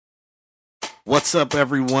What's up,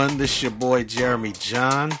 everyone? This is your boy Jeremy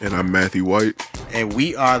John. And I'm Matthew White. And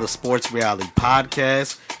we are the Sports Reality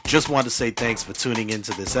Podcast. Just want to say thanks for tuning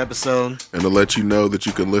into this episode. And to let you know that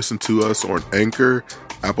you can listen to us on Anchor,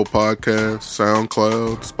 Apple Podcasts,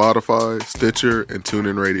 SoundCloud, Spotify, Stitcher, and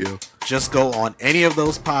TuneIn Radio. Just go on any of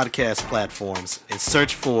those podcast platforms and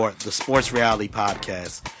search for the Sports Reality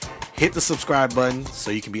Podcast. Hit the subscribe button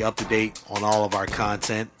so you can be up to date on all of our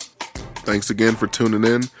content. Thanks again for tuning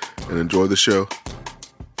in and enjoy the show.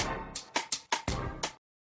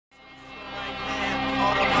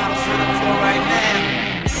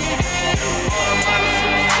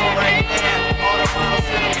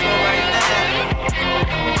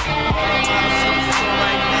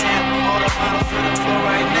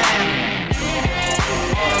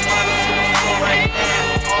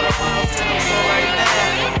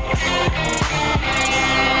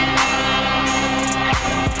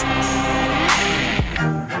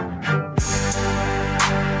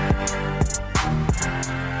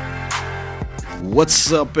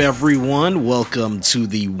 What's up, everyone? Welcome to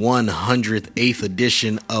the 108th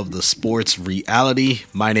edition of the Sports Reality.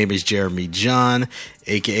 My name is Jeremy John,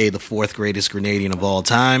 a.k.a. the fourth greatest Grenadian of all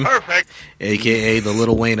time. Perfect. A.k.a. the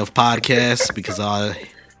Little Wayne of podcasts, because I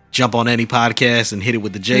jump on any podcast and hit it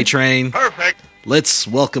with the J train. Perfect. Let's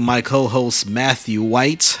welcome my co-host, Matthew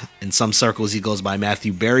White. In some circles, he goes by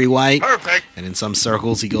Matthew Berry White. Perfect. And in some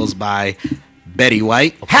circles, he goes by Betty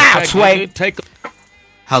White. Halfway.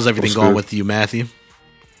 How's everything What's going good? with you, Matthew?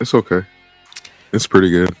 It's okay. It's pretty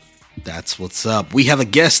good. That's what's up. We have a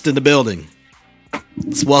guest in the building.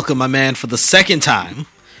 Let's welcome my man for the second time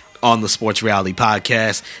on the Sports Reality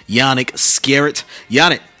Podcast, Yannick Scarrett.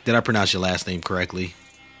 Yannick, did I pronounce your last name correctly?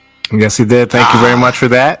 Yes, he did. Thank you very much for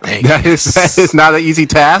that. That is not an easy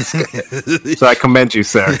task. So I commend you,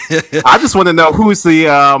 sir. I just want to know who's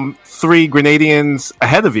the three Grenadians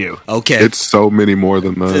ahead of you. Okay. It's so many more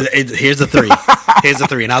than that. Here's the three. Here's the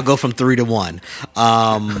three, and I'll go from 3 to 1.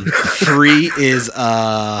 3 is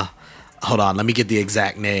hold on, let me get the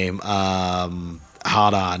exact name.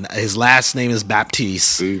 Hold on. His last name is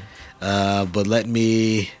Baptiste. But let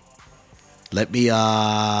me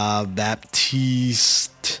Baptiste.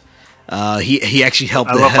 He actually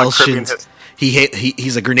helped the Haitians.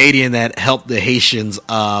 He's a Grenadian that helped the Haitians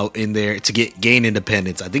in there to gain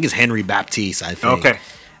independence. I think it's Henry Baptiste. I think. Okay.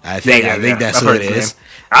 I think that's I've who heard it his is. name.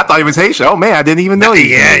 I thought he was Haitian. Oh man, I didn't even know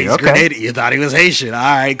he was He's okay. Grenadian. You thought he was Haitian. All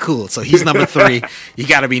right, cool. So he's number 3. You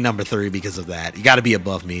got to be number 3 because of that. You got to be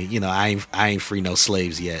above me. You know, I ain't free no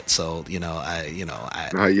slaves yet. So Not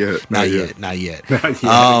yet. not yet.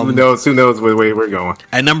 Who knows where we're going?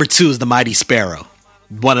 And number 2 is the Mighty Sparrow,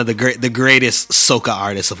 one of the greatest soca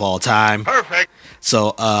artists of all time. Perfect.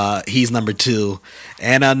 So he's number 2,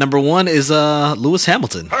 and number 1 is Lewis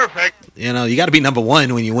Hamilton. Perfect. You know, you got to be number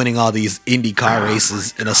 1 when you're winning all these Indy car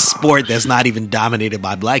races in a sport that's not even dominated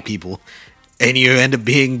by black people, and you end up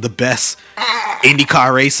being the best Indy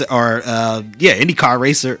car racer, or Indy car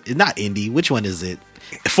racer. Not Indy. Which one is it?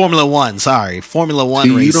 Formula 1. Sorry, Formula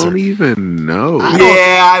 1 racer. You don't even know. Louis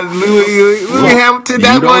Hamilton.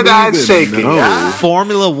 That one I'd shake it.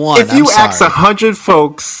 Formula 1. If you ask 100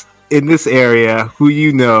 folks in this area who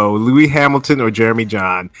you know, Louis Hamilton or Jeremy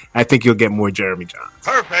John, I think you'll get more Jeremy John.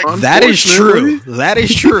 Perfect. That is true. That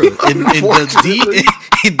is true. In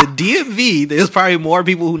the DMV, there's probably more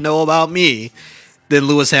people who know about me than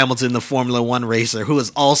Lewis Hamilton, the Formula 1 racer, who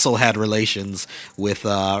has also had relations with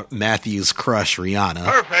Matthew's crush, Rihanna.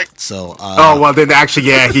 Perfect. So, well, then actually,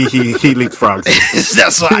 yeah, he leapfrogs.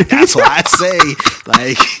 that's why I say,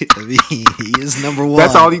 like, I mean, he is number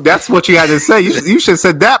 1. That's what you had to say. You should have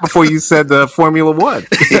said that before you said the Formula 1.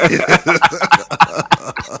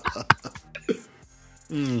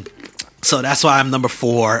 So that's why I'm number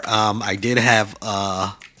 4. I did have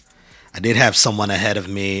someone ahead of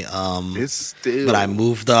me, It's still but I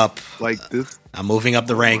moved up. like this. I'm moving up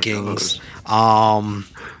the rankings.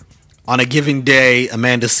 On a given day,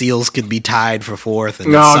 Amanda Seales could be tied for 4th.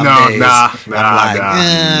 And some days, Nah.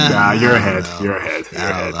 You're ahead. You're ahead.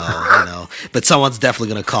 I don't know. But someone's definitely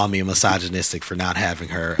going to call me a misogynistic for not having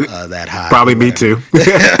her that high. Probably me too.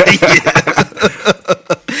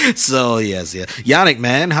 So, yes. Yannick,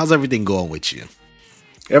 man, how's everything going with you?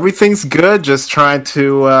 Everything's good. Just trying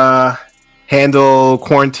to handle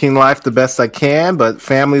quarantine life the best I can, but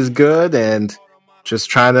family's good and just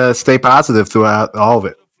trying to stay positive throughout all of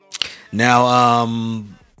it. Now,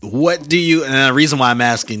 what do you, and the reason why I'm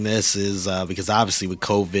asking this is because obviously with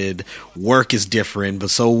COVID, work is different. But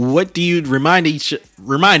so what do you remind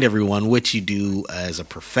everyone what you do as a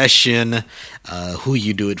profession, who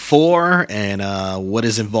you do it for, and what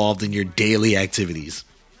is involved in your daily activities?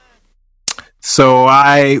 So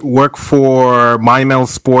I work for Monumental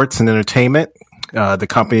Sports and Entertainment, the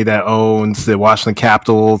company that owns the Washington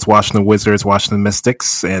Capitals, Washington Wizards, Washington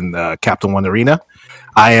Mystics, and Capital One Arena.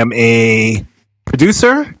 I am a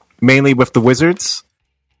producer, mainly with the Wizards,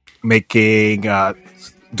 doing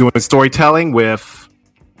storytelling with.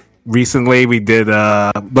 Recently, we did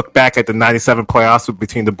look back at the '97 playoffs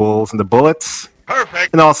between the Bulls and the Bullets.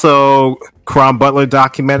 Perfect. And also Caron Butler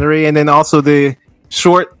documentary, and then also the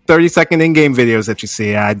short 30-second in-game videos that you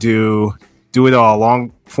see. I do it all,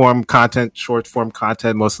 long-form content, short-form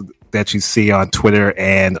content, most of that you see on Twitter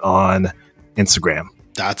and on Instagram.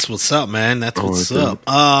 That's what's up, man. That's what's up.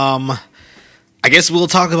 I guess we'll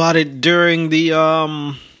talk about it during the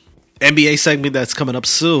NBA segment that's coming up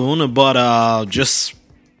soon, but I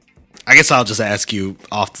guess I'll just ask you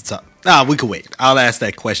off the top. Nah, we can wait. I'll ask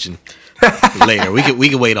that question later. We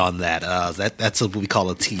can wait on that. That's what we call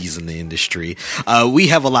a tease in the industry. We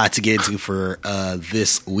have a lot to get into for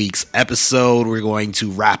this week's episode. We're going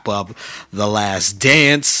to wrap up The Last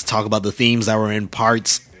Dance, talk about the themes that were in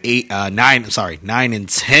parts 9 and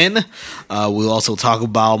 10. We'll also talk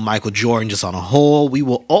about Michael Jordan just on a whole. We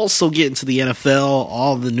will also get into the NFL,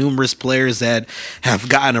 all the numerous players that have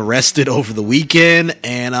gotten arrested over the weekend,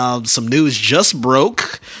 and some news just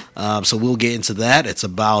broke. So we'll get into that. It's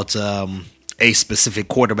about a specific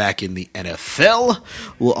quarterback in the NFL.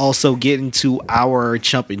 We'll also get into our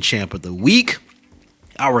Chump and Champ of the Week,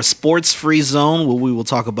 our sports free zone, where we will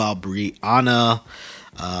talk about Breonna.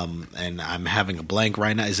 And I'm having a blank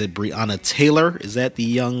right now. Is it Breonna Taylor? Is that the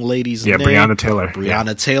young lady's name? Yeah, Breonna Taylor.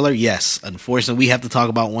 Breonna Taylor, yes. Unfortunately, we have to talk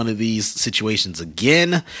about one of these situations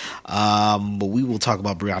again. But we will talk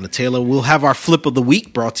about Breonna Taylor. We'll have our flip of the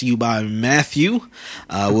week brought to you by Matthew.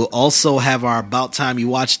 We'll also have our About Time You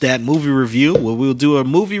Watched That movie review, where we'll do a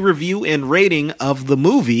movie review and rating of the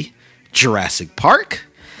movie Jurassic Park.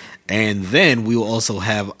 And then we will also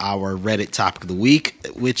have our Reddit topic of the week,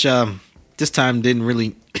 which this time didn't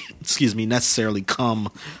really, necessarily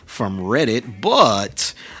come from Reddit,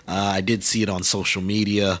 but I did see it on social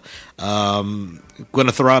media. Going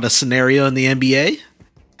to throw out a scenario in the NBA.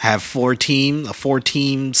 Have a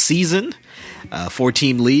four-team season,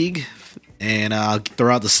 4-team league, and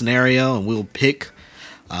throw out the scenario, and we'll pick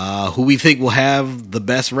who we think will have the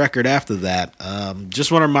best record after that.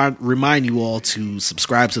 Just want to remind you all to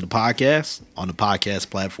subscribe to the podcast on the podcast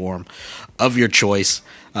platform of your choice.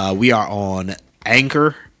 We are on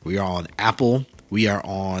Anchor, we are on Apple, we are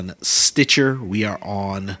on Stitcher, we are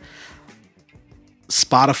on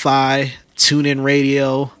Spotify, TuneIn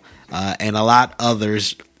Radio, and a lot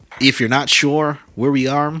others. If you're not sure where we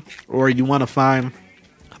are, or you want to find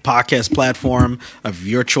a podcast platform of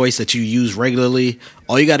your choice that you use regularly,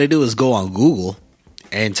 all you got to do is go on Google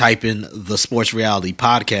and type in the Sports Reality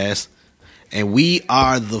Podcast. And we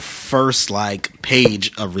are the first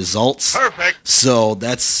page of results. Perfect. So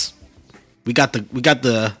we got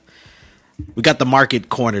the market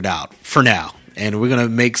cornered out for now, and we're gonna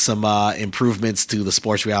make some improvements to the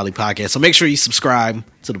Sports Reality Podcast. So make sure you subscribe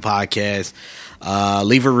to the podcast,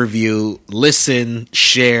 leave a review, listen,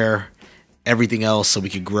 share, everything else, so we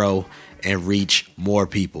can grow and reach more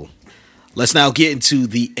people. Let's now get into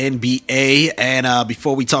the NBA, and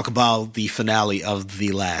before we talk about the finale of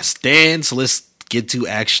The Last Dance, let's get to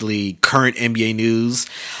actually current NBA news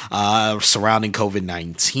surrounding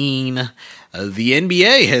COVID-19. The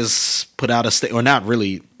NBA has put out a statement, or not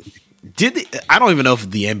really. I don't even know if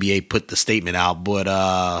the NBA put the statement out, but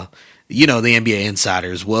the NBA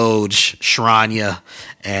insiders, Woj, Shranya,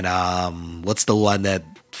 and what's the one that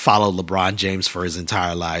followed LeBron James for his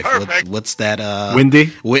entire life? What's that?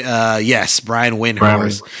 Windy? Yes, Brian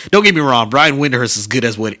Windhorst. Don't get me wrong, Brian Windhorst is good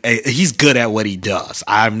he's good at what he does.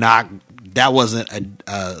 That wasn't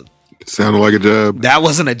a sounded like a jab. That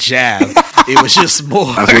wasn't a jab. It was just more.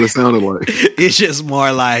 That's what it sounded like. It's just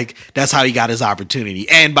more like that's how he got his opportunity.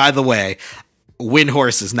 And by the way,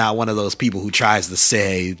 Windhorst is not one of those people who tries to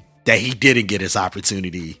say that he didn't get his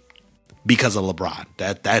opportunity because of LeBron.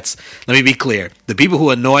 That's let me be clear. The people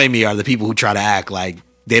who annoy me are the people who try to act like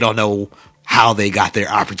they don't know how they got their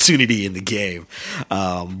opportunity in the game.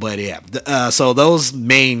 But yeah, so those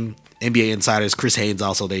main NBA insiders, Chris Haynes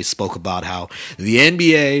also, they spoke about how the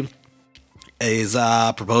NBA is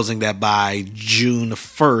proposing that by June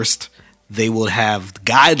 1st, they will have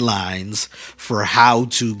guidelines for how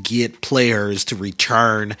to get players to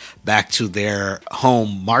return back to their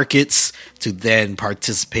home markets to then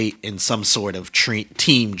participate in some sort of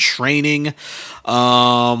team training.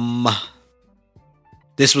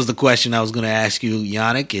 This was the question I was going to ask you,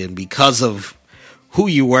 Yannick, and because of who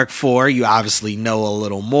you work for. You obviously know a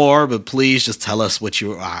little more, but please just tell us what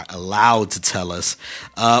you are allowed to tell us.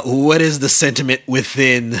 What is the sentiment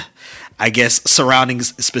within, I guess, surrounding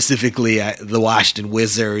specifically the Washington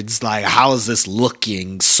Wizards? Like, how is this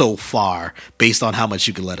looking so far based on how much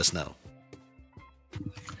you can let us know?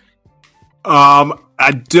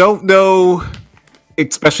 I don't know,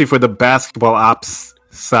 especially for the basketball ops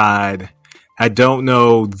side. I don't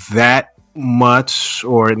know that much,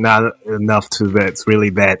 or not enough to that's really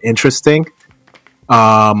that interesting.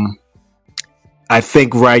 I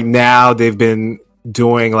think right now they've been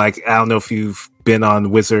doing, like, I don't know if you've been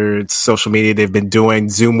on Wizards social media, they've been doing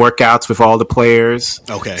Zoom workouts with all the players.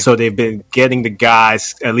 Okay. So they've been getting the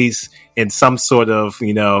guys at least in some sort of,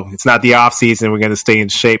 it's not the off season, we're going to stay in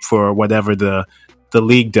shape for whatever the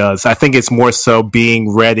league does. I think it's more so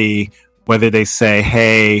being ready, whether they say,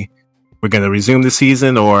 hey, we're going to resume the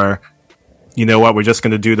season, or you know what, we're just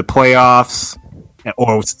going to do the playoffs,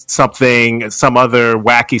 or some other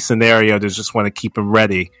wacky scenario. They just want to keep them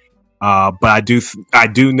ready. But I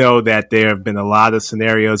do know that there have been a lot of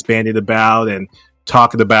scenarios bandied about and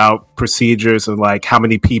talking about procedures of, like, how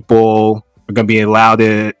many people are going to be allowed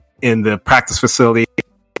in the practice facility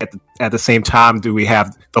at the same time. Do we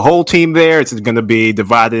have the whole team there? Is it going to be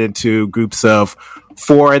divided into groups of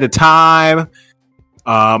 4 at a time?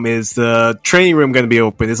 Is the training room going to be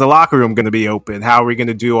open? Is the locker room going to be open? How are we going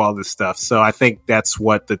to do all this stuff? So I think that's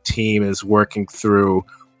what the team is working through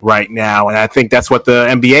right now, and I think that's what the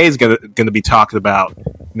NBA is going to be talking about.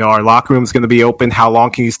 Our locker room is going to be open. How long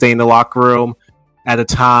can you stay in the locker room at a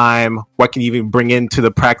time? What can you even bring into the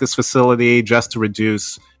practice facility just to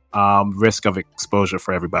reduce risk of exposure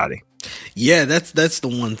for everybody? Yeah, that's the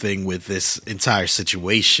one thing with this entire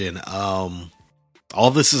situation. All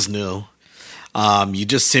this is new. You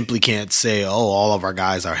just simply can't say, oh, all of our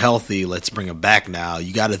guys are healthy, let's bring them back now.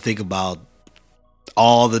 You got to think about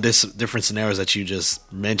all the different scenarios that you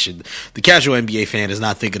just mentioned. The casual NBA fan is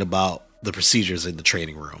not thinking about the procedures in the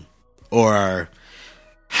training room, or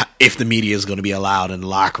if the media is going to be allowed in the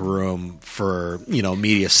locker room for,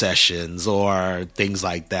 media sessions or things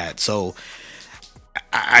like that. So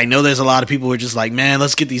I know there's a lot of people who are just like, man,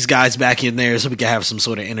 let's get these guys back in there so we can have some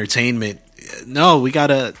sort of entertainment. No, we got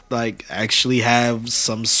to, like, actually have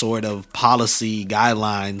some sort of policy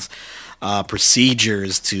guidelines,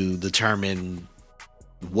 procedures to determine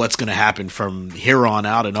what's going to happen from here on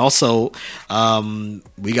out. And also,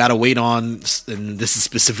 we got to wait on, and this is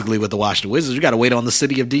specifically with the Washington Wizards, we got to wait on the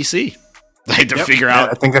city of DC, like, to figure out.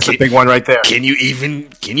 I think that's a big one right there. Can you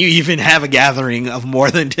even have a gathering of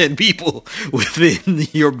more than 10 people within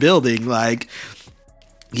your building? Like,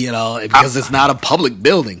 because it's not a public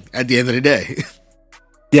building at the end of the day.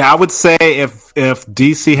 Yeah, I would say if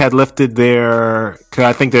DC had lifted their, cause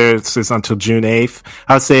I think theirs is until June 8th.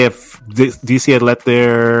 I would say if DC had let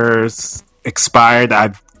theirs expired,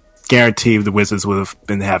 I guarantee the Wizards would have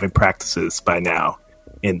been having practices by now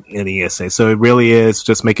in the ESA. So it really is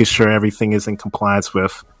just making sure everything is in compliance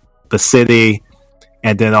with the city,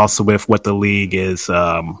 and then also with what the league is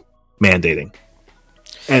mandating.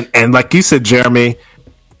 And like you said, Jeremy,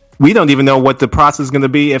 we don't even know what the process is going to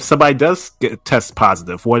be if somebody does test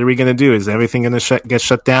positive. What are we going to do? Is everything going to get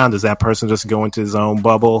shut down? Does that person just go into his own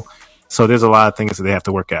bubble? So there's a lot of things that they have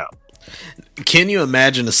to work out. Can you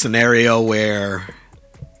imagine a scenario where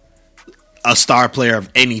a star player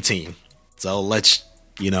of any team, so let's,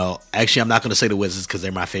 actually I'm not going to say the Wizards because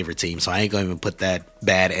they're my favorite team, so I ain't going to even put that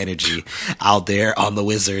bad energy out there on the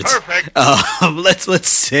Wizards. Perfect. Let's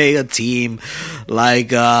say a team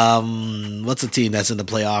like, what's a team that's in the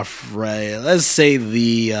playoff, right? Let's say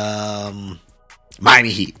the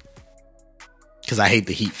Miami Heat, because I hate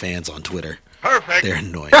the Heat fans on Twitter. Perfect. They're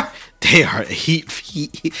annoying. They are Heat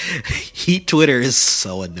Twitter is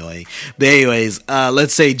so annoying. But anyways,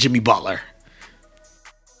 let's say Jimmy Butler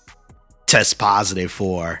test positive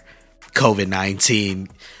for COVID-19.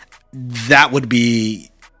 That would be,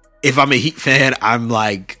 if I'm a Heat fan, I'm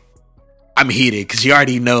heated because you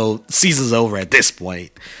already know season's over at this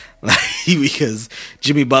point. Because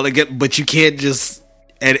Jimmy Butler, but you can't just,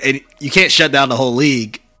 and you can't shut down the whole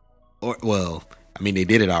league. They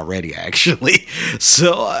did it already, actually.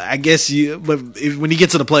 So I guess when you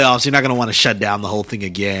get to the playoffs, you're not going to want to shut down the whole thing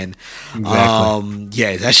again. Exactly.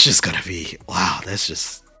 Yeah, that's just going to be, wow,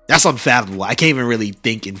 that's unfathomable. I can't even really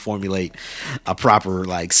think and formulate a proper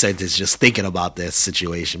sentence just thinking about this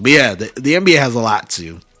situation. But yeah, the NBA has a lot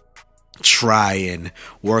to try and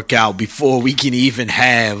work out before we can even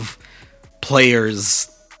have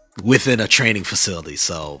players within a training facility.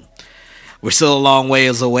 So we're still a long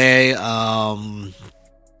ways away.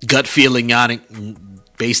 Gut feeling on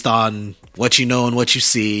it based on what you know and what you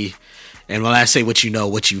see. And when I say what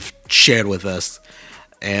you've shared with us,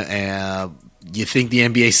 and you think the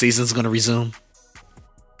NBA season is going to resume?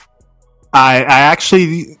 I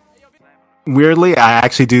actually, weirdly, I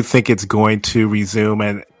actually do think it's going to resume,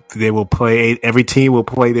 and they will play. Every team will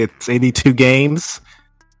play its 82 games,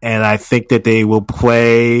 and I think that they will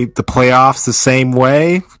play the playoffs the same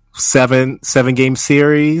way, seven game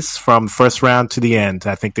series from first round to the end.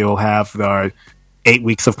 I think they will have our 8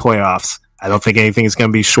 weeks of playoffs. I don't think anything is going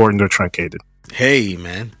to be shortened or truncated. Hey,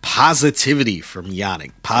 man. Positivity from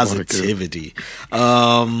Yannick. Positivity.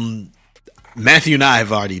 Matthew and I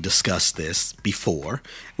have already discussed this before.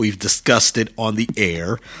 We've discussed it on the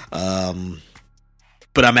air. But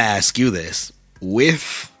I'm going to ask you this.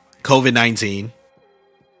 With COVID-19,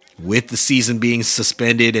 with the season being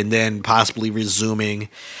suspended and then possibly resuming,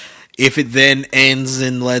 if it then ends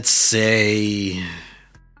in, let's say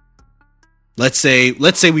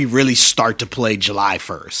we really start to play July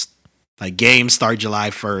 1st. Like games start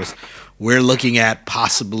July 1st. We're looking at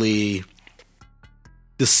possibly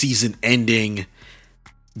the season ending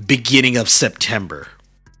beginning of September.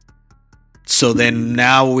 So then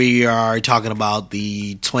now we are talking about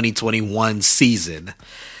the 2021 season.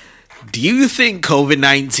 Do you think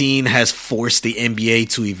COVID-19 has forced the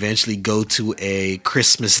NBA to eventually go to a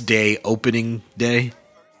Christmas Day opening day?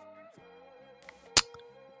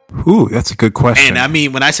 Ooh, that's a good question. And I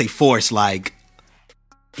mean, when I say force, like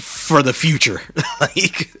for the future,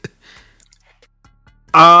 like,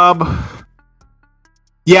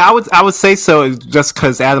 yeah, I would say so, just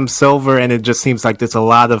because Adam Silver, and it just seems like there's a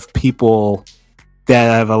lot of people that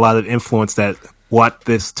have a lot of influence that want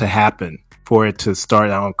this to happen, for it to start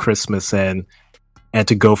on Christmas and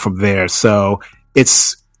to go from there. So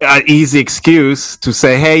it's an easy excuse to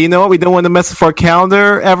say, hey, you know what? We don't want to mess with our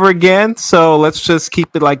calendar ever again, so let's just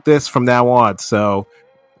keep it like this from now on. So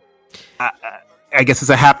I guess it's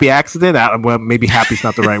a happy accident. Well, maybe happy's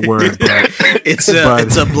not the right word, but it's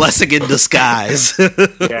a blessing in disguise.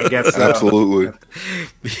 Yeah, I guess so. Absolutely.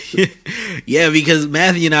 Yeah, because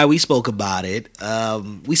Matthew and I, we spoke about it.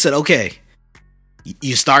 We said, okay,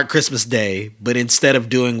 you start Christmas Day, but instead of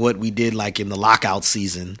doing what we did like in the lockout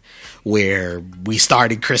season, where we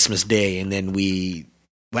started Christmas Day and then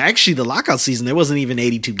actually the lockout season, there wasn't even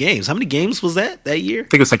 82 games. How many games was that year? I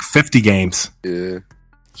think it was like 50 games. Yeah.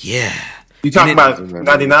 Yeah. You talking about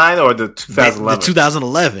 99 or the 2011? The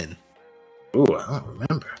 2011. Ooh, I don't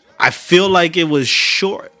remember. I feel like it was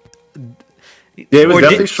short. Yeah, it was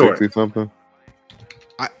definitely short. 60 something.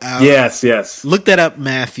 Yes. Look that up,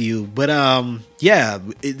 Matthew. But yeah,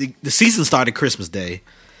 the season started Christmas Day,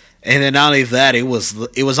 and then not only that, it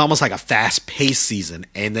was almost like a fast paced season,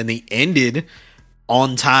 and then they ended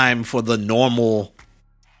on time for the normal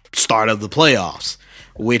start of the playoffs.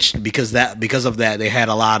 Which because of that they had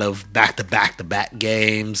a lot of back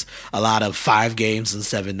games, a lot of 5 games in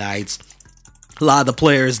 7 nights. A lot of the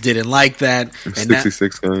players didn't like that. And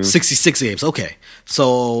 66 games. 66 games. Okay,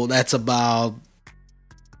 so that's about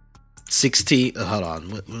 16. Hold on,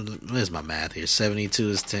 where's my math here? 72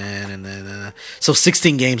 is 10, and then so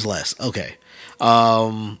 16 games less. Okay,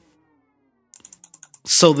 so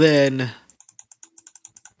then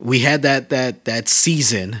we had that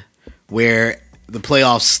season where the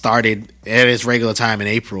playoffs started at its regular time in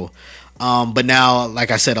April. But now,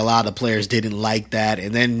 like I said, a lot of the players didn't like that.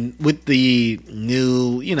 And then with the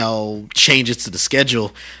new, changes to the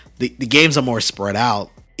schedule, the games are more spread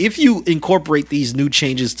out. If you incorporate these new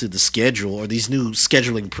changes to the schedule or these new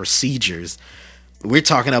scheduling procedures, we're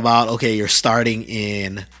talking about, okay, you're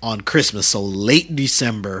starting on Christmas, so late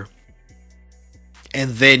December,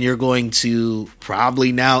 and then you're going to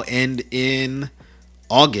probably now end in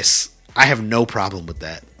August. I have no problem with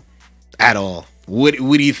that at all. What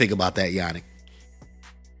do you think about that, Yannick?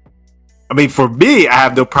 I mean, for me, I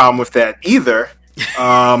have no problem with that either.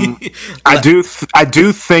 I do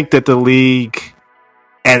think that the league,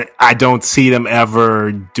 and I don't see them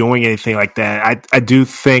ever doing anything like that. I do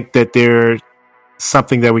think that there's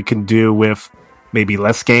something that we can do with maybe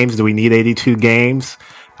less games. Do we need 82 games?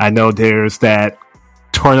 I know there's that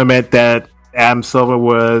tournament that Adam Silver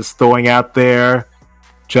was throwing out there,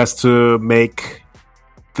 just to make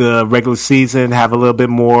the regular season have a little bit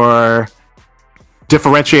more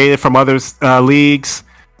differentiated from other leagues.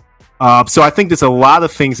 So I think there's a lot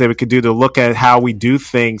of things that we could do to look at how we do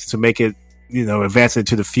things to make it, advance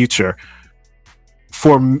into the future.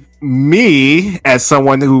 For me, as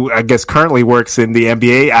someone who I guess currently works in the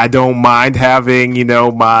NBA, I don't mind having,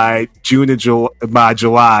 my my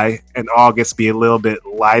July and August be a little bit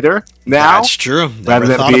lighter now. That's true. Rather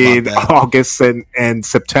than being August and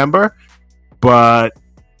September. But,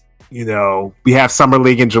 we have Summer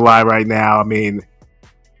League in July right now. I mean,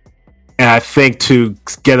 And I think to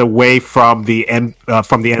get away from the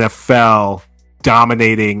NFL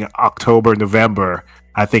dominating October, November,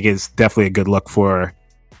 I think is definitely a good look for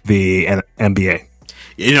the NBA.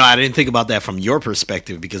 I didn't think about that from your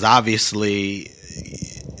perspective because obviously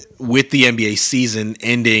with the NBA season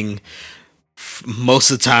ending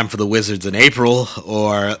most of the time for the Wizards in April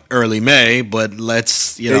or early May, but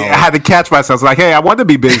let's, I had to catch myself. I was like, hey, I want to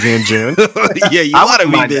be busy in June. Yeah, you want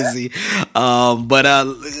to be busy. But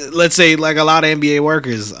let's say like a lot of NBA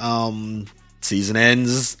workers, season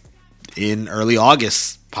ends in early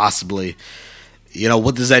August, possibly.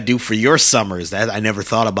 What does that do for your summers? That I never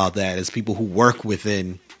thought about that as people who work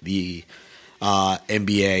within the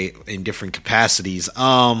NBA in different capacities.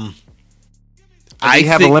 I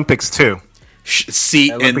have Olympics too.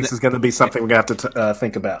 Olympics is going to be something we're going to have to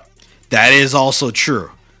think about. That is also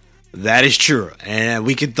true. That is true. And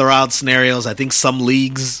we can throw out scenarios. I think some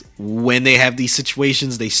leagues, when they have these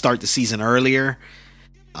situations, they start the season earlier.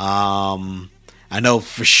 I know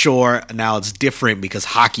for sure now it's different because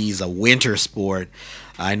hockey is a winter sport.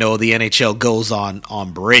 I know the NHL goes on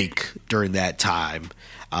break during that time,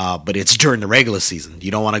 but it's during the regular season.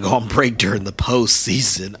 You don't want to go on break during the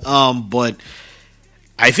postseason. But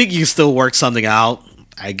I think you can still work something out,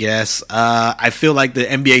 I guess. I feel like the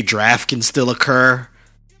NBA draft can still occur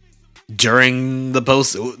during the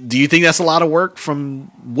post. Do you think that's a lot of work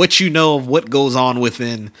from what you know of what goes on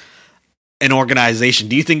within an organization?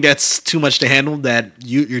 Do you think that's too much to handle, that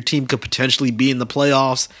your team could potentially be in the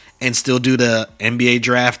playoffs and still do the NBA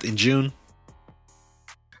draft in June?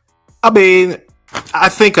 I mean, I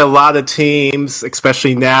think a lot of teams,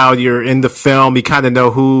 especially now you're in the film, you kind of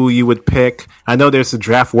know who you would pick. I know there's the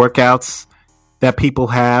draft workouts that people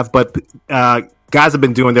have, but guys have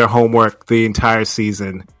been doing their homework the entire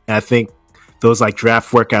season. And I think those like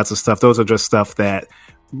draft workouts and stuff, those are just stuff that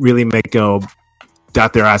really make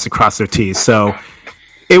dot their I's and cross their T's. So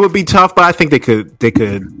it would be tough, but I think they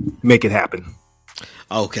could make it happen.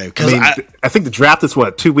 Okay, because I think the draft is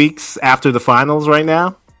 2 weeks after the finals right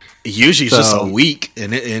now. Usually it's just a week,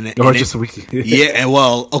 just a week. Yeah, and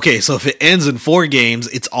okay. So if it ends in 4 games,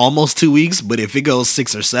 it's almost 2 weeks. But if it goes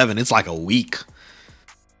 6 or 7, it's like a week.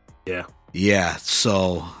 Yeah.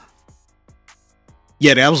 So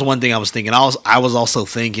yeah, that was one thing I was thinking. I was also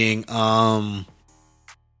thinking.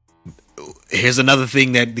 Here's another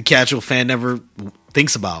thing that the casual fan never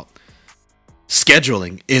thinks about: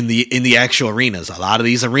 scheduling in the actual arenas. A lot of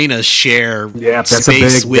these arenas share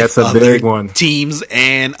space with other teams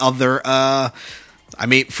and other.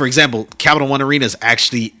 For example, Capital One Arena is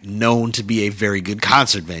actually known to be a very good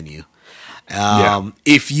concert venue.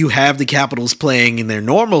 If you have the Capitals playing in their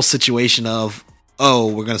normal situation of,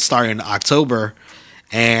 we're going to start in October,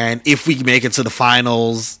 and if we make it to the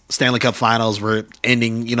finals, Stanley Cup finals, we're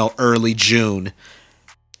ending, early June.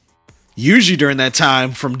 Usually during that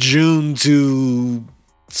time, from June to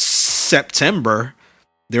September,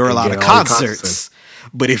 there were a lot of concerts.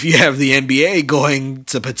 But if you have the NBA going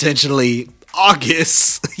to potentially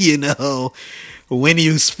August, when are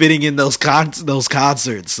you fitting in those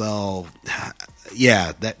concerts? So,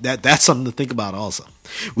 yeah, that's something to think about also.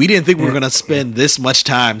 We didn't think we were going to spend this much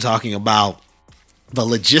time talking about the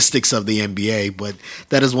logistics of the NBA, but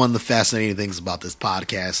that is one of the fascinating things about this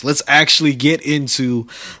podcast. Let's actually get into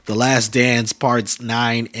The Last Dance parts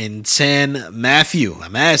 9 and 10. Matthew, I'm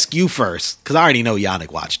going to ask you first, because I already know Yannick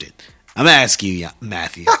watched it. I'm going to ask you,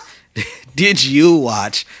 Matthew, did you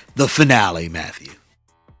watch the finale, Matthew?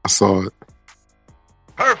 I saw it.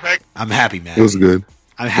 Perfect. I'm happy, Matthew. It was good.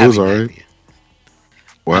 I'm happy, it was all right.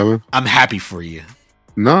 What happened? I'm happy for you.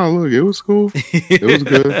 Nah, look, it was cool. It was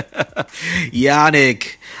good.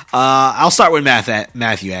 Yannick, I'll start with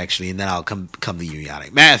Matthew actually, and then I'll come to you,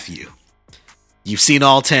 Yannick. Matthew, you've seen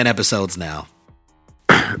all 10 episodes now.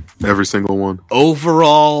 Every single one.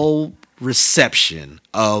 Overall reception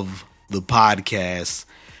of the podcast: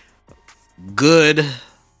 good,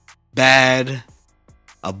 bad,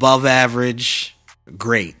 above average,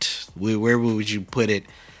 great. Where would you put it?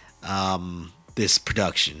 This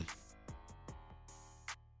production.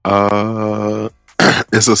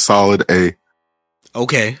 It's a solid A.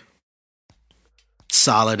 Okay.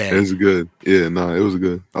 Solid A. It's good. Yeah, no, it was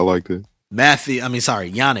good. I liked it.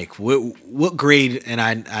 Yannick, what grade, and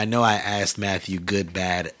I know I asked Matthew good,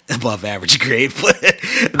 bad, above average grade, but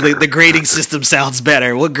the grading system sounds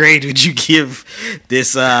better. What grade would you give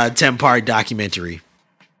this 10-part documentary?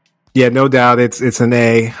 Yeah, no doubt it's an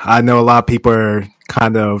A. I know a lot of people are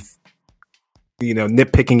kind of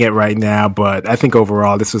nitpicking it right now, but I think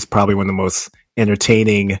overall this is probably one of the most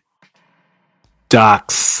entertaining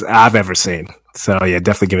docs I've ever seen. So yeah,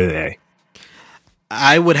 definitely give it an A.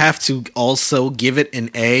 I would have to also give it an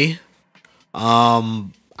A,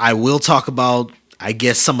 I will talk about, I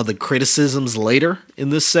guess, some of the criticisms later in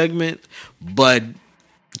this segment, but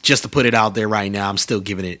just to put it out there right now, I'm still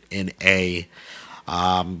giving it an A.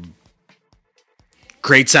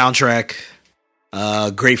 Great soundtrack,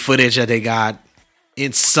 great footage that they got.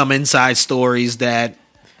 It's some inside stories that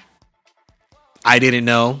I didn't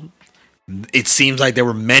know. It seems like there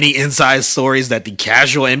were many inside stories that the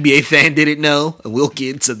casual NBA fan didn't know. We'll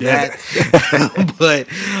get into that. But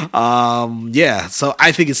yeah, so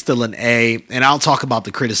I think it's still an A, and I'll talk about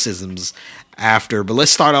the criticisms after. But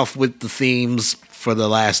let's start off with the themes for the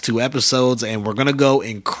last two episodes, and we're going to go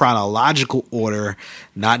in chronological order,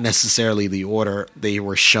 not necessarily the order they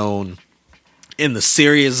were shown in the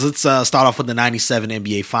series. Let's start off with the 97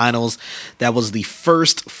 NBA Finals. That was the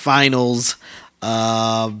first finals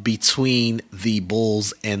between the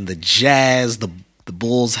Bulls and the Jazz. The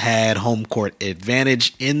Bulls had home court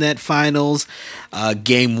advantage in that finals.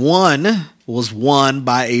 Game 1 was won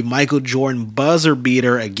by a Michael Jordan buzzer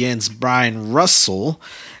beater against Brian Russell.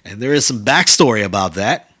 And there is some backstory about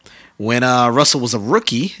that. When Russell was a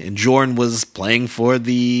rookie and Jordan was playing for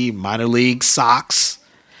the minor league Sox,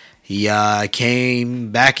 he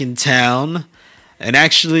came back in town, and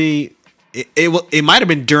actually it might have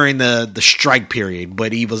been during the strike period,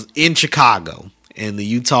 but he was in Chicago, and the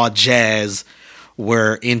Utah Jazz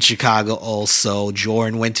were in Chicago also.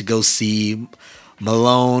 Jordan went to go see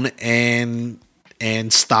Malone and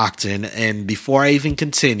Stockton. And before I even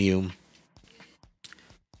continue,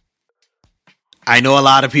 I know a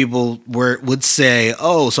lot of people would say,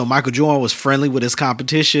 oh, so Michael Jordan was friendly with his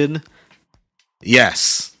competition.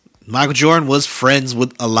 Yes, Michael Jordan was friends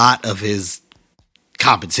with a lot of his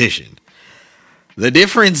competition. The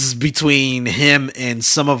difference between him and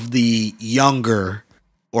some of the younger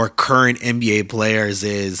or current NBA players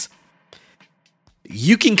is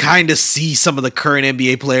you can kind of see some of the current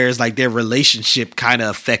NBA players, like their relationship kind of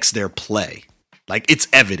affects their play. Like, it's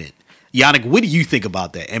evident. Yannick, what do you think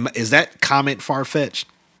about that? Is that comment far-fetched?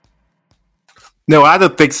 No, I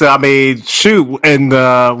don't think so. I mean, shoot, in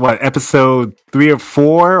episode 3 or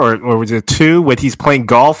 4, or was it 2, when he's playing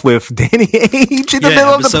golf with Danny Ainge in the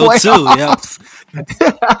middle of the playoffs. 2,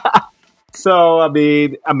 yeah. So, I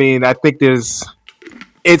mean, I think it's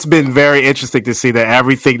been very interesting to see that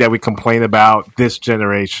everything that we complain about this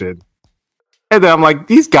generation. And then I'm like,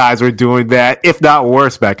 these guys were doing that, if not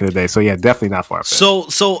worse, back in the day. So, yeah, definitely not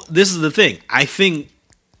far-fetched. So this is the thing. I think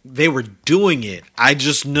they were doing it. I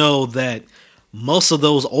just know that most of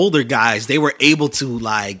those older guys, they were able to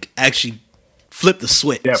like actually flip the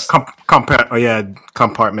switch. Yeah,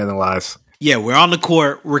 compartmentalize. Yeah, we're on the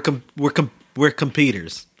court. We're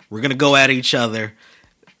competitors. We're gonna go at each other.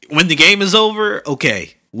 When the game is over,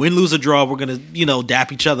 okay, win, lose, or draw, we're gonna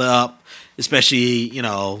dap each other up, especially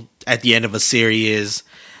at the end of a series,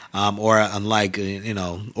 or unlike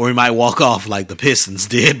or we might walk off like the Pistons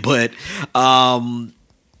did, but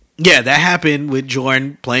yeah, that happened with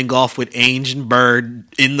Jordan playing golf with Ainge and Bird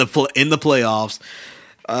in the playoffs.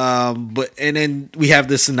 But then we have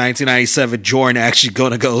this in 1997. Jordan actually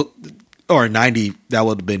going to go, or 90. That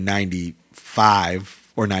would have been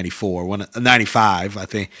 95 or 94, 95, I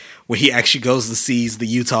think, when he actually goes and sees the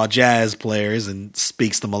Utah Jazz players and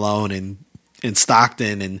speaks to Malone and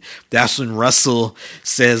Stockton, and that's when Russell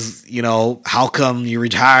says, how come you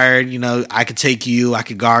retired? I could take you, I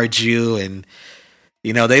could guard you, and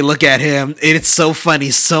they look at him, and it's so funny.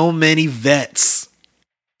 So many vets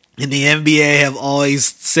in the NBA have always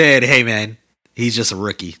said, "Hey, man, he's just a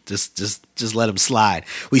rookie. Just let him slide."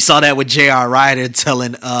 We saw that with J.R. Ryder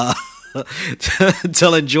telling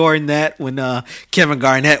Jordan that when Kevin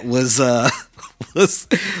Garnett was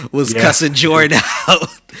cussing Jordan out.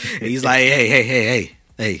 And he's like, "Hey.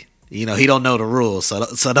 He don't know the rules, so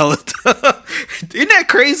don't." Isn't that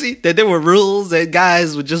crazy that there were rules that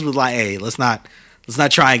guys would just was like, "Hey, let's not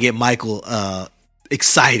try and get Michael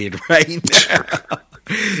excited right now."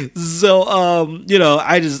 So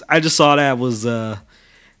I just saw that was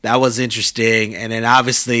interesting, and then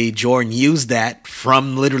obviously Jordan used that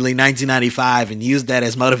from literally 1995 and used that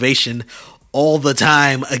as motivation all the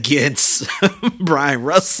time against Brian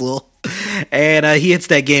Russell, and he hits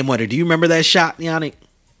that game winner. Do you remember that shot, Yannick?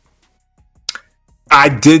 I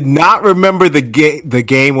did not remember the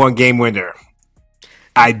game winner.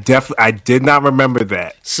 I did not remember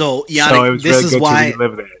that. So, Yannick,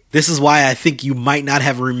 this is why I think you might not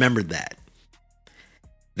have remembered that.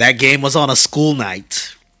 That game was on a school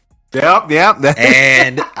night. Yep.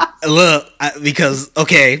 And look, because,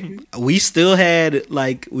 okay, we still had,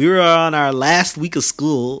 we were on our last week of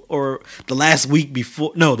school, or the week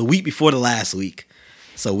before the last week.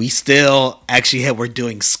 So we still actually were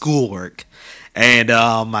doing schoolwork. And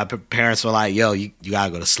my parents were like, yo, you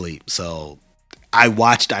gotta go to sleep. So I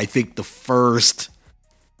watched, I think, the first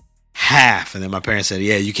half, and then my parents said,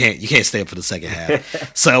 yeah, you can't stay up for the second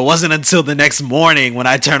half. So it wasn't until the next morning when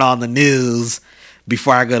I turned on the news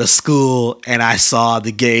before I go to school and I saw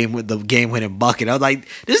the game winning bucket. I was like,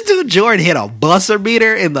 this dude Jordan hit a buzzer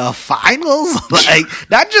beater in the finals? Like,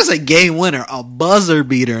 not just a game winner, a buzzer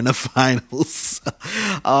beater in the finals.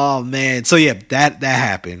 Oh man. So yeah, that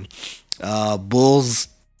happened. Bulls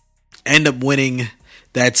end up winning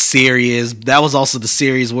that series. That was also the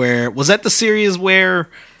series where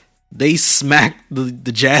they smacked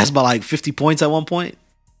the Jazz by like 50 points at one point?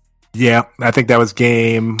 Yeah, I think that was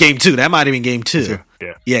game 2. That might have been game 2.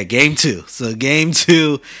 Yeah, game 2. So game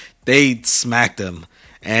 2, they smacked them,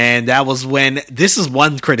 and that was when. This is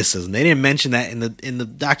one criticism. They didn't mention that in the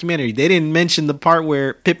documentary. They didn't mention the part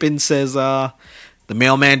where Pippen says, "The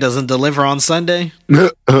mailman doesn't deliver on Sunday."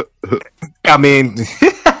 I mean,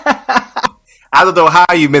 I don't know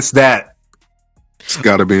how you missed that. It's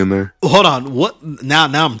got to be in there. Hold on. What? Now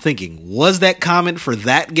I'm thinking. Was that comment for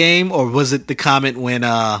that game, or was it the comment when?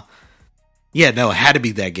 Yeah, no, it had to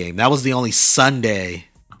be that game. That was the only Sunday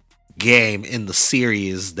game in the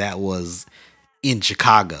series that was in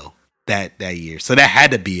Chicago that year. So that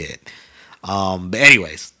had to be it. But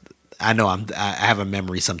anyways, I know I have a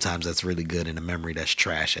memory sometimes that's really good and a memory that's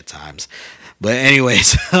trash at times. But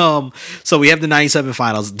anyways, so we have the 97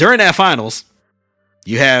 finals. During that finals,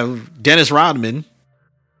 you have Dennis Rodman,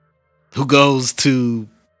 who goes to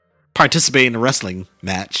participate in a wrestling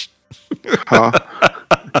match. Huh?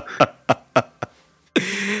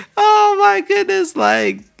 Oh my goodness!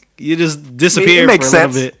 Like, you just disappeared for a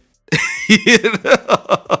little bit. You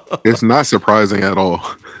know? It's not surprising at all.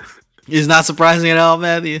 It's not surprising at all,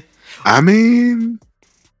 Matthew. I mean,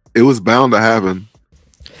 it was bound to happen.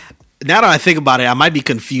 Now that I think about it, I might be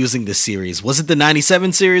confusing the series. Was it the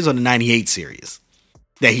 97 series or the 98 series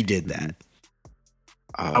that he did that?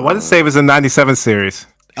 I want to say it was a 97 series.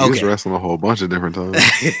 He was wrestling a whole bunch of different times.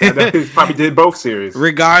 He probably did both series.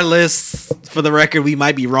 Regardless, for the record, we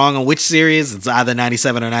might be wrong on which series. It's either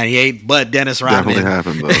 97 or 98, but Dennis Rodman definitely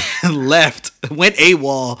happened, though. Went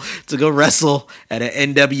AWOL to go wrestle at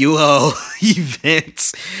an NWO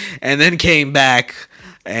event, and then came back.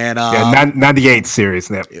 And 98 series.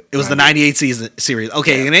 Yeah. It was the 98 series.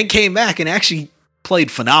 Okay, and then came back and actually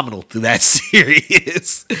played phenomenal through that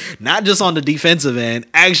series. Not just on the defensive end,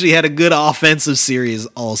 actually had a good offensive series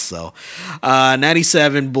also.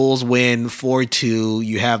 97 Bulls win 4-2.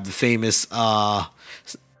 You have the famous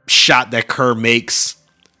shot that Kerr makes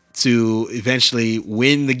to eventually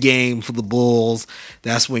win the game for the Bulls.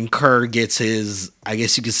 That's when Kerr gets his, I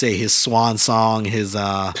guess you could say, his swan song,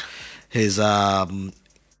 that's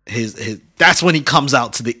when he comes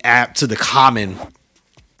out to the common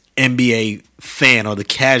NBA fan or the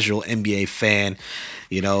casual NBA fan.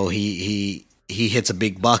 You know, he hits a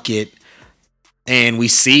big bucket, and we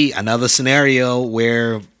see another scenario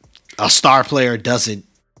where a star player doesn't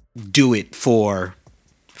do it for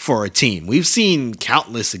a team. We've seen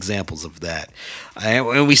countless examples of that,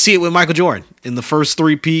 and we see it with Michael Jordan in the first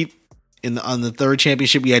three-peat. On the third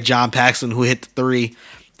championship, we had John Paxson who hit the three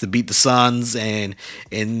to beat the Suns, and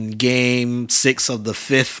in game 6 of the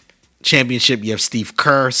 5th championship, you have Steve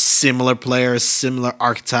Kerr, similar players, similar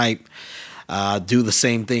archetype, do the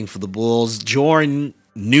same thing for the Bulls. Jordan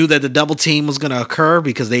knew that the double team was going to occur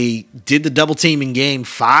because they did the double team in game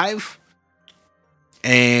 5,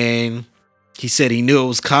 and he said he knew it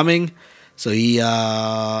was coming. So he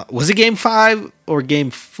was it game 5 or game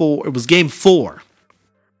 4? It was game 4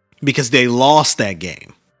 because they lost that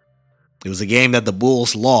game. It was a game that the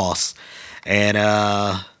Bulls lost, and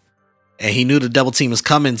he knew the double team was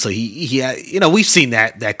coming. So he we've seen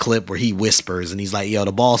that clip where he whispers and he's like, "Yo,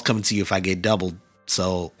 the ball's coming to you if I get doubled."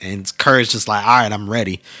 So, and Kerr's just like, "All right, I'm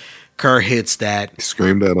ready." Kerr hits that. He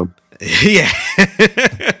screamed at him. Yeah.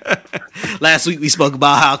 Last week we spoke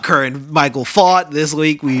about how Kerr and Michael fought. This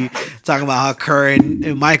week we talking about how Kerr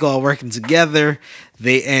and Michael are working together.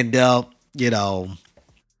 They end up,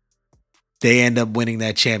 winning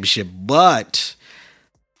that championship. But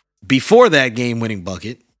before that game-winning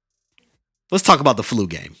bucket, let's talk about the flu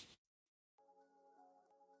game.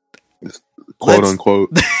 Quote unquote.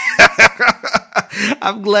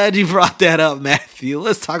 I'm glad you brought that up, Matthew.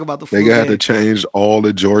 Let's talk about the flu game. They got to change all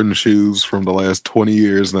the Jordan shoes from the last 20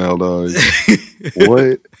 years now, dog.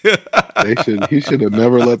 What? He should have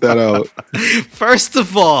never let that out. First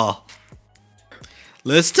of all,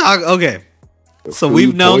 let's talk. Okay. So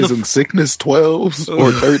we've known poison sickness 12s or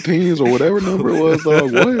 13s or whatever number it was,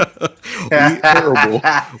 dog. What? Terrible.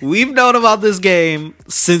 We've known about this game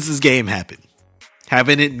since this game happened.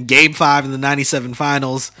 Happened in Game 5 in the 97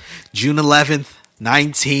 finals, June 11th,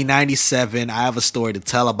 1997. I have a story to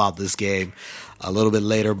tell about this game a little bit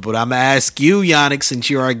later, but I'm going to ask you, Yannick, since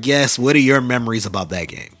you're our guest, what are your memories about that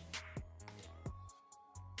game?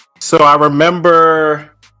 So I remember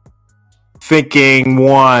thinking,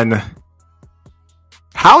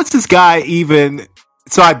 how is this guy even...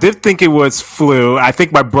 So I did think it was flu. I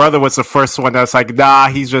think my brother was the first one that was like, nah,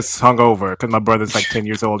 he's just hungover because my brother's like 10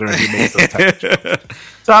 years older and he made those type of jokes.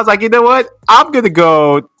 So I was like, you know what? I'm going to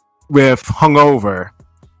go with hungover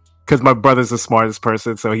because my brother's the smartest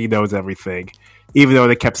person, so he knows everything, even though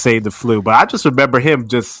they kept saying the flu. But I just remember him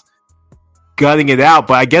just gutting it out.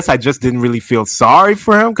 But I guess I just didn't really feel sorry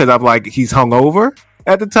for him because I'm like, he's hungover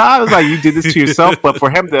at the time. I was like, you did this to yourself. But for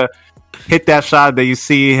him to hit that shot that you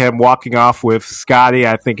see him walking off with Scotty,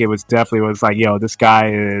 I think it was like, yo, this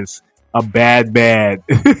guy is a bad man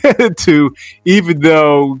to, even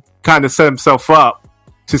though kind of set himself up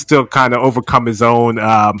to still kind of overcome his own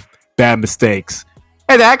bad mistakes.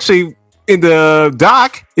 And actually, in the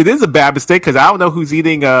doc, it is a bad mistake because I don't know who's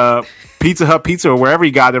eating Pizza Hut pizza or wherever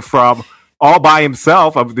he got it from all by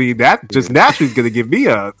himself. I mean, that just naturally is going to give me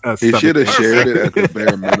a he should have shared it at the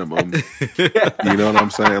bare minimum. You know what I'm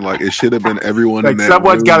saying? Like, it should have been everyone like in that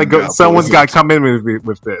someone's got to go. room. Someone's got to come in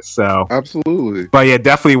with this. So absolutely. But yeah,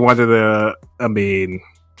 definitely one of the. I mean,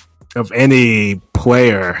 of any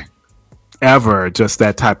player ever, just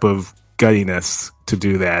that type of guttiness to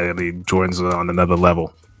do that. I mean, Jordan's on another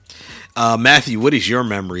level. Matthew, what is your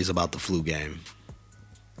memories about the flu game?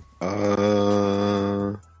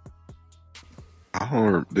 I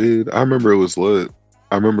don't, dude. I remember it was lit.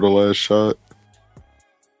 I remember the last shot.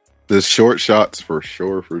 The short shots for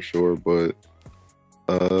sure. But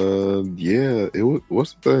yeah, it was.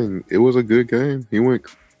 What's the thing? It was a good game. He went.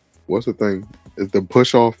 What's the thing? The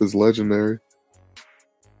push off is legendary.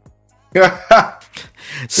 It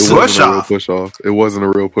wasn't a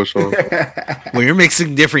real push off. Well, you're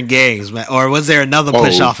mixing different games, man. Or was there another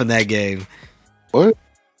push off in that game? What?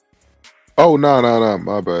 Oh, no.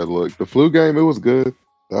 My bad. Look, the flu game, it was good.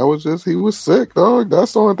 That was just, he was sick, dog.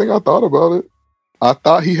 That's the only thing I thought about it. I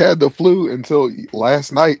thought he had the flu until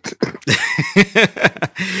last night.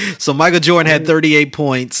 So Michael Jordan had 38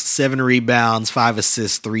 points, 7 rebounds, 5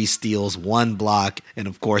 assists, 3 steals, 1 block, and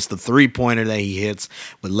of course the 3-pointer that he hits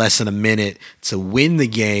with less than a minute to win the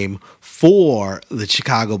game for the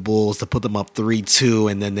Chicago Bulls to put them up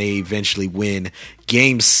 3-2, and then they eventually win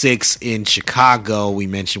Game 6 in Chicago. We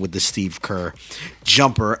mentioned with the Steve Kerr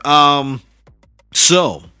jumper.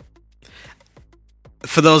 So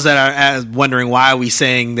for those that are wondering why are we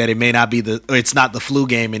saying that it may not be it's not the flu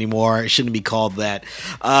game anymore, it shouldn't be called that.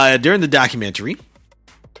 During the documentary,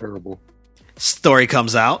 terrible story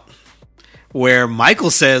comes out where Michael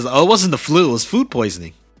says, "Oh, it wasn't the flu, it was food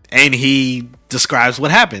poisoning," and he describes what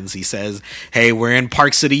happens. He says, "Hey, we're in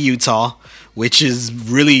Park City, Utah," which is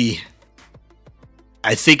really,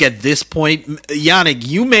 I think at this point,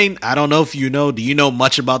 Yannick, I don't know if you know. Do you know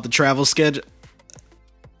much about the travel schedule?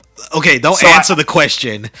 Okay, don't answer the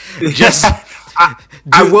question. Just I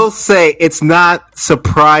will say it's not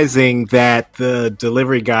surprising that the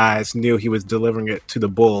delivery guys knew he was delivering it to the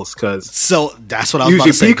Bulls because that's what I was about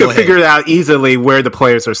to say. You could figure it out easily where the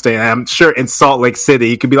players are staying. I'm sure in Salt Lake City,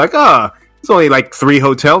 you could be like, "Oh, there's only like 3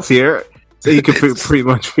 hotels here," so you could pretty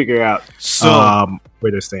much figure out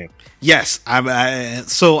where they're staying. Yes,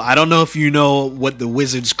 so I don't know if you know what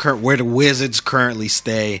where the Wizards currently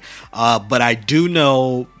stay, but I do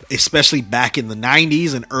know, especially back in the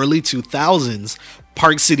 90s and early 2000s,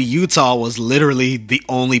 Park City, Utah was literally the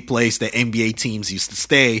only place that NBA teams used to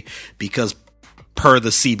stay because per the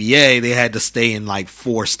CBA, they had to stay in like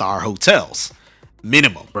 4-star hotels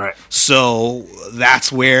minimum. Right. So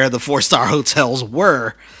that's where the 4-star hotels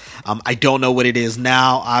were. I don't know what it is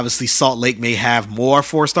now. Obviously, Salt Lake may have more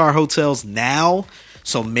 4-star hotels now,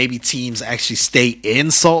 so maybe teams actually stay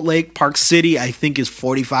in Salt Lake. Park City, I think, is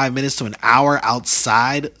 45 minutes to an hour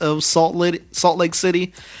outside of Salt Lake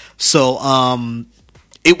City. So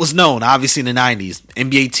it was known, obviously, in the 90s.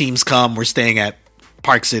 NBA teams come, we're staying at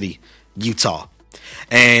Park City, Utah.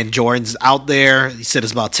 And Jordan's out there. He said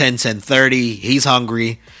it's about 10:30. He's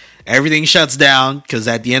hungry. Everything shuts down because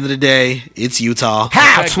at the end of the day, it's Utah.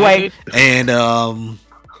 Halfway. And, there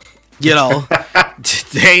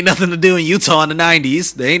ain't nothing to do in Utah in the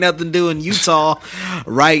 90s. There ain't nothing to do in Utah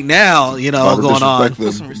right now, going on.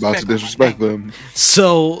 About to disrespect them.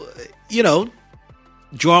 So,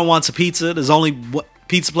 Jordan wants a pizza. There's only one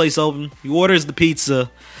pizza place open. He orders the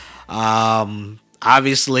pizza.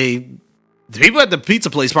 Obviously, the people at the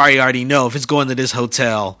pizza place probably already know if it's going to this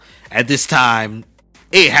hotel at this time,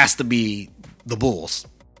 it has to be the Bulls.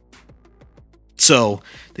 So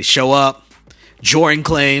they show up. Jordan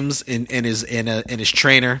claims and his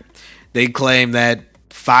trainer, they claim that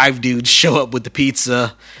 5 dudes show up with the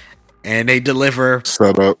pizza and they deliver.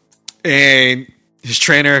 Set up. And his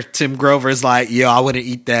trainer, Tim Grover, is like, yo, I wouldn't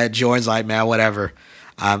eat that. Jordan's like, man, whatever.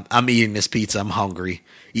 I'm eating this pizza. I'm hungry.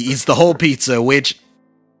 He eats the whole pizza, which,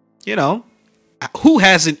 you know, who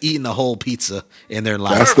hasn't eaten a whole pizza in their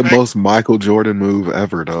life? That's the most Michael Jordan move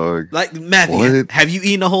ever, dog. Like, Matthew, What? have you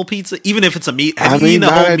eaten a whole pizza? Even if it's a meat, have I you mean, eaten a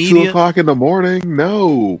not whole at 2 medium? o'clock in the morning.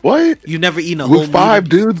 No. What? You've never eaten a whole With 5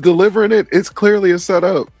 medium? dudes delivering it, it's clearly a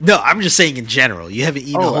setup. No, I'm just saying in general. You haven't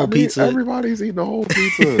eaten a whole pizza? Everybody's eating a whole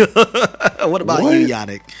pizza. What about What? you,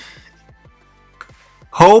 Yannick?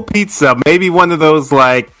 Whole pizza, maybe one of those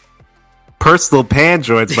like personal pan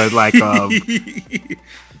joints, but like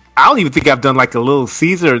I don't even think I've done like a Little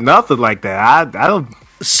Caesar or nothing like that. I don't.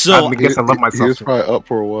 So I guess I love He myself. was probably up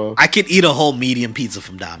for a while. I could eat a whole medium pizza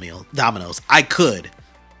from Domino's. I could,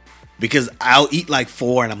 because I'll eat like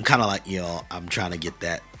 4, and I'm kind of like, yo, I'm trying to get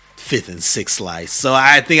that 5th and 6th slice. So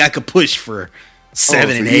I think I could push for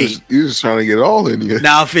 7 and 8. You're just trying to get it all in you.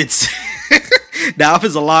 Now if it's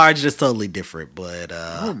a large, that's totally different. But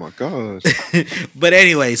Oh my gosh. but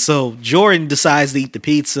anyway, so Jordan decides to eat the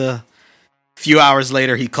pizza. A few hours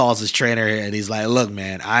later, he calls his trainer and he's like, look,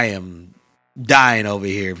 man, I am dying over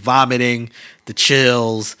here, vomiting, the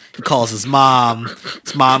chills. He calls his mom.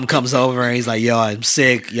 His mom comes over and he's like, yo, I'm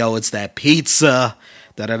sick. Yo, it's that pizza.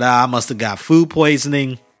 I must have got food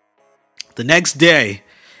poisoning. The next day,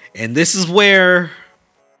 and this is where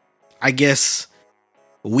I guess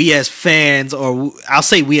we as fans, or I'll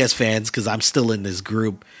say we as fans because I'm still in this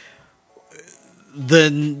group,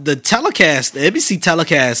 the telecast, the NBC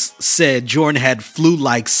telecast said Jordan had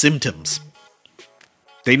flu-like symptoms.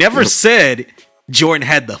 They never said Jordan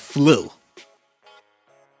had the flu.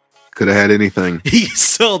 Could have had anything.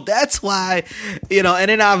 So that's why, and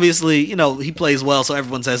then obviously, he plays well, so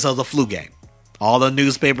everyone says, oh, the flu game. All the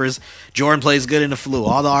newspapers, Jordan plays good in the flu.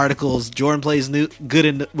 All the articles, Jordan plays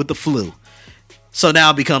good with the flu. So now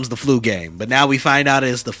it becomes the flu game. But now we find out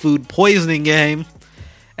it's the food poisoning game.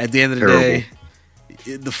 At the end of the day,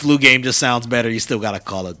 the flu game just sounds better. You still got to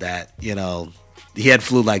call it that. He had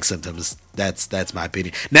flu-like symptoms. That's my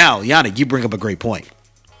opinion. Now, Yannick, you bring up a great point.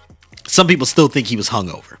 Some people still think he was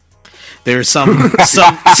hungover. There's some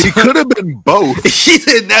He could have been both.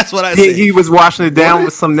 That's what I said. He was washing it down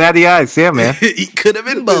with some natty ice. Yeah, man. He could have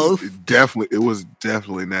been both. It was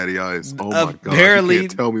definitely natty ice. Oh my god! Apparently- You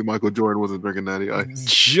can't tell me Michael Jordan wasn't drinking natty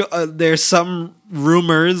ice. There's some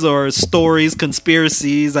rumors or stories,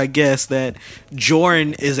 conspiracies, I guess, that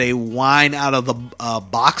Jordan is a wine out of the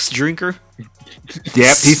box drinker. Yep,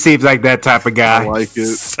 he seems like that type of guy. I like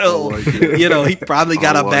it. So, I like it. he probably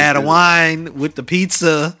got I a like bad it. wine with the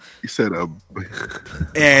pizza. He said I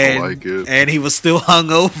And, like it. and he was still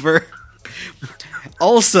hungover.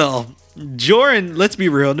 Also, Jordan, let's be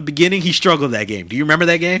real, in the beginning, he struggled that game. Do you remember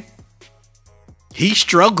that game? He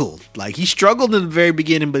struggled. He struggled in the very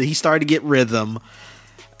beginning, but he started to get rhythm.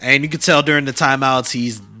 And you could tell during the timeouts,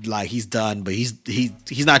 he's done, but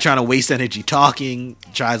he's not trying to waste energy talking.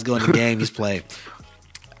 Tries going to the game, he's playing.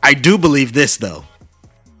 I do believe this, though.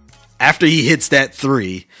 After he hits that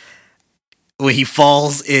 3, when he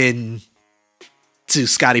falls in to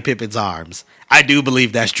Scottie Pippen's arms, I do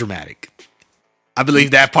believe that's dramatic. I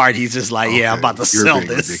believe that part he's just like, yeah, I'm about to You're sell being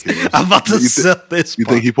this. ridiculous. I'm about to sell this. You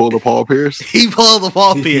part. think he pulled a Paul Pierce? He pulled the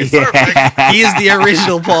Paul Pierce. Yeah. He is the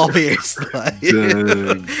original Paul Pierce.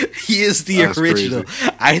 Dang. He is the That's original.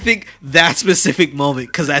 crazy. I think that specific moment,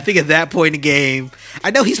 because I think at that point in the game,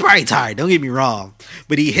 I know he's probably tired, don't get me wrong,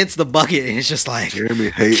 but he hits the bucket and it's just like, Jeremy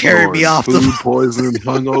hates carry me off food the poison,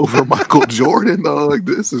 hungover Michael Jordan. Dog,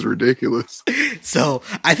 this is ridiculous. So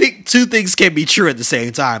I think 2 things can be true at the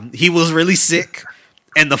same time. He was really sick,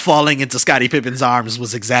 and the falling into Scottie Pippen's arms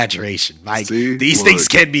was exaggeration. See? These Look. things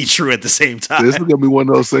can be true at the same time. This is gonna be one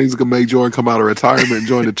of those things that can make Jordan come out of retirement and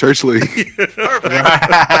join the church league.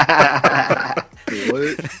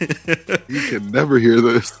 What? You can never hear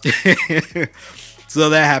this. So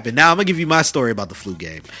that happened. Now I'm gonna give you my story about the flu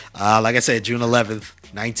game. Like I said, June 11th,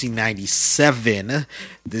 1997.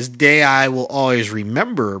 This day I will always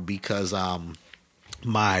remember because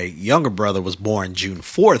my younger brother was born June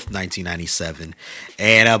 4th, 1997,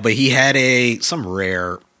 and but he had some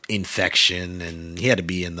rare infection and he had to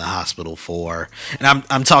be in the hospital for, and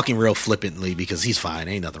I'm talking real flippantly because he's fine,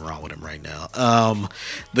 ain't nothing wrong with him right now.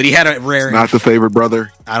 But he had a rare. Not the favorite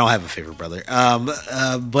brother. I don't have a favorite brother.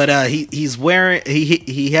 But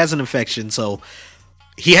he has an infection, so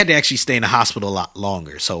he had to actually stay in the hospital a lot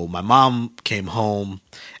longer. So my mom came home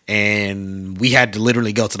and we had to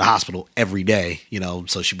literally go to the hospital every day,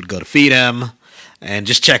 so she would go to feed him and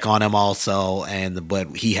just check on him also.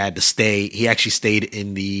 But he had to stay. He actually stayed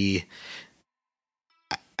in the,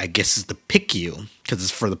 I guess it's the PICU, because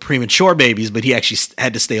it's for the premature babies, but he actually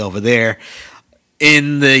had to stay over there.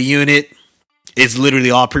 In the unit, it's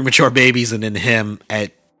literally all premature babies, and then him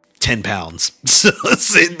at 10 pounds. So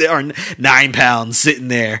sitting there, or 9 pounds sitting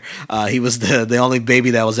there. He was the only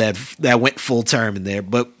baby that went full term in there,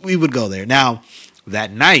 but we would go there. Now,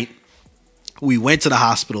 that night, we went to the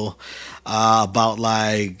hospital about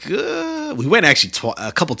we went actually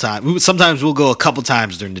a couple times. Sometimes we'll go a couple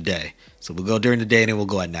times during the day. So we'll go during the day and then we'll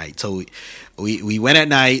go at night. So we went at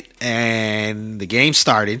night and the game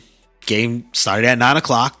started. Game started at 9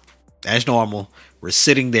 o'clock as normal. We're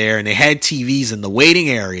sitting there and they had TVs in the waiting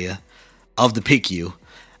area of the PICU.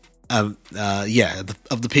 Of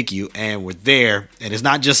the PICU, and we're there. And it's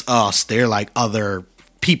not just us. There are like other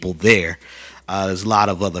people there. There's a lot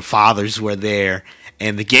of other fathers who are there.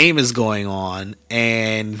 And the game is going on.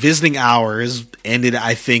 And visiting hours ended,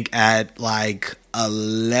 I think, at like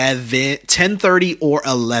 10:30 or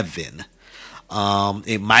 11.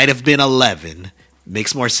 It might have been 11.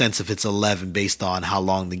 Makes more sense if it's 11 based on how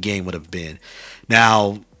long the game would have been.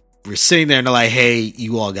 Now, we're sitting there and they're like, hey,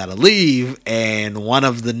 you all got to leave. And one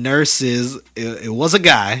of the nurses, it was a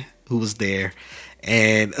guy who was there.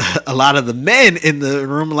 And a lot of the men in the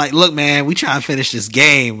room are like, look, man, we trying to finish this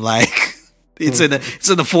game. Like, it's in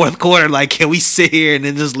the fourth quarter. Like, can we sit here and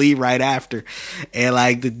then just leave right after? And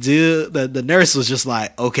like the nurse was just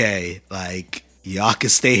like, okay, like y'all can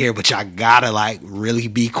stay here, but y'all gotta like really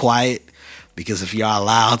be quiet, because if y'all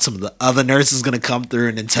allowed, some of the other nurses gonna come through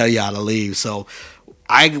and then tell y'all to leave. So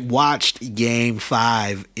I watched Game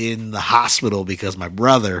 5 in the hospital because my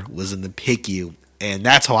brother was in the PICU, and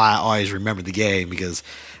that's how I always remember the game, because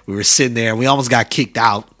we were sitting there and we almost got kicked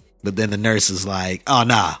out, but then the nurse is like, oh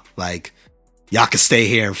nah, like y'all can stay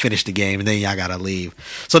here and finish the game, and then y'all gotta leave.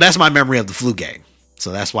 So that's my memory of the flu game.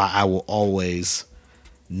 So that's why I will always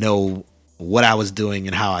know what I was doing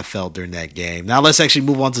and how I felt during that game. Now let's actually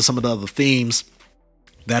move on to some of the other themes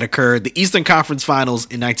that occurred. The Eastern Conference Finals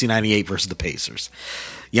in 1998 versus the Pacers.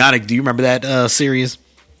 Yannick, do you remember that series?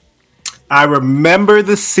 I remember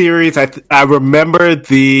the series. I remember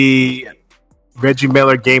the Reggie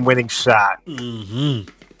Miller game-winning shot. Mm-hmm.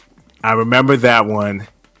 I remember that one.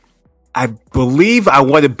 I believe I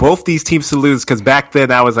wanted both these teams to lose, because back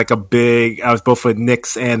then I was both a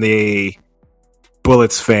Knicks and a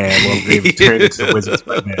Bullets fan. Well, they've turned into the Wizards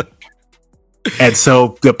by then. And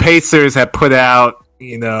so the Pacers had put out,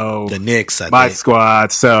 the Knicks, my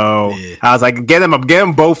squad. So yeah. I was like, I'm getting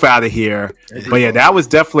them both out of here. But yeah, that was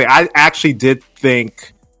definitely, I actually did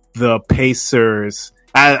think the Pacers,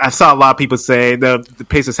 I saw a lot of people say the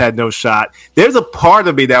Pacers had no shot. There's a part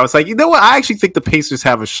of me that was like, you know what? I actually think the Pacers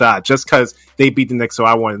have a shot just because they beat the Knicks, so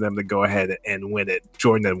I wanted them to go ahead and win it.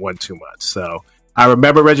 Jordan had won too much. So I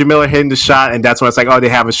remember Reggie Miller hitting the shot, and that's when it's like, oh, they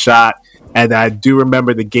have a shot. And I do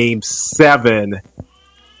remember the Game 7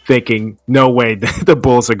 thinking, no way, the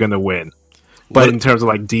Bulls are going to win. But in terms of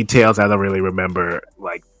like details, I don't really remember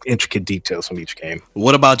like intricate details from each game.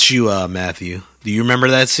 What about you, Matthew? Do you remember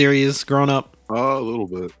that series growing up? A little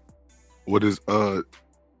bit. I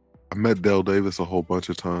met Dale Davis a whole bunch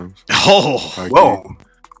of times. Oh, whoa!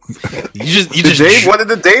 You just one of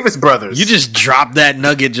the Davis brothers. You just dropped that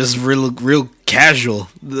nugget just real casual.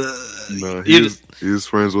 No, he's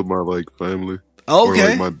friends with my family.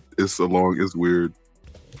 Okay, it's weird.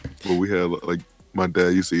 But we had my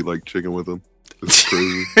dad used to eat chicken with him. It's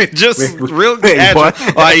crazy. Just real casual.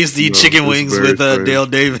 Oh, I used to eat chicken wings with Dale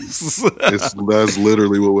Davis. That's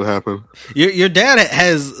literally what would happen. Your dad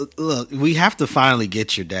has. Look, we have to finally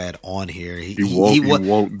get your dad on here. He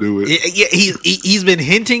won't do it. He's been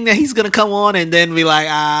hinting that he's gonna come on, and then be like,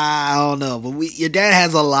 I don't know. But your dad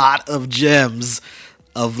has a lot of gems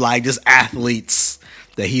of just athletes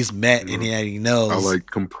that he's met and that he knows. I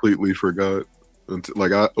completely forgot.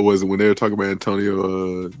 I was when they were talking about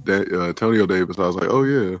Antonio Davis, I was like, oh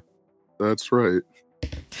yeah, that's right.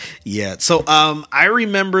 Yeah. So I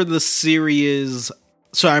remember the series.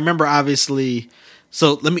 So I remember obviously.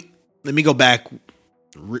 So let me go back,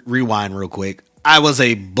 rewind real quick. I was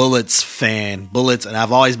a Bullets fan, and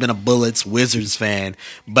I've always been a Bullets Wizards fan,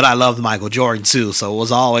 but I loved Michael Jordan too. So it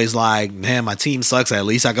was always like, man, my team sucks. At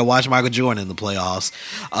least I could watch Michael Jordan in the playoffs.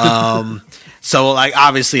 So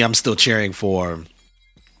obviously I'm still cheering for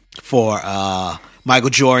Michael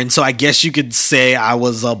Jordan. So I guess you could say I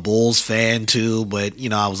was a Bulls fan too, but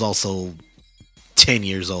I was also 10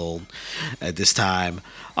 years old at this time.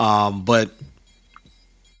 But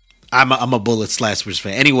I'm a Bullets/Wizards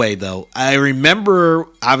fan. Anyway, though, I remember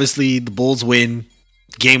obviously the Bulls win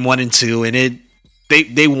game 1 and 2, and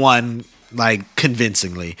they won like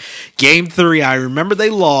convincingly. Game 3, I remember they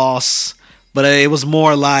lost, but it was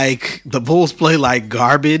more like the Bulls played like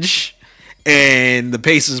garbage, and the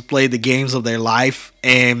Pacers played the games of their life,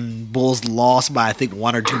 and Bulls lost by I think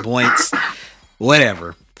 1 or 2 points.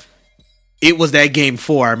 Whatever. It was that game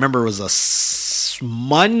 4. I remember it was a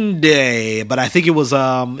Monday, but I think it was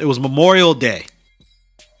Memorial Day.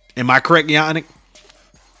 Am I correct, Yannick?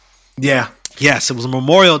 Yeah. Yes, it was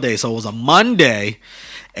Memorial Day, so it was a Monday,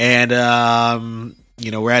 and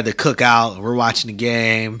we're at the cookout, we're watching the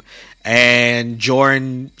game, and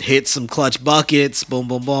Jordan hit some clutch buckets, boom,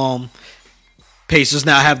 boom, boom. Pacers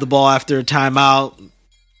now have the ball after a timeout.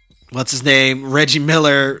 What's his name? Reggie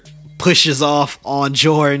Miller pushes off on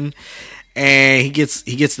Jordan, and he gets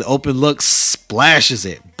the open look, splashes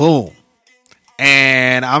it, boom.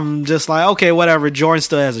 And I'm just like, okay, whatever. Jordan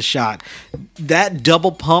still has a shot. That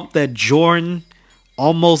double pump that Jordan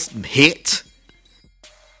almost hit,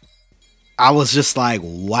 I was just like,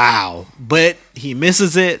 wow. But he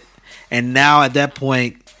misses it, and now at that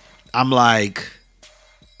point, I'm like,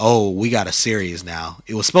 oh, we got a series now.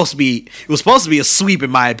 It was supposed to be a sweep in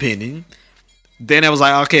my opinion. Then I was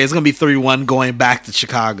like, okay, it's gonna be 3-1 going back to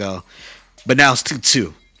Chicago, but now it's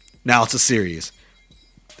 2-2. Now it's a series.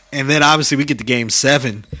 And then obviously we get to game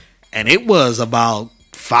 7, and it was about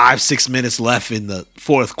 5-6 minutes left in the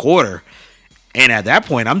fourth quarter. And at that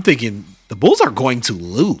point, I'm thinking the Bulls are going to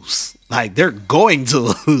lose. Like, they're going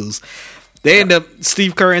to lose.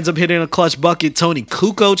 Steve Kerr ends up hitting a clutch bucket. Tony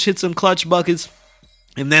Kukoc hits some clutch buckets.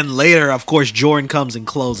 And then later, of course, Jordan comes and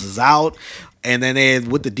closes out. And then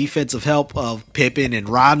with the defensive help of Pippen and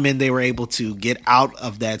Rodman, they were able to get out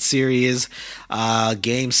of that series.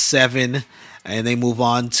 Game 7. And they move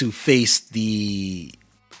on to face the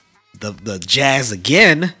Jazz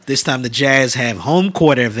again. This time the Jazz have home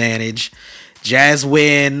court advantage. Jazz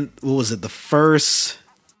win, what was it, the first?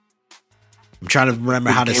 I'm trying to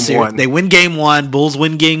remember how the series. They win game 1. Bulls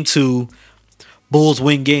win game 2. Bulls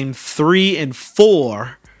win game 3 and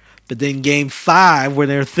 4. But then game 5, where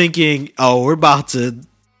they're thinking, oh, we're about to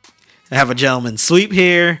have a gentleman's sweep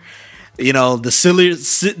here. You know, the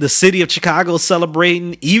city of Chicago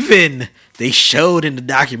celebrating. Even they showed in the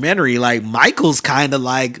documentary, like, Michael's kind of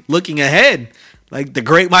like looking ahead. Like, the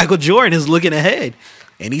great Michael Jordan is looking ahead.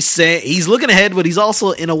 And he's looking ahead, but he's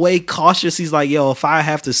also in a way cautious. He's like, yo, if I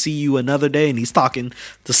have to see you another day, and he's talking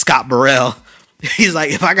to Scott Burrell. He's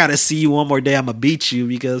like, if I got to see you one more day, I'm going to beat you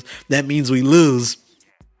because that means we lose.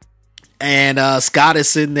 And Scott is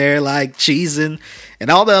sitting there like cheesing,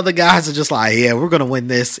 and all the other guys are just like, yeah, we're going to win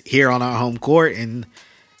this here on our home court. And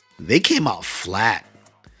they came out flat.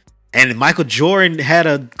 And Michael Jordan had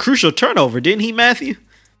a crucial turnover, didn't he, Matthew?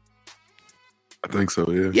 I think so,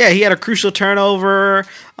 yeah. Yeah, he had a crucial turnover.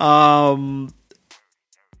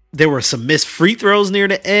 There were some missed free throws near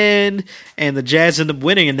the end, and the Jazz ended up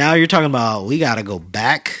winning. And now you're talking about, we got to go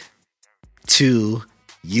back to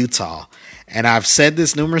Utah. And I've said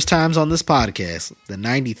this numerous times on this podcast. The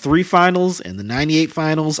 93 finals and the 98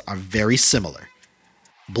 finals are very similar.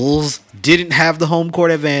 Bulls didn't have the home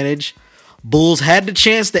court advantage. Bulls had the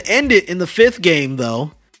chance to end it in the 5th game,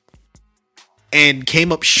 though, and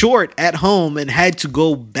came up short at home and had to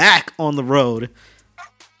go back on the road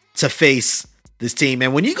to face this team.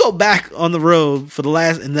 And when you go back on the road for the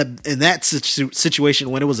last in that situation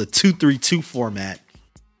when it was a 2-3-2 format,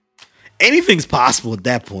 anything's possible at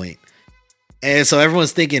that point. And so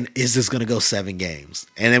everyone's thinking, is this going to go 7 games?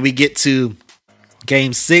 And then we get to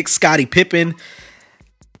game 6. Scottie Pippen,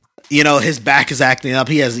 you know, his back is acting up.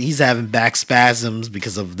 He's having back spasms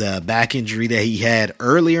because of the back injury that he had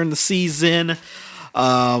earlier in the season.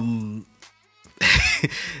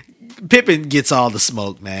 Pippen gets all the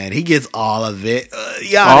smoke, man. He gets all of it.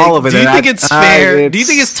 All of it. Do you think it's fair? Do you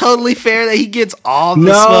think it's totally fair that he gets all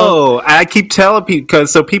the smoke? No, I keep telling people,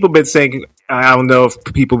 because so people been saying, I don't know if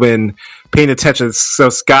people been paying attention. So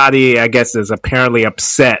Scotty, I guess, is apparently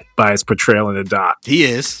upset by his portrayal in the doc. He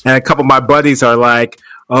is. And a couple of my buddies are like,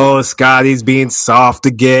 oh, Scotty's being soft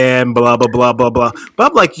again, blah, blah, blah, blah, blah.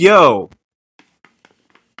 But I'm like, yo,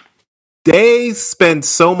 they spend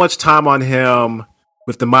so much time on him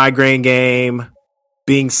with the migraine game,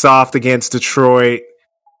 being soft against Detroit,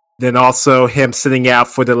 then also him sitting out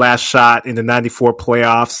for the last shot in the 94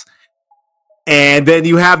 playoffs. And then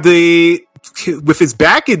you have with his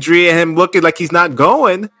back injury and him looking like he's not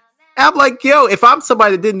going. I'm like, yo, if I'm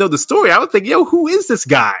somebody that didn't know the story, I would think, yo, who is this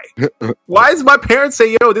guy? Why does my parents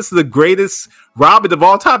say, yo, this is the greatest Robin of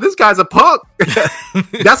all time? This guy's a punk.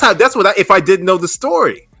 That's what if I didn't know the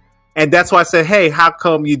story. And that's why I said, hey, how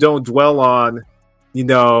come you don't dwell on,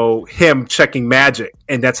 him checking Magic?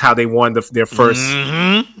 And that's how they won their first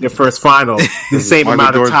final. The same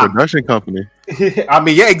amount of time. Production company. I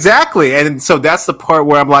mean, yeah, exactly. And so that's the part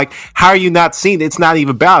where I'm like, how are you not seeing it? It's not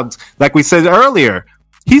even balanced. Like we said earlier,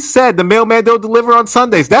 he said the mailman don't deliver on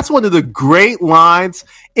Sundays. That's one of the great lines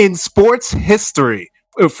in sports history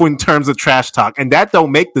in terms of trash talk. And that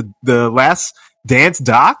don't make the Last Dance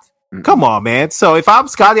doc? Come on, man. So if I'm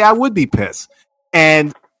Scotty, I would be pissed.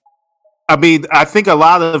 And I mean, I think a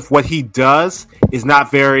lot of what he does is not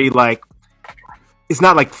very it's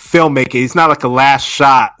not like filmmaking. It's not like a last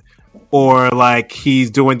shot or like he's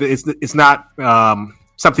doing, it's not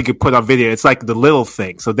something you could put on video. It's like the little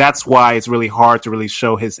thing. So that's why it's really hard to really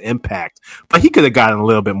show his impact. But he could have gotten a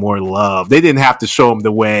little bit more love. They didn't have to show him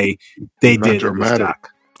the way they did in this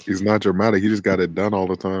doc. He's not dramatic. He just got it done all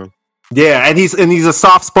the time. Yeah, and he's a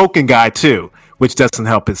soft-spoken guy too, which doesn't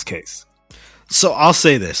help his case. So I'll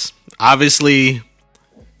say this. Obviously,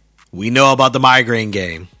 we know about the migraine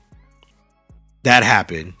game. That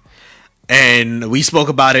happened. And we spoke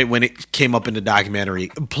about it when it came up in the documentary.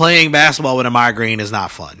 Playing basketball with a migraine is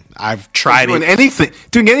not fun. I've tried doing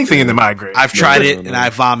anything in the migraine. I've tried it and I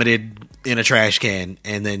vomited in a trash can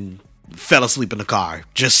and then fell asleep in the car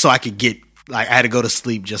just so I could I had to go to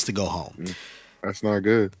sleep just to go home. That's not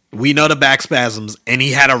good. We know the back spasms, and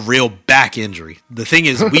he had a real back injury. The thing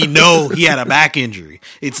is, we know he had a back injury.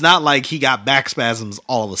 It's not like he got back spasms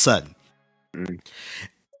all of a sudden.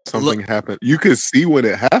 Something happened. You could see when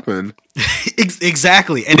it happened.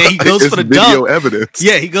 Exactly. And then he goes for the video dunk. Evidence.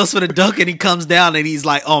 Yeah, he goes for the dunk, and he comes down, and he's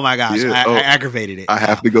like, oh my gosh, I aggravated it. I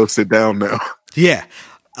have to go sit down now. Yeah.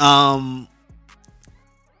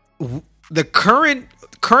 The current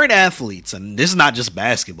athletes, and this is not just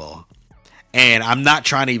basketball, and I'm not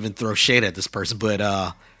trying to even throw shade at this person, but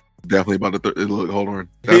definitely about to look. Hold on,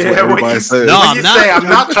 that's what everybody says. No, I'm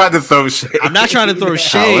not trying to throw shade. I'm not trying to throw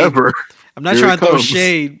shade. However, I'm not trying to throw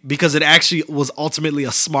shade because it actually was ultimately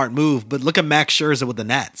a smart move. But look at Max Scherzer with the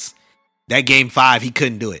Nats. That game 5, he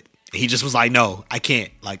couldn't do it. He just was like, no, I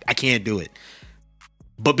can't. I can't do it.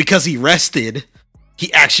 But because he rested,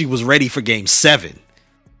 he actually was ready for game 7.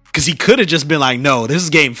 Because he could have just been like, no, this is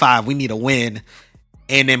game 5. We need a win.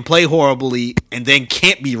 And then play horribly and then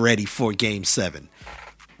can't be ready for game 7.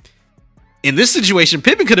 In this situation,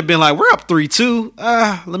 Pippen could have been like, we're up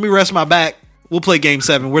 3-2. Let me rest my back. We'll play game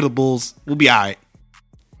 7. We're the Bulls. We'll be all right.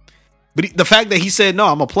 But the fact that he said, no,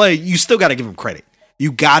 I'm going to play, you still got to give him credit.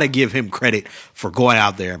 You got to give him credit for going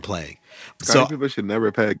out there and playing. So people should never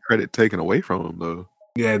have had credit taken away from him, though.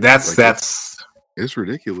 Yeah, that's it's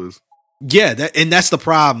ridiculous. Yeah, that's the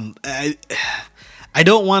problem. I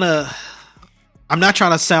don't want to. I'm not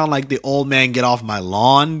trying to sound like the old man get off my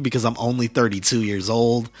lawn because I'm only 32 years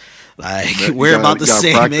old. We're about the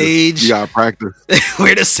same age. You gotta practice.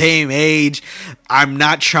 We're the same age. I'm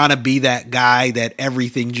not trying to be that guy that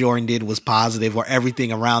everything Jordan did was positive or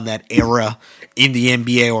everything around that era in the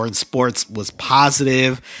NBA or in sports was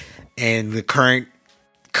positive and the current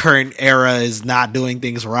era is not doing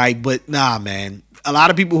things right. But nah, man. A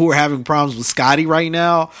lot of people who are having problems with Scotty right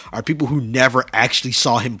now are people who never actually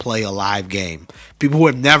saw him play a live game. People who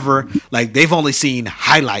have never, they've only seen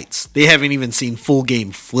highlights. They haven't even seen full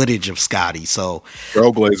game footage of Scotty. So,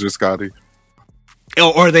 Trailblazer Scotty.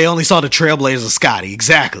 Or they only saw the Trailblazer Scotty.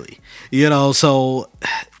 Exactly. So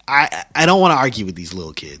I don't want to argue with these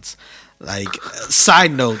little kids.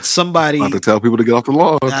 Side note, somebody about to tell people to get off the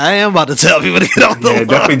lawn. I am about to tell people to get off the lawn.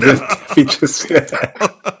 Definitely just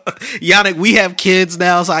Yannick, we have kids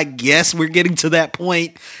now, so I guess we're getting to that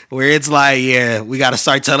point where it's like, yeah, we got to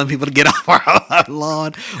start telling people to get off our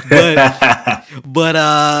lawn. But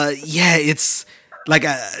yeah, it's like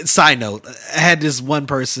a side note. I had this one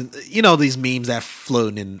person, these memes that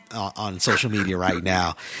floating on social media right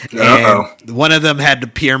now. And one of them had the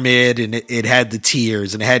pyramid and it had the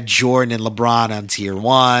tiers and it had Jordan and LeBron on tier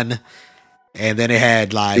 1. And then it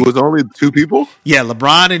had it was only 2 people? Yeah,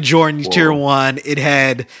 LeBron and Jordan tier 1. It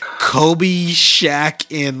had Kobe, Shaq,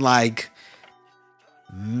 and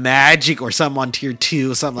Magic or something on tier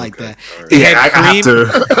 2 or something like that. Right. It had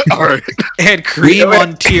Kareem. All right. It had Kareem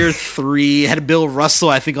on tier 3. It had Bill Russell,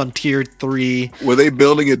 I think, on tier 3. Were they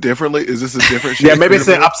building it differently? Is this a different shape? Yeah, maybe it's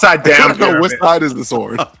an upside down. What side is the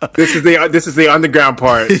sword? This is the underground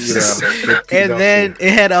part. And then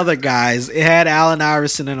it had other guys. It had Allen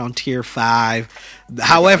Iverson on tier 5.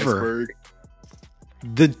 However,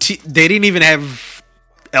 they didn't even have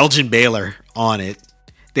Elgin Baylor on it.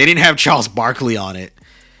 They didn't have Charles Barkley on it.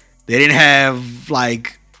 They didn't have I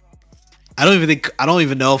don't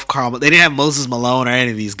even know if they didn't have Moses Malone or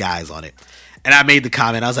any of these guys on it. And I made the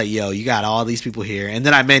comment. I was like, yo, you got all these people here. And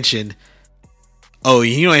then I mentioned, oh,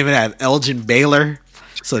 you don't even have Elgin Baylor.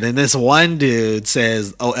 So then this one dude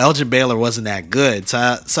says, oh, Elgin Baylor wasn't that good.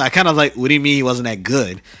 So I kind of like, what do you mean he wasn't that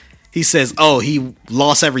good? He says, oh, he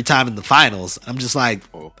lost every time in the finals. I'm just like,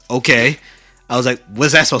 okay. I was like,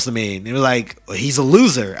 what's that supposed to mean? He was like, well, he's a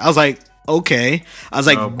loser. I was like, okay. I was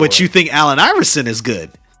like, but you think Allen Iverson is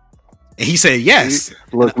good? And he said, yes.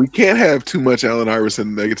 Look, we can't have too much Allen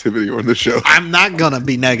Iverson negativity on the show. I'm not going to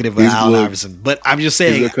be negative with Allen Iverson, but I'm just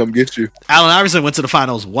saying. He's going to come get you. Allen Iverson went to the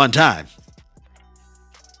finals one time.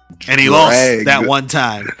 And he lost that one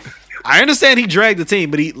time. I understand he dragged the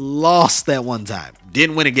team, but he lost that one time.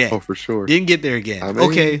 Didn't win again. Oh, for sure. Didn't get there again. I mean,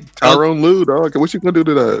 okay. Tyrone Lue, dog. What you going to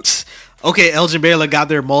do to that? Okay, Elgin Baylor got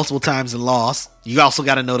there multiple times and lost. You also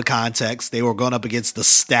got to know the context. They were going up against the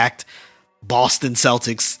stacked Boston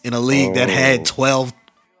Celtics in a league that had 12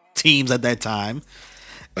 teams at that time.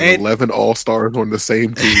 And 11 All-Stars on the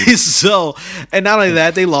same team. So, and not only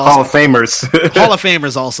that, they lost. Hall of Famers. Hall of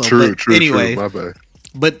Famers also. True. Anyway, my bad.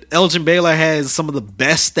 But Elgin Baylor has some of the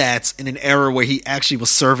best stats in an era where he actually was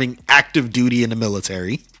serving active duty in the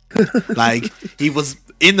military. Like, he was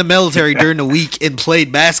in the military during the week and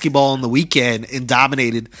played basketball on the weekend and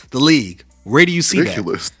dominated the league. Where do you see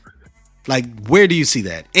that? Like, where do you see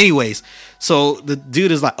that? Anyways, so the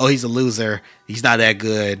dude is like, oh, he's a loser. He's not that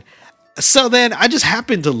good. So then I just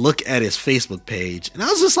happened to look at his Facebook page and I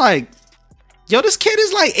was just like, yo, this kid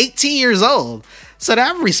is like 18 years old. So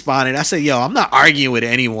then I responded. I said, yo, I'm not arguing with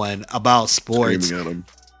anyone about sports Screaming at him.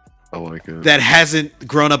 I like it. that hasn't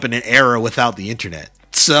grown up in an era without the internet.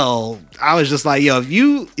 So I was just like, yo, if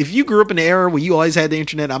you grew up in an era where you always had the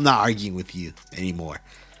internet, I'm not arguing with you anymore.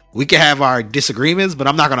 We can have our disagreements, but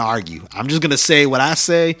I'm not going to argue. I'm just going to say what I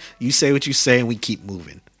say. You say what you say, and we keep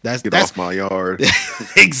moving. That's off my yard.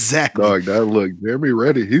 Exactly. Dog, that look, Jeremy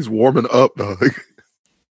ready. He's warming up, dog.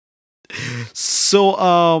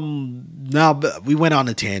 So, now we went on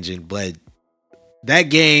a tangent, but that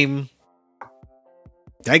game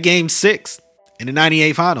 6 in the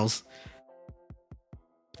 98 finals,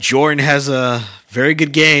 Jordan has a very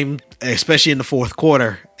good game, especially in the fourth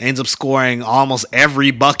quarter. Ends up scoring almost every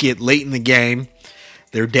bucket late in the game.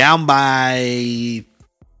 They're down by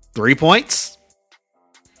 3 points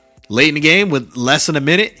late in the game with less than a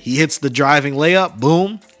minute. He hits the driving layup.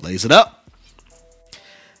 Boom. Lays it up.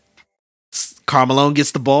 Carmelo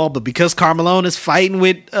gets the ball, but because Carmelo is fighting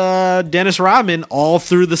with Dennis Rodman all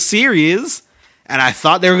through the series, and I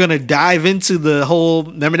thought they were going to dive into the whole,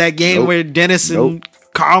 remember that game where Dennis and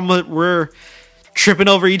Carmelo were tripping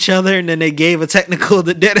over each other, and then they gave a technical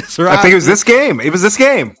to Dennis Rodman. I think it was this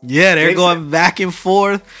game. Yeah, they're going back and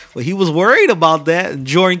forth. Well, he was worried about that, and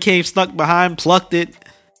Jordan came, snuck behind, plucked it,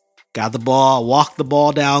 got the ball, walked the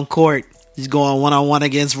ball down court. He's going one-on-one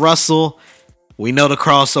against Russell. We know the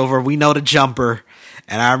crossover. We know the jumper.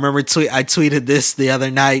 And I remember I tweeted this the other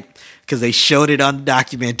night because they showed it on the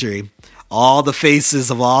documentary. All the faces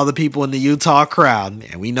of all the people in the Utah crowd.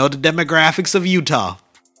 And we know the demographics of Utah.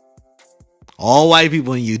 All white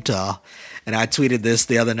people in Utah. And I tweeted this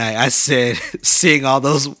the other night. I said, seeing all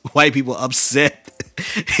those white people upset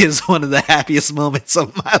is one of the happiest moments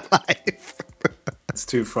of my life. That's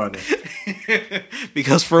too funny.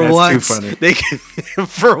 Because for once,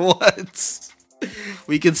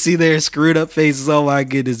 we can see their screwed up faces. Oh my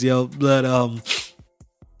goodness, yo. But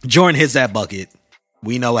Jordan hits that bucket.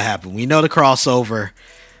 We know what happened. We know the crossover.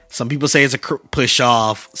 Some people say it's a push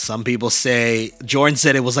off. Some people say Jordan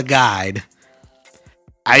said it was a guide.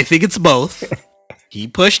 I think it's both. He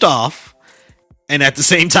pushed off, and at the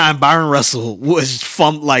same time, Byron Russell was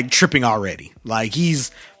tripping already. Like he's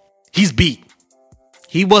beat.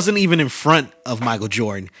 He wasn't even in front of Michael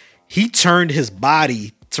Jordan. He turned his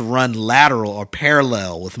body to run lateral or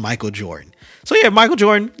parallel with Michael Jordan. So yeah, Michael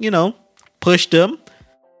Jordan, pushed him.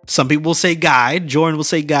 Some people will say guide. Jordan will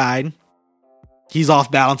say guide. He's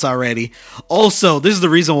off balance already. Also, this is the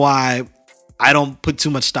reason why I don't put too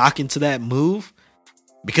much stock into that move.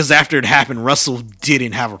 Because after it happened, Russell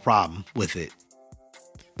didn't have a problem with it.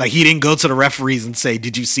 Like, he didn't go to the referees and say,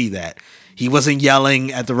 did you see that? He wasn't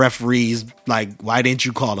yelling at the referees like, why didn't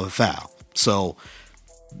you call a foul? So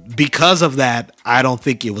because of that, I don't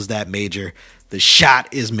think it was that major. The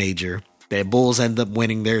shot is major. The Bulls end up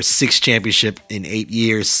winning their 6th championship in 8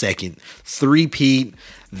 years, second three-peat.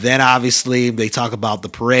 Then obviously they talk about the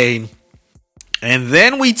parade. And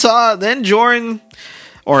then Jerry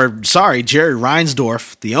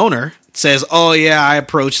Reinsdorf, the owner, says, oh yeah, I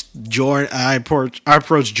approached Jordan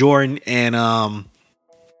and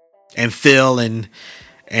Phil, and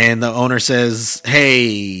the owner says,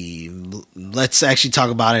 hey, let's actually talk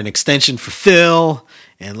about an extension for Phil,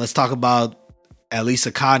 and let's talk about at least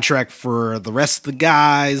a contract for the rest of the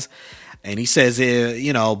guys. And he says,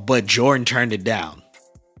 but Jordan turned it down.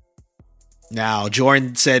 Now,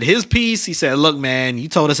 Jordan said his piece. He said, look, man, you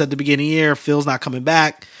told us at the beginning of the year, Phil's not coming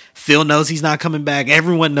back. Phil knows he's not coming back.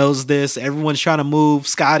 Everyone knows this. Everyone's trying to move.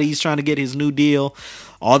 Scotty's trying to get his new deal.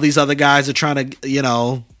 All these other guys are trying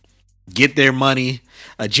to, get their money.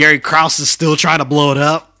 Jerry Krause is still trying to blow it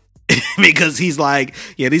up because he's like,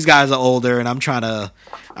 yeah, these guys are older and I'm trying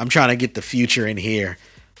to get the future in here.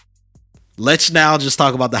 Let's now just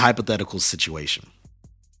talk about the hypothetical situation.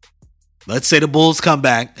 Let's say the Bulls come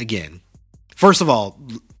back again. First of all,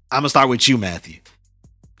 I'm going to start with you, Matthew.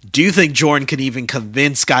 Do you think Jordan could even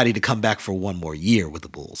convince Scotty to come back for one more year with the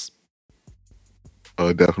Bulls?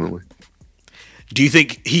 Definitely. Do you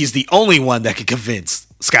think he's the only one that could convince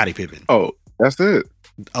Scottie Pippen? Oh, that's it.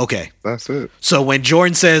 Okay. That's it. So when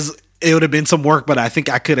Jordan says it would have been some work, but I think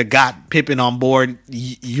I could have got Pippen on board,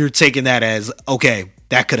 you're taking that as, okay,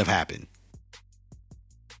 that could have happened.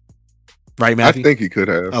 Right, Matthew? I think he could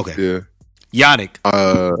have. Okay. Yeah. Yannick.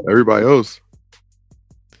 Everybody else.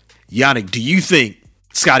 Yannick, do you think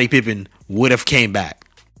Scottie Pippen would have came back?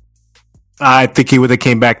 I think he would have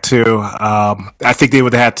came back too. I think they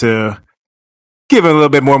would have had to give him a little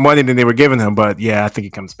bit more money than they were giving him, but yeah, I think he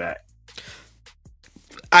comes back.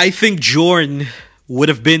 I think Jordan would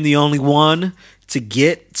have been the only one to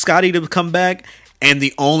get Scotty to come back, and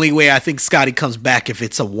the only way I think Scotty comes back if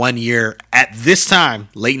it's a 1 year at this time,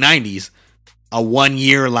 late 90s, a 1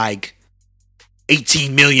 year like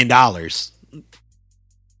 $18 million.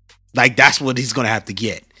 Like that's what he's going to have to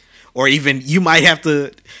get. Or even you might have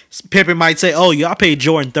to, Pippen might say, oh, y'all paid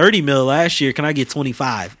Jordan $30 million last year. Can I get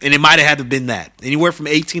 25? And it might have had to been that. Anywhere from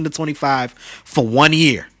 18 to 25 for 1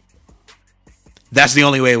 year. That's the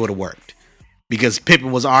only way it would have worked. Because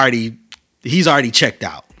Pippen he's already checked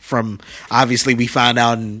out. From, obviously, we found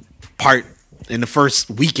out in the first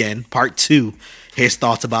weekend, part 2, his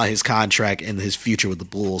thoughts about his contract and his future with the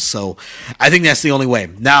Bulls. So I think that's the only way.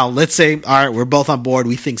 Now, let's say, all right, we're both on board.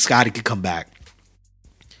 We think Scotty could come back.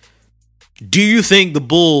 Do you think the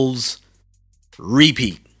Bulls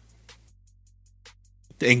repeat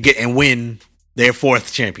and win their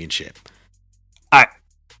 4th championship?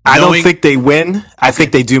 I don't think they win. I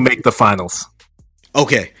think they do make the finals.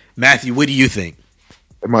 Okay. Matthew, what do you think?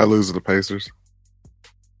 They might lose to the Pacers.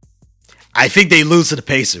 I think they lose to the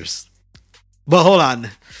Pacers. But hold on.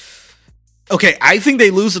 Okay, I think they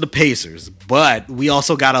lose to the Pacers, but we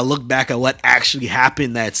also got to look back at what actually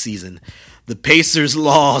happened that season. The Pacers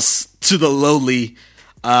lost to the lowly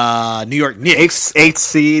New York Knicks. 8th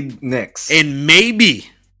seed Knicks. And maybe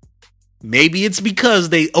it's because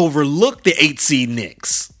they overlooked the 8th seed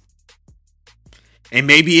Knicks. And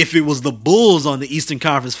maybe if it was the Bulls on the Eastern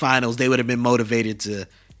Conference Finals, they would have been motivated to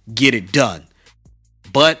get it done.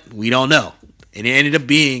 But we don't know. And it ended up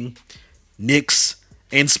being Knicks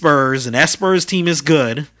and Spurs. And that Spurs team is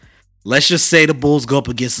good. Let's just say the Bulls go up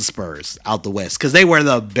against the Spurs out the West. Because they were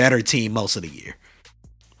the better team most of the year.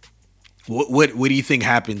 What do you think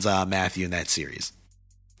happens, Matthew, in that series?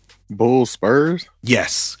 Bulls, Spurs?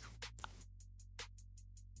 Yes.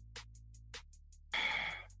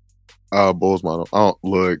 Bulls model.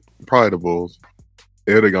 Probably the Bulls.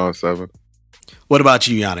 It would have gone 7. What about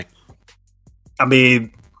you, Yannick? I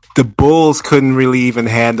mean, the Bulls couldn't really even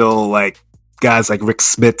handle guys like Rick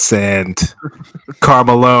Smits and Karl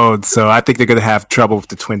Malone, so I think they're going to have trouble with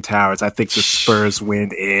the Twin Towers. I think the Spurs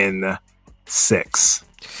win in 6.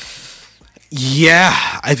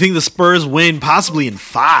 Yeah, I think the Spurs win possibly in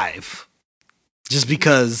 5, just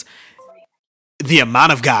because the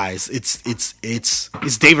amount of guys.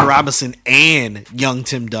 It's David Robinson and young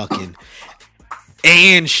Tim Duncan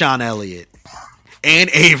and Sean Elliott and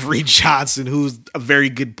Avery Johnson, who's a very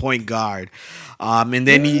good point guard. And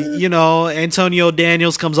then, Antonio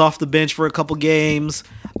Daniels comes off the bench for a couple games.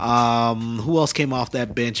 Who else came off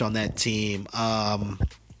that bench on that team?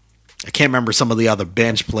 I can't remember some of the other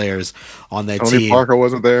bench players on that team. Tony Parker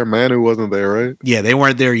wasn't there. Manu wasn't there, right? Yeah, they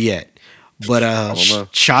weren't there yet. But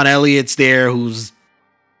Sean Elliott's there, who's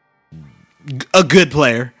a good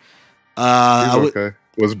player. He's okay.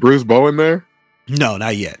 Was Bruce Bowen there? No,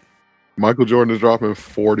 not yet. Michael Jordan is dropping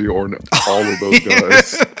 40 on all of those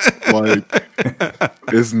guys.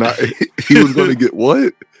 It's not. He was going to get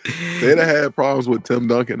what? They'd have had problems with Tim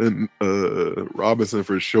Duncan and Robinson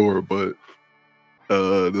for sure, but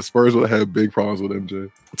the Spurs would have had big problems with MJ.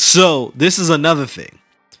 So this is another thing.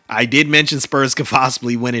 I did mention Spurs could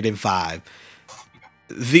possibly win it in 5.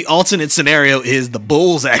 The alternate scenario is the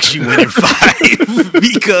Bulls actually win in 5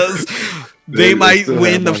 because they might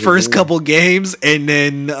win the first couple games and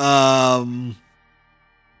then the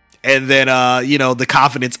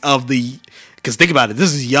confidence of the Because think about it,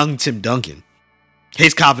 this is young Tim Duncan.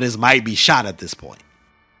 His confidence might be shot at this point.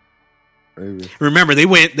 Maybe. Remember, they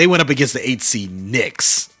went up against the 8 seed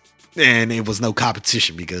Knicks, and it was no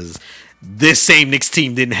competition because this same Knicks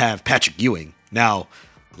team didn't have Patrick Ewing. Now,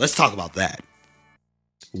 let's talk about that.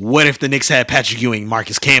 What if the Knicks had Patrick Ewing,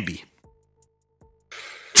 Marcus Camby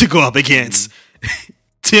to go up against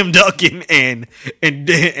Tim Duncan and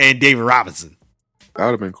David Robinson? That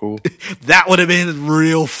would have been cool. That would have been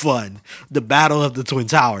real fun. The battle of the Twin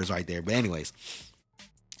Towers right there. But anyways,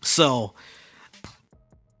 so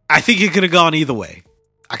I think it could have gone either way.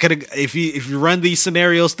 I could have, if you run these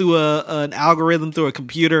scenarios through an algorithm through a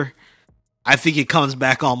computer, I think it comes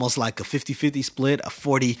back almost like a 50-50 split, a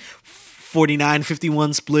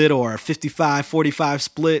 49-51 split, or a 55-45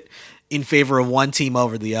 split in favor of one team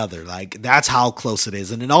over the other. Like, that's how close it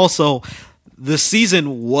is. And then also, the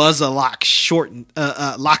season was a lockout shortened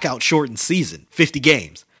season, 50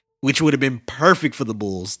 games, which would have been perfect for the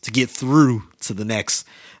Bulls to get through to the next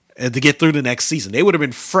season. They would have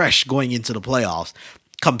been fresh going into the playoffs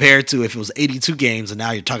compared to if it was 82 games, and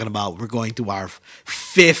now you're talking about we're going through our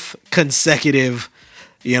 5th consecutive,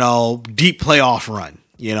 deep playoff run,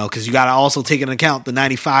 because you got to also take into account the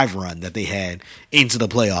 95 run that they had into the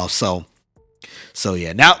playoffs. So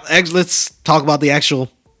yeah. Now let's talk about the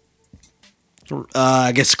actual,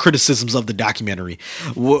 I guess, criticisms of the documentary.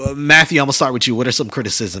 Matthew, I'm gonna start with you. What are some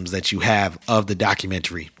criticisms that you have of the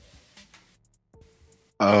documentary?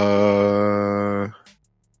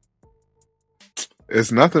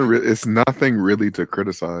 It's nothing really to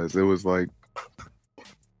criticize. It was like,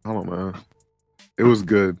 I don't know. It was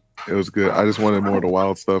good. I just wanted more of the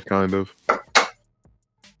wild stuff, kind of.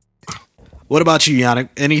 What about you, Yannick?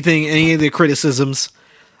 Any of the criticisms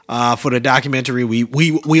for the documentary?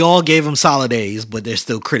 We all gave them solid A's, but there's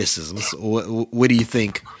still criticisms. What do you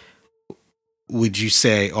think? Would you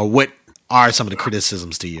say, or what are some of the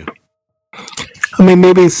criticisms to you? I mean,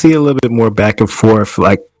 maybe see a little bit more back and forth,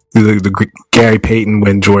 like the Gary Payton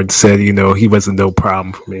when George said, he wasn't no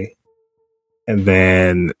problem for me, and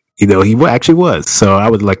then he actually was. So I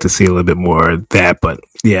would like to see a little bit more of that. But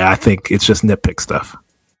yeah, I think it's just nitpick stuff.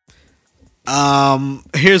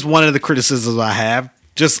 Here's one of the criticisms I have.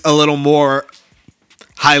 Just a little more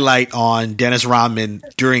highlight on Dennis Rodman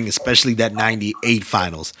during especially that 98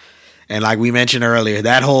 finals. And like we mentioned earlier,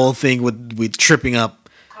 that whole thing with tripping up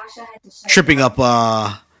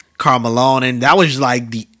Karl Malone, and that was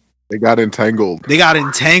like they got entangled. They got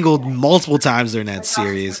entangled multiple times during that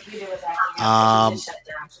series.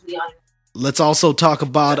 Let's also talk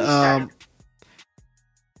about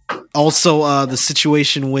the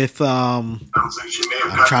situation with I'm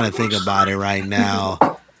trying to think about it right now.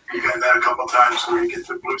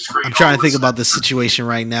 I'm trying to think about the situation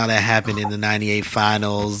right now that happened in the 98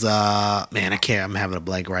 finals. Man, I'm having a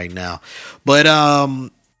blank right now. But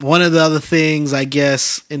one of the other things, I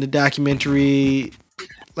guess, in the documentary,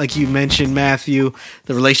 like you mentioned, Matthew,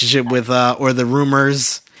 the relationship with or the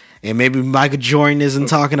rumors, and maybe Michael Jordan isn't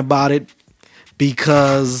talking about it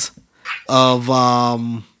because of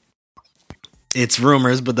it's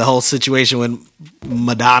rumors, but the whole situation with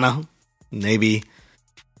Madonna, maybe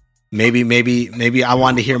I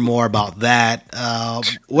wanted to hear more about that.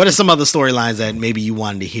 What are some other storylines that maybe you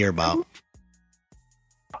wanted to hear about?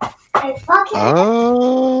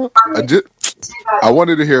 I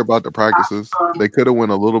wanted to hear about the practices. They could have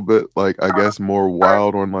went a little bit, like, I guess, more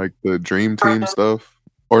wild on like the Dream Team stuff.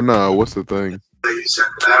 Or no, what's the thing?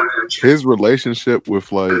 His relationship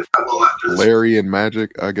with like Larry and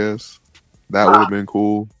Magic, I guess. That would have been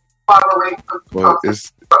cool. But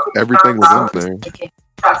everything was in there.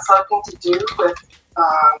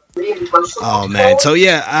 Oh man, so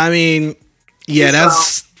yeah, I mean, yeah,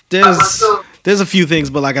 there's a few things,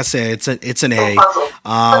 but like I said, it's an A.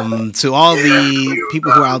 To all the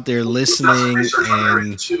people who are out there listening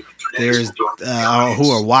and there's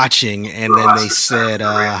who are watching, and then they said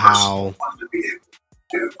how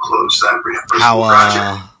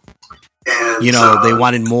they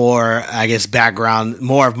wanted more, I guess, background,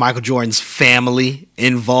 more of Michael Jordan's family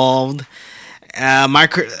involved.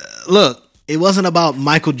 Look, it wasn't about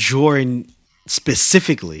Michael Jordan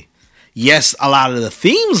specifically. Yes, a lot of the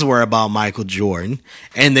themes were about Michael Jordan,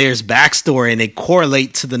 and there's backstory, and they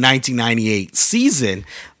correlate to the 1998 season,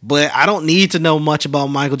 but I don't need to know much about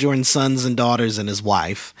Michael Jordan's sons and daughters and his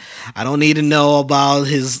wife. I don't need to know about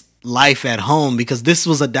his life at home, because this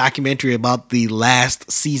was a documentary about the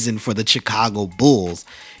last season for the Chicago Bulls.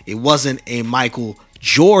 It wasn't a Michael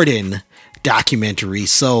Jordan documentary.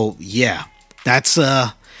 So yeah, that's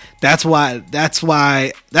what I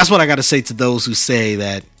got to say to those who say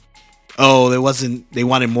that, they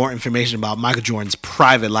wanted more information about Michael Jordan's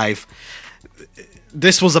private life.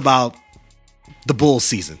 this was about the Bulls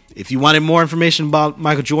season. If you wanted more information about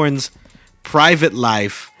Michael Jordan's private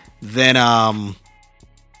life, then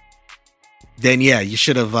yeah, you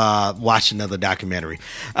should have watched another documentary.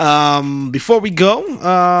 Before we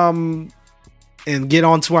go and get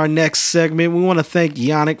on to our next segment, we want to thank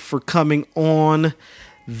Yannick for coming on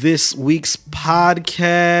this week's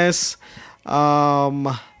podcast.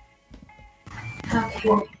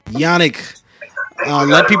 Yannick,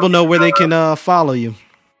 let people know where they can follow you.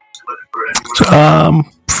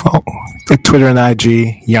 Twitter and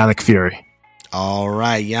IG, Yannick Fury. All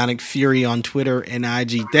right, Yannick Fury on Twitter and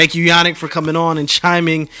IG. Thank you, Yannick, for coming on and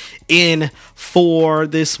chiming in for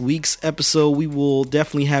this week's episode. We will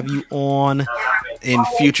definitely have you on in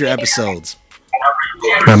future episodes.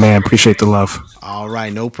 My man, appreciate the love. All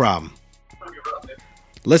right, no problem.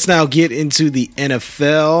 Let's now get into the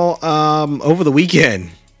NFL. Over the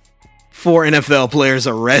weekend, 4 NFL players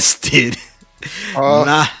arrested.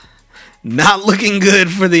 Not looking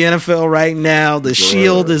good for the NFL right now. The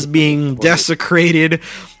shield is being desecrated.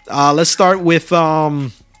 Let's start with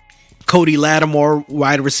Cody Lattimore,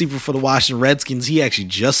 wide receiver for the Washington Redskins. He actually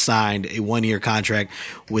just signed a 1-year contract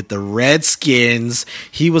with the Redskins.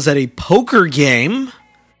 He was at a poker game,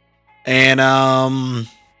 and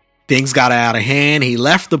things got out of hand. He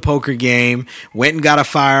left the poker game, went and got a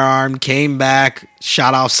firearm, came back,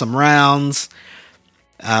 shot off some rounds.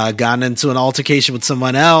 Got into an altercation with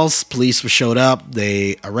someone else. Police showed up.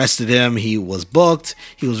 They arrested him. He was booked.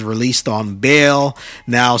 He was released on bail.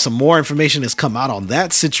 Now, some more information has come out on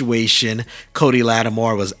that situation. Cody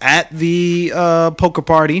Lattimore was at the poker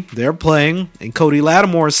party. They're playing, and Cody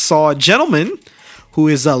Lattimore saw a gentleman who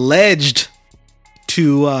is alleged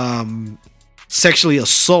to sexually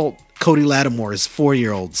assault Cody Lattimore's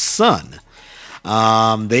 4-year-old son.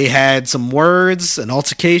 They had some words, an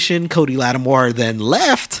altercation. Cody Lattimore then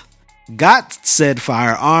left, got said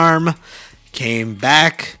firearm, came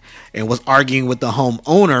back, and was arguing with the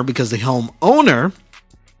homeowner because the homeowner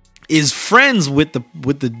is friends with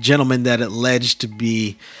the gentleman that alleged to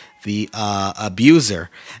be the abuser.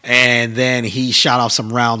 And then he shot off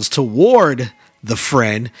some rounds toward the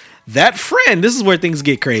friend. That friend, this is where things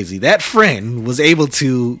get crazy. That friend was able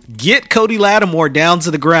to get Cody Lattimore down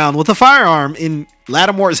to the ground with a firearm in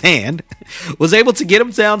Lattimore's hand, was able to get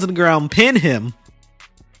him down to the ground, pin him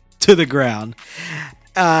to the ground.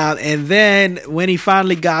 And then when he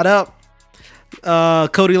finally got up,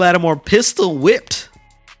 Cody Lattimore pistol whipped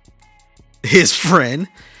his friend.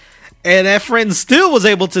 And that friend still was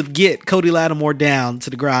able to get Cody Lattimore down to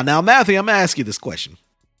the ground. Now, Matthew, I'm going to ask you this question.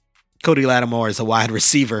 Cody Lattimore is a wide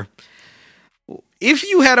receiver. If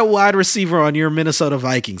you had a wide receiver on your Minnesota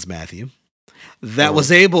Vikings, Matthew, that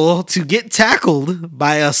was able to get tackled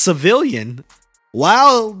by a civilian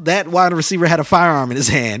while that wide receiver had a firearm in his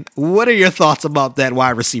hand, what are your thoughts about that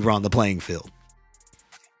wide receiver on the playing field?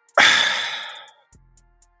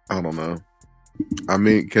 I don't know. I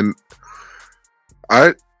mean,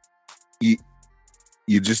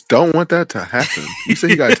 you just don't want that to happen. You say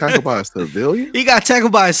he got tackled by a civilian? He got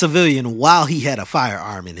tackled by a civilian while he had a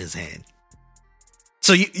firearm in his hand.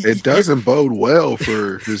 So it doesn't bode well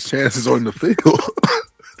for his chances on the field.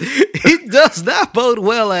 It does not bode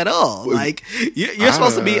well at all. Like you're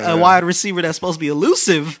supposed to be a wide receiver that's supposed to be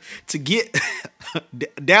elusive to get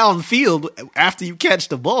downfield after you catch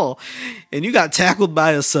the ball, and you got tackled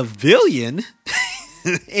by a civilian.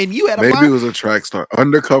 And you had a maybe it was a track star,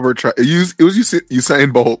 undercover track. It was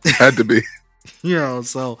Usain Bolt. Had to be.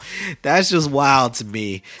 So that's just wild to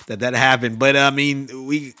me that happened. But I mean,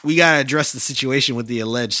 we gotta address the situation with the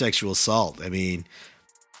alleged sexual assault. I mean,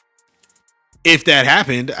 if that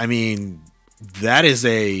happened, I mean, that is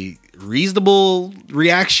a reasonable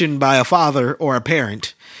reaction by a father or a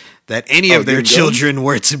parent that any of their children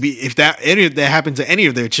were to be, if that happened to any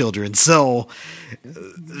of their children. So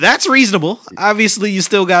that's reasonable. Obviously, you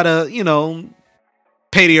still gotta,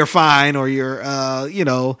 pay your fine or your,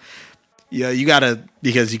 you gotta,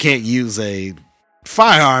 because you can't use a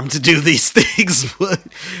firearm to do these things, but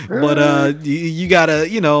you gotta,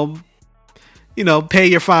 pay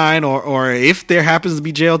your fine or if there happens to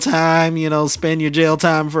be jail time, spend your jail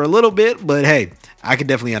time for a little bit. But hey, I can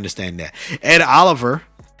definitely understand that. Ed Oliver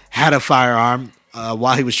had a firearm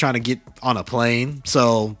while he was trying to get on a plane.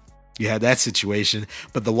 So you had that situation.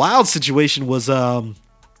 But the wild situation was,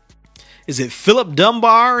 is it Philip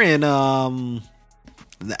Dunbar and,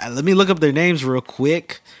 let me look up their names real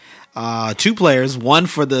quick. 2 players, one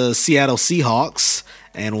for the Seattle Seahawks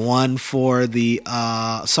and one for the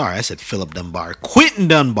sorry, I said Philip Dunbar. Quentin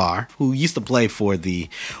Dunbar, who used to play for the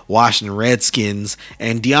Washington Redskins,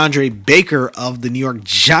 and DeAndre Baker of the New York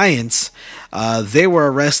Giants. They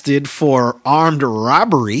were arrested for armed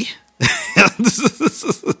robbery.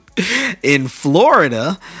 In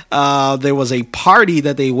Florida. There was a party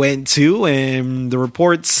that they went to, and the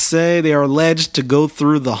reports say they are alleged to go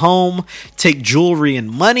through the home, take jewelry and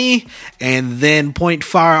money, and then point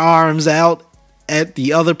firearms out at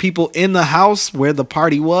the other people in the house where the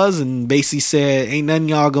party was, and basically said, ain't none of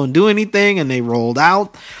y'all gonna do anything, and they rolled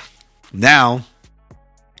out. Now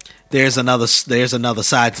there's another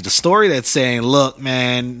side to the story that's saying, look,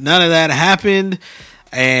 man, none of that happened,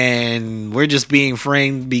 and we're just being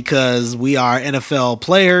framed because we are NFL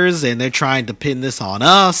players and they're trying to pin this on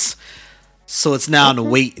us. So it's now in a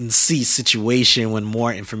wait and see situation. When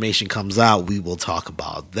more information comes out, we will talk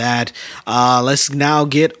about that. Let's now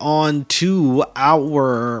get on to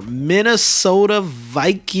our Minnesota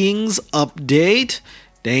Vikings update.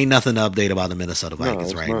 There ain't nothing to update about the Minnesota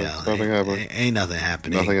Vikings now. Nothing happening. Ain't nothing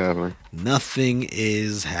happening. Nothing happening. Nothing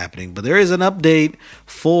is happening. But there is an update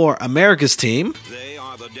for America's team. They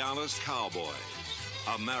are the Dallas Cowboys,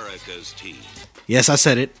 America's team. Yes, I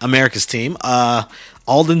said it. America's team.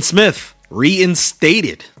 Aldon Smith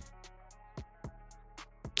reinstated.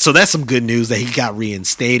 So that's some good news that he got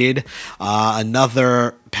reinstated.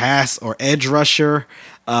 Another pass or edge rusher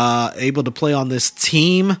able to play on this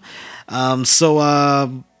team.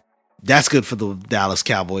 So that's good for the Dallas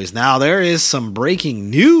Cowboys. Now, there is some breaking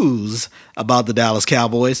news about the Dallas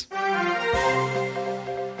Cowboys.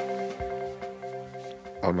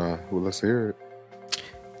 Oh, no. Well, let's hear it.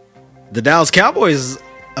 The Dallas Cowboys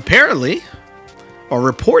apparently, or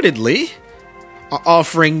reportedly, are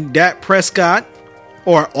offering Dak Prescott,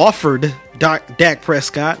 or offered Dak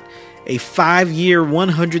Prescott, a 5-year,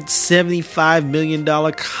 $175 million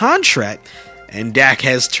contract, and Dak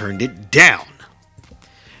has turned it down.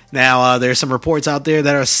 Now, there's some reports out there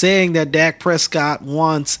that are saying that Dak Prescott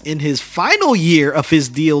wants, in his final year of his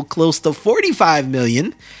deal, close to $45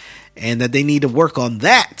 million, and that they need to work on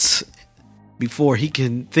that before he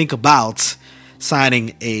can think about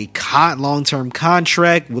signing a long-term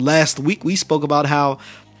contract. Last week, we spoke about how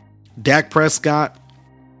Dak Prescott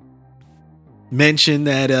mentioned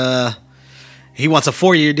that he wants a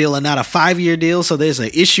 4-year deal and not a 5-year deal. So there's an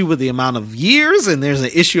issue with the amount of years, and there's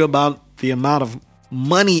an issue about the amount of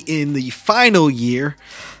money in the final year.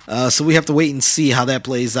 So we have to wait and see how that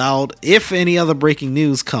plays out. If any other breaking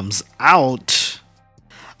news comes out,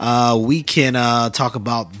 we can talk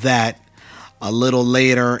about that a little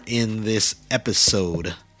later in this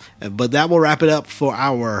episode. But that will wrap it up for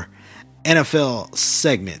our NFL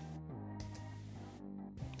segment.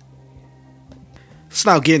 Let's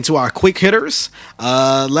now get into our quick hitters.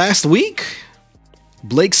 Last week,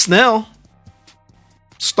 Blake Snell,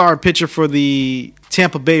 star pitcher for the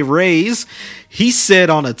Tampa Bay Rays, he said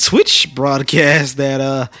on a Twitch broadcast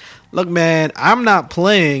that, look, man, I'm not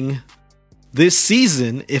playing this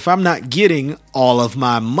season if I'm not getting all of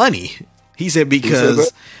my money. He said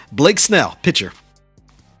because Blake Snell, pitcher.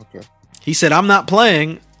 Okay. He said, I'm not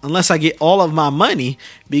playing unless I get all of my money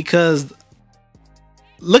because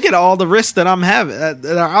look at all the risks that I'm having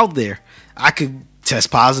that are out there. I could test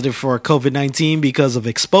positive for COVID-19 because of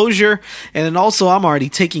exposure. And then also I'm already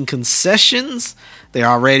taking concessions. They're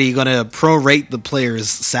already going to prorate the players'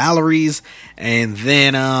 salaries. And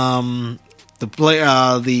then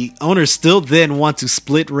the owners still then want to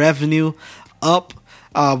split revenue up,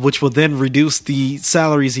 which will then reduce the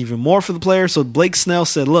salaries even more for the players. So Blake Snell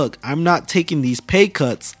said, look, I'm not taking these pay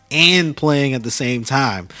cuts and playing at the same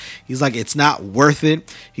time. He's like, it's not worth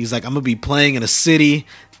it. He's like, I'm going to be playing in a city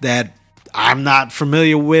that I'm not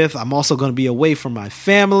familiar with. I'm also going to be away from my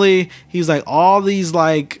family. He's like, all these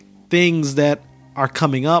like things that are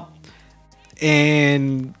coming up,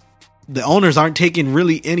 and the owners aren't taking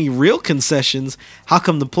really any real concessions. How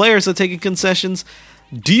come the players are taking concessions?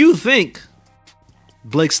 Do you think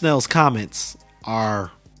Blake Snell's comments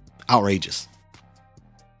are outrageous?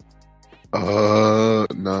 No,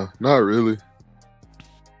 not really.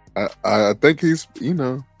 I think he's,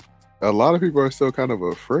 a lot of people are still kind of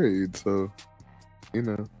afraid. So,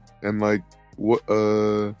 and like, what?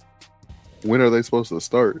 When are they supposed to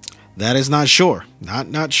start? That is not sure.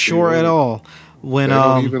 Not sure at all. When they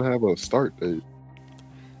don't even have a start date.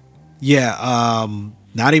 Yeah,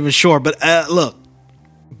 not even sure. But look,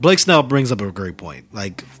 Blake Snell brings up a great point.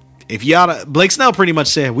 Like, if you oughta, Blake Snell pretty much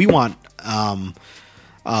said we want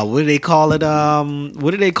what do they call it?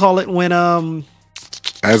 What do they call it when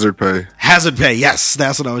Hazard pay. Hazard pay, yes,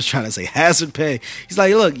 that's what I was trying to say. Hazard pay. He's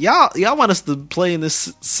like, look, y'all want us to play in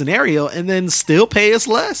this scenario and then still pay us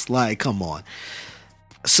less? Like, come on.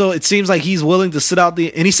 So it seems like he's willing to sit out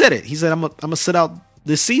and he said it. He said, I'm gonna sit out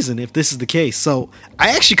this season if this is the case. So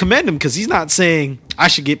I actually commend him because he's not saying I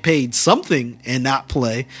should get paid something and not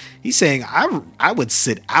play. He's saying I would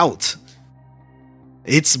sit out.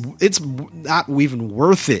 It's not even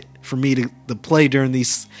worth it for me to play during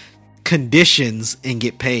these conditions and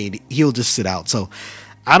get paid. He'll just sit out. So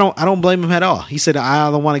I don't blame him at all. He said I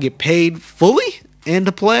either want to get paid fully and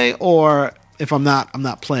to play, or if I'm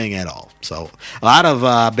not playing at all. So a lot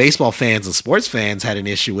of baseball fans and sports fans had an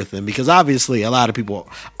issue with him because obviously a lot of people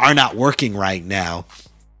are not working right now.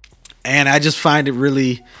 And I just find it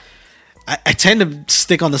really, I tend to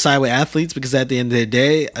stick on the side with athletes because at the end of the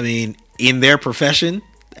day, I mean, in their profession,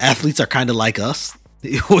 athletes are kind of like us.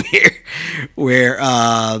 where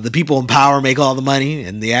the people in power make all the money,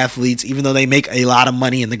 and the athletes, even though they make a lot of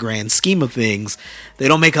money in the grand scheme of things, they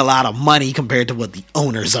don't make a lot of money compared to what the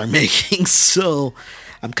owners are making. So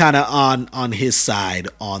I'm kind of on his side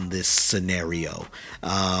on this scenario.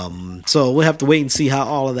 So we'll have to wait and see how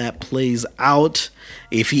all of that plays out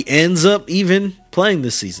if he ends up even playing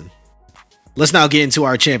this season. Let's now get into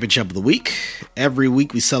our championship of the week. Every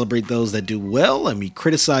week we celebrate those that do well and we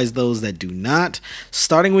criticize those that do not.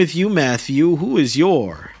 Starting with you, Matthew, who is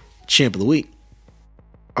your champ of the week?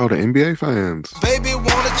 Oh, the NBA fans. Baby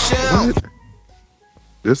wanna chill.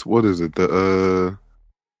 What is it? The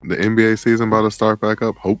NBA season about to start back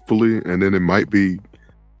up, hopefully, and then it might be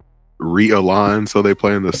realigned so they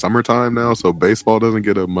play in the summertime now, so baseball doesn't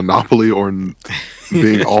get a monopoly on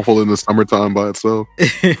being awful in the summertime by itself.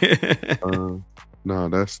 No,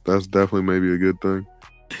 that's definitely maybe a good thing.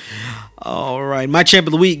 All right, my champ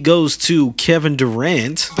of the week goes to Kevin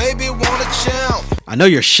Durant. Baby wanna chill. I know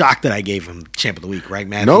you're shocked that I gave him champ of the week, right,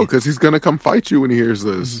 Matthew? No, because he's gonna come fight you when he hears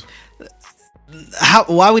this.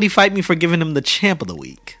 Why would he fight me for giving him the champ of the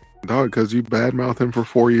week? Dog, because you badmouthed him for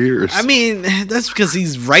 4 years. I mean, that's because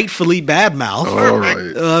he's rightfully badmouthed. All right.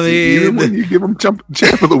 I mean, even when you give him champ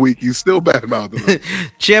of the week, you still badmouth him.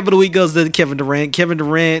 Champ of the week goes to Kevin Durant. Kevin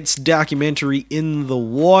Durant's documentary In the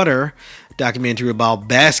Water, documentary about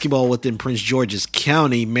basketball within Prince George's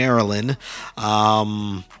County, Maryland,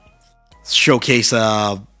 showcase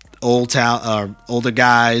older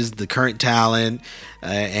guys, the current talent,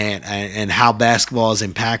 and how basketball is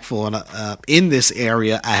impactful in this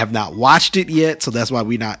area. I have not watched it yet, so that's why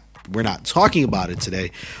we're not talking about it today,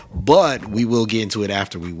 but we will get into it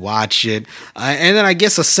after we watch it. And then I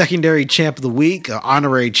guess a secondary champ of the week,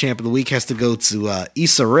 honorary champ of the week, has to go to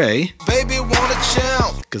Issa Rae. Baby wanna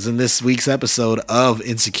chill. Because in this week's episode of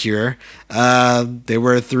Insecure, there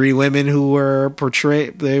were 3 women who were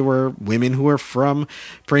portrayed. They were women who were from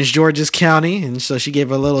Prince George's County, and so she gave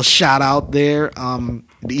a little shout out there.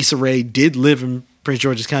 Issa Rae did live in Prince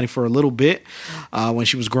George's County for a little bit when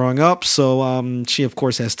she was growing up, so she of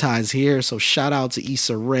course has ties here. So shout out to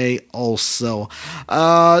Issa Rae also.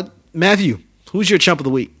 Matthew, who's your chump of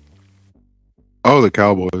the week? Oh, the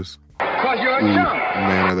Cowboys. Cause you're a chump.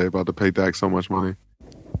 Man, are they about to pay Dak so much money?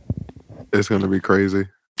 It's gonna be crazy.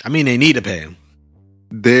 I mean, they need to pay him.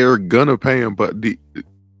 They're gonna pay him, but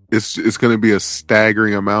it's gonna be a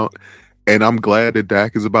staggering amount. And I'm glad that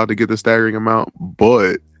Dak is about to get the staggering amount,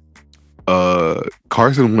 but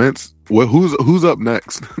Carson Wentz. Who's up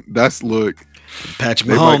next? Patrick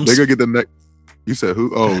Mahomes. They're gonna get the next. You said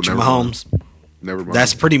who? Oh, Patrick Mahomes. Never mind.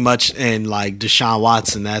 That's pretty much, and like Deshaun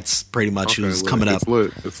Watson. That's pretty much who's coming up.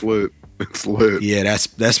 It's lit. Yeah,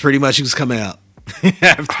 that's pretty much who's coming up.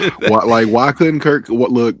 Why couldn't Kirk?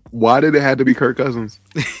 Why did it have to be Kirk Cousins?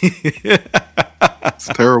 It's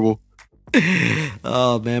terrible.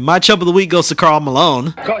 Oh man, my chump of the week goes to Karl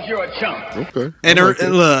Malone. Cause you're a chump. Okay. And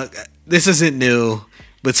look, this isn't new,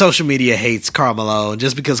 but social media hates Karl Malone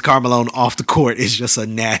just because Karl Malone off the court is just a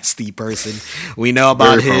nasty person. We know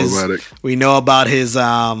about his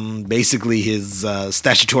basically his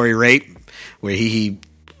statutory rape, where he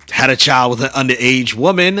had a child with an underage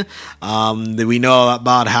woman. We know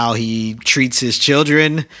about how he treats his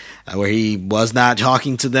children, where he was not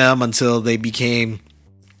talking to them until they became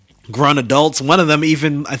grown adults. One of them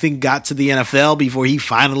even, I think, got to the NFL before he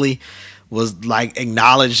finally was like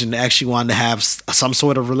acknowledged and actually wanted to have some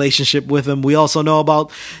sort of relationship with him. We also know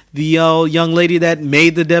about the young lady that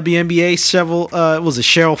made the WNBA. Was it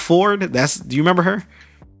Cheryl Ford? Do you remember her?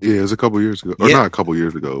 Yeah, it was a couple years ago. Or not a couple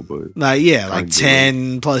years ago, but like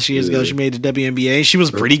 10 plus years ago, she made the WNBA. She was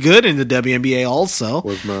pretty good in the WNBA also.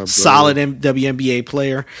 Was not solid WNBA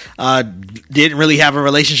player. Didn't really have a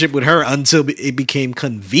relationship with her until it became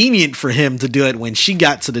convenient for him to do it when she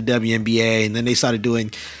got to the WNBA, and then they started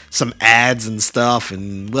doing some ads and stuff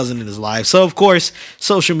and wasn't in his life. So, of course,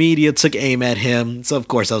 social media took aim at him. So, of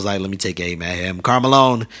course, I was like, let me take aim at him.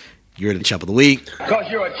 Carmelone, you're the chump of the week. Because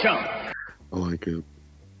you're a chump. I like it.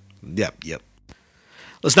 Yep.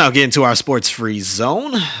 Let's now get into our sports-free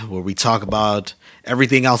zone, where we talk about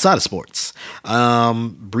everything outside of sports.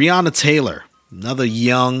 Breonna Taylor, another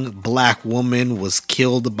young black woman, was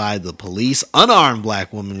killed by the police. Unarmed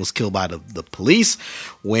black woman was killed by the police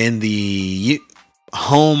when the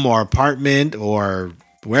home or apartment or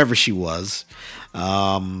wherever she was,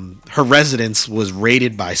 her residence was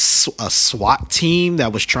raided by a SWAT team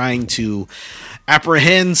that was trying to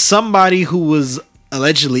apprehend somebody who was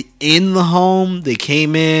allegedly in the home. They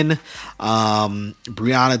came in.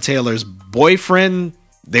 Breonna Taylor's boyfriend.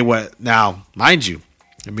 They were, now, mind you,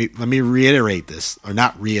 let me reiterate this, or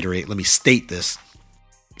not reiterate. Let me state this.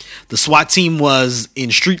 The SWAT team was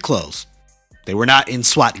in street clothes. They were not in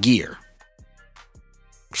SWAT gear.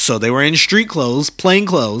 So they were in street clothes, plain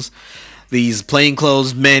clothes. These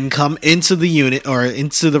plainclothes men come into the unit or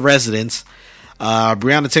into the residence.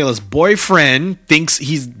 Breonna Taylor's boyfriend thinks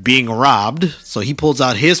he's being robbed, so he pulls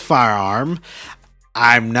out his firearm.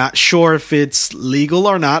 I'm not sure if it's legal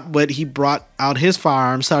or not, but he brought out his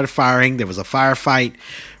firearm, started firing. There was a firefight.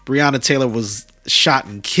 Breonna Taylor was shot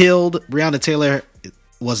and killed. Breonna Taylor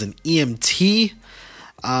was an EMT.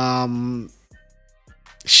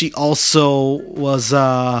 She also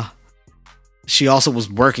was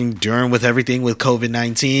working with everything with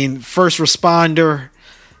COVID-19. First responder.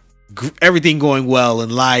 Everything going well in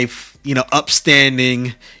life,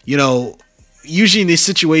 upstanding, usually in these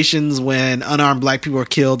situations when unarmed black people are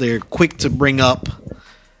killed, they're quick to bring up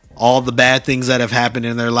all the bad things that have happened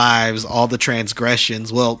in their lives, all the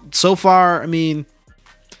transgressions. Well, so far, it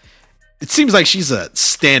seems like she's a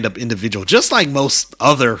stand-up individual, just like most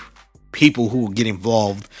other people who get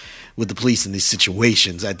involved with the police in these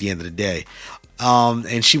situations at the end of the day.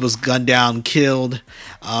 And she was gunned down, killed.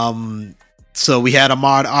 So we had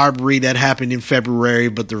Ahmaud Arbery that happened in February,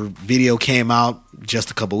 but the video came out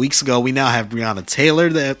just a couple weeks ago. We now have Breonna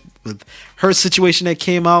Taylor with her situation that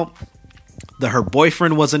came out. Her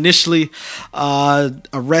boyfriend was initially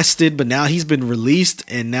arrested, but now he's been released,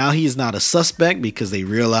 and now he is not a suspect because they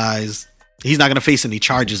realized he's not going to face any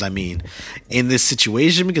charges, in this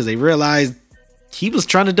situation, because they realized he was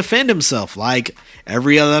trying to defend himself like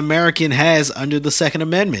every other American has under the Second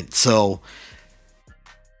Amendment. So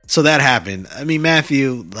that happened.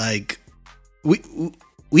 Matthew, we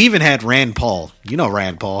even had Rand Paul. You know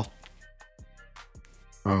Rand Paul.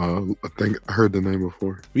 I think I heard the name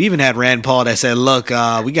before. We even had Rand Paul that said, look,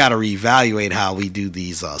 we got to reevaluate how we do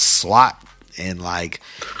these SWAT and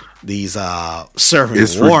these serving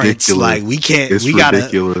warrants. Ridiculous. We can't. It's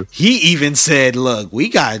ridiculous. He even said, look, we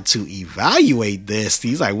got to evaluate this.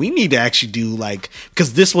 He's like, we need to actually do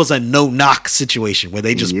because this was a no-knock situation where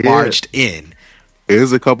they just barged in. It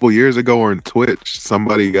was a couple years ago on Twitch.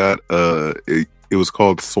 Somebody got it was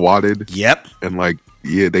called swatted. Yep. And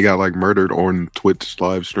they got murdered on Twitch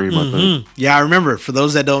live stream. I think. Yeah, I remember. For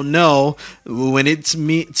those that don't know, when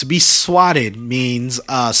to be swatted means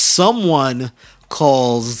someone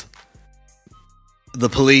calls the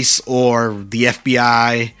police or the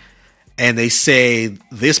FBI and they say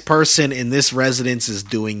this person in this residence is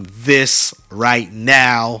doing this right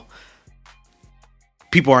now.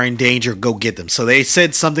 People are in danger, go get them. So they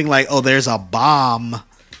said something like, oh, there's a bomb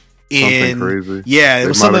in. Something crazy. Yeah, it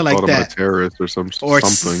was something like that. A terrorist or something.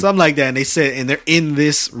 Something like that. And they said, and they're in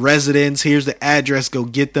this residence. Here's the address. Go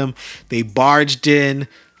get them. They barged in.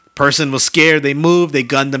 Person was scared. They moved. They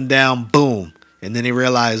gunned them down. Boom. And then they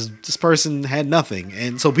realized this person had nothing.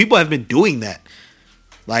 And so people have been doing that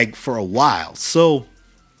for a while. So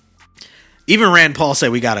even Rand Paul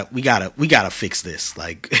said we gotta fix this.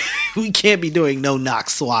 We can't be doing no-knock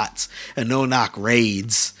SWATs and no-knock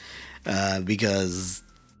raids because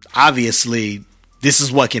obviously this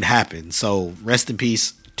is what can happen. So rest in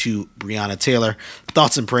peace to Breonna Taylor.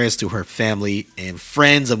 Thoughts and prayers to her family and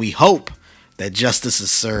friends, and we hope that justice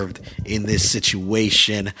is served in this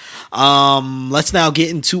situation. Let's now get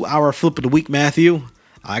into our flip of the week, Matthew.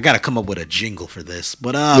 I gotta come up with a jingle for this,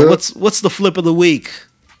 but what's the flip of the week?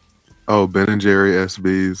 Oh, Ben and Jerry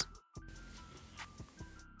SBs.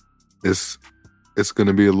 It's going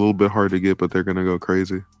to be a little bit hard to get, but they're going to go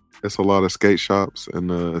crazy. It's a lot of skate shops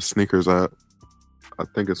and sneakers app. I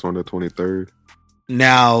think it's on the 23rd.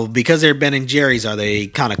 Now, because they're Ben and Jerry's, are they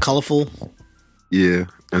kind of colorful? Yeah,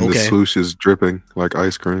 and the swoosh is dripping like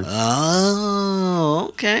ice cream. Oh,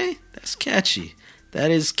 okay. That's catchy. That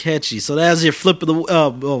is catchy. So that's your flip of the.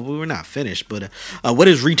 Well, we're not finished, but what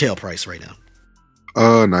is retail price right now?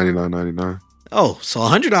 $99.99. Oh, so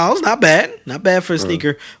 $100. Not bad. Not bad for a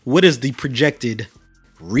sneaker. What is the projected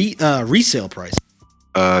resale price?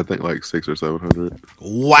 I think like $600 or $700.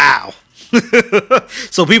 Wow.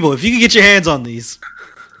 So people, if you can get your hands on these,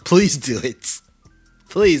 please do it.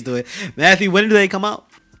 Please do it. Matthew, when do they come out?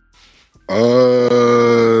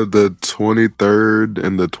 The 23rd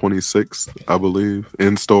and the 26th, I believe,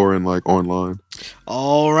 in store and like online.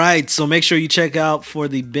 All right, so make sure you check out for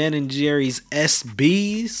the Ben and Jerry's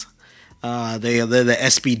SBs. They're the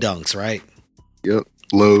SB Dunks, right? Yep,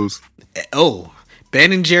 Lowe's. Oh,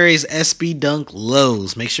 Ben and Jerry's SB Dunk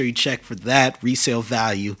Lowe's. Make sure you check for that. Resale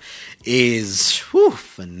value is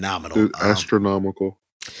phenomenal. Dude, astronomical.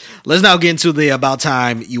 Let's now get into the About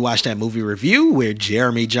Time You Watch That Movie review, where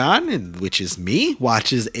Jeremy John, which is me,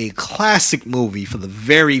 watches a classic movie for the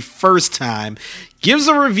very first time, gives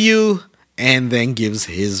a review, and then gives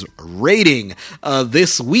his rating.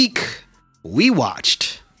 This week, I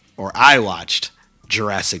watched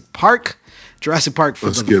Jurassic Park. Jurassic Park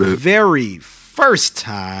for the very first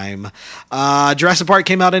time. Jurassic Park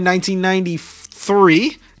came out in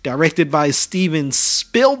 1993. Directed by Steven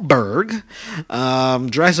Spielberg.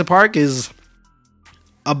 Jurassic Park is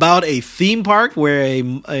about a theme park where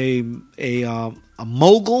a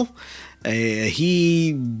mogul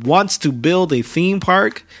he wants to build a theme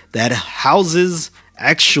park that houses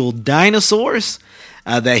actual dinosaurs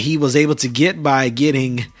that he was able to get by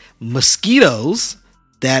getting mosquitoes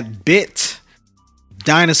that bit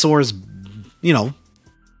dinosaurs,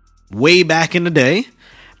 way back in the day.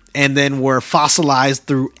 And then were fossilized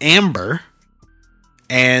through amber.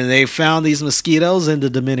 And they found these mosquitoes in the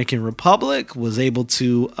Dominican Republic, was able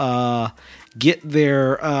to get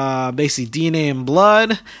their basic DNA and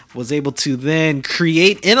blood, was able to then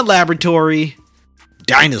create in a laboratory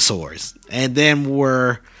dinosaurs. And then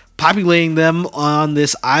were populating them on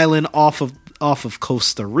this island off of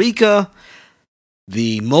Costa Rica.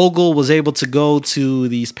 The mogul was able to go to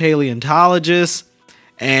these paleontologists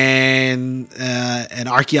and an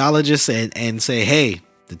archaeologist and say, hey,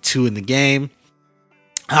 the two in the game.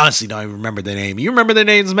 I honestly don't even remember their name. You remember their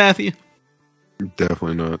names, Matthew?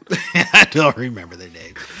 Definitely not. I don't remember their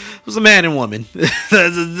name. It was a man and woman.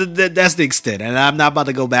 That's the extent. And I'm not about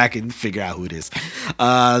to go back and figure out who it is.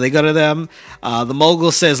 They go to them. The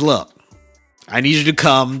mogul says, look, I need you to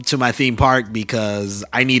come to my theme park because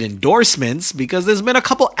I need endorsements because there's been a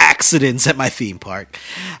couple accidents at my theme park.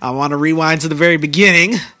 I want to rewind to the very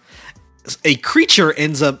beginning. A creature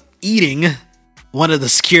ends up eating one of the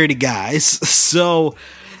security guys. So,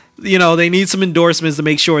 they need some endorsements to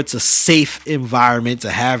make sure it's a safe environment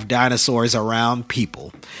to have dinosaurs around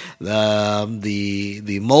people.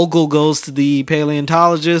 The mogul goes to the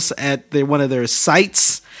paleontologist at one of their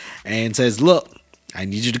sites and says, look, I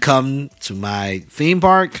need you to come to my theme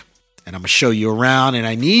park and I'm going to show you around, and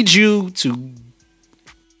I need you to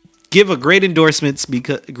give a great endorsements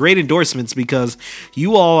because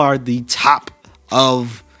you all are the top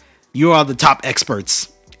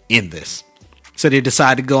experts in this. So they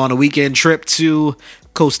decide to go on a weekend trip to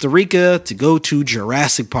Costa Rica to go to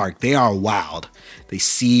Jurassic Park. They are wild. They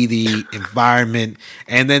see the environment,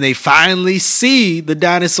 and then they finally see the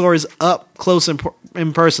dinosaurs up close and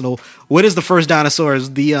personal. What is the first dinosaur?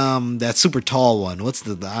 Is the that super tall one? What's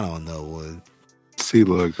I don't know. See,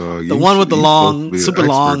 look, dog. The one with the long, super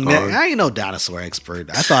long neck. I ain't no dinosaur expert.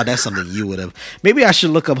 I thought that's something you would have. Maybe I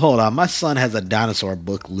should look up. Hold on. My son has a dinosaur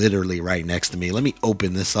book literally right next to me. Let me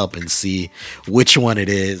open this up and see which one it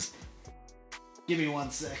is. Give me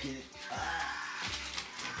 1 second.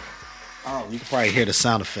 Oh, you can probably hear the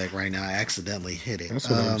sound effect right now. I accidentally hit it. That's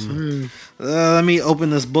what I'm saying. Let me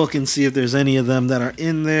open this book and see if there's any of them that are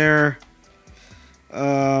in there.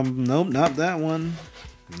 Nope, not that one.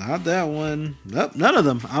 Not that one. Nope, none of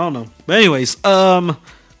them. I don't know. But anyways,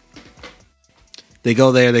 they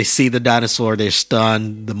go there. They see the dinosaur. They're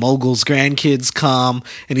stunned. The mogul's grandkids come,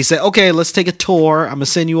 and he said, "Okay, let's take a tour. I'm gonna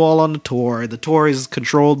send you all on the tour. The tour is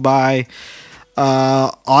controlled by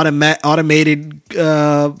automated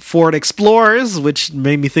Ford Explorers," which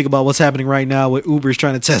made me think about what's happening right now with Uber's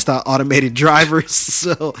trying to test out automated drivers.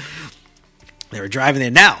 So they were driving there.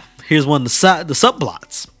 Now, here's one of the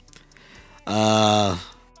subplots.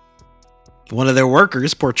 One of their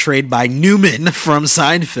workers, portrayed by Newman from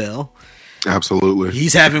Seinfeld. Absolutely.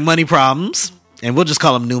 He's having money problems, and we'll just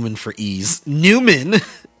call him Newman for ease. Newman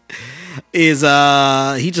is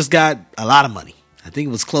he just got a lot of money. I think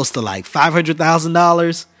it was close to like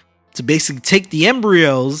 $500,000 to basically take the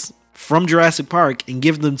embryos from Jurassic Park and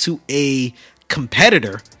give them to a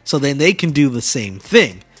competitor so then they can do the same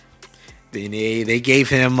thing. They gave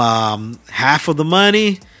him half of the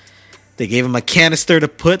money. They gave him a canister to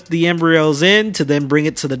put the embryos in to then bring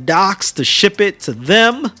it to the docks to ship it to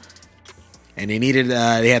them. And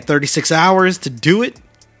they had 36 hours to do it.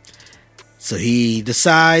 So he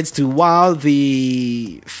decides to, while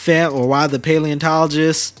the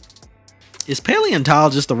paleontologist, is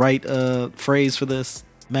paleontologist the right phrase for this,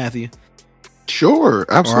 Matthew? Sure,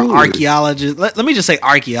 absolutely. Or archaeologist. Let me just say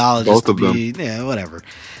archaeologist. Both of them. Yeah, whatever.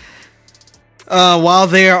 While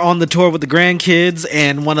they're on the tour with the grandkids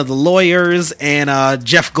and one of the lawyers and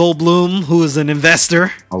Jeff Goldblum, who is an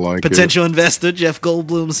investor, potential investor, Jeff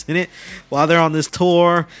Goldblum's in it. While they're on this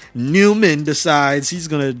tour, Newman decides he's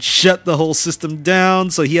going to shut the whole system down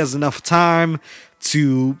so he has enough time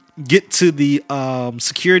to get to the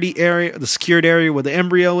security area, the secured area where the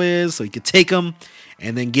embryo is, so he could take them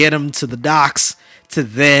and then get them to the docks to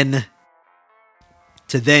then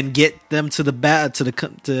get them to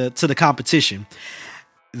the competition.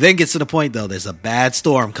 Then gets to the point though, there's a bad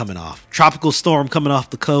storm coming off, tropical storm coming off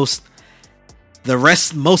the coast.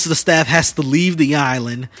 Most of the staff has to leave the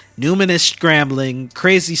island. Newman is scrambling,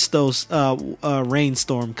 crazy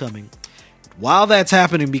rainstorm coming. While that's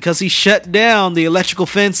happening, because he shut down the electrical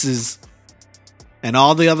fences and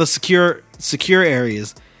all the other secure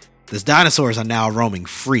areas, these dinosaurs are now roaming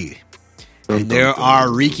free. And there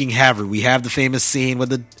are wreaking havoc. We have the famous scene where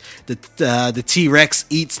the T-Rex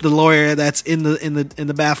eats the lawyer that's in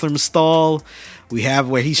the bathroom stall. We have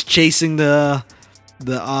where he's chasing the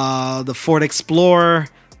Ford Explorer.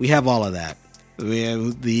 We have all of that. We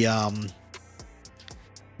have the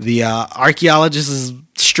archaeologist is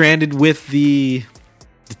stranded with the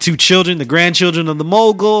two children, the grandchildren of the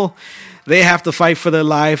mogul. They have to fight for their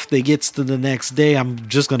life. They get to the next day. I'm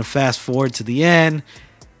just going to fast forward to the end.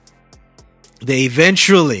 They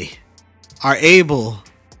eventually are able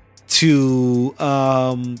to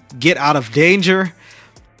get out of danger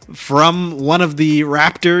from one of the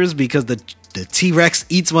raptors because the T-Rex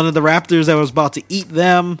eats one of the raptors that was about to eat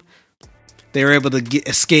them. They were able to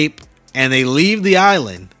escape and they leave the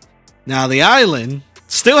island. Now the island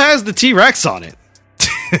still has the T-Rex on it.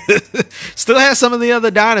 Still has some of the other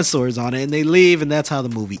dinosaurs on it, and they leave, and that's how the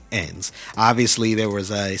movie ends. Obviously, there was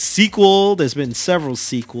a sequel. There's been several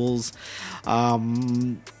sequels.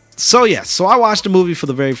 So I watched the movie for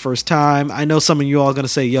the very first time. I know some of you all are going to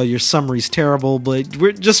say, yo, your summary's terrible, but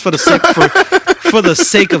we're just for the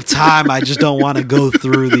sake of time, I just don't want to go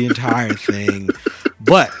through the entire thing.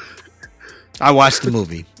 But I watched the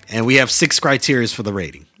movie, and we have 6 criteria for the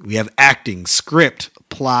rating. We have acting, script,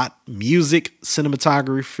 plot, music,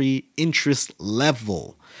 cinematography, interest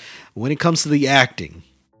level. When it comes to the acting,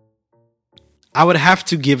 I would have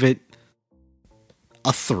to give it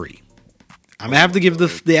a 3. I'm gonna have to give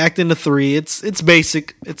the acting a 3. It's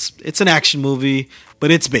basic. It's an action movie, but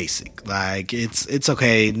it's basic. Like it's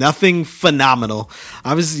okay. Nothing phenomenal.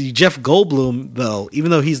 Obviously, Jeff Goldblum, though, even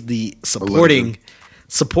though he's the supporting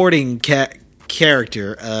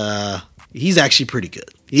character, he's actually pretty good.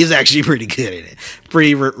 He's actually pretty good in it.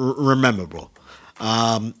 Pretty rememberable.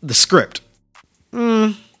 The script.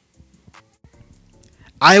 I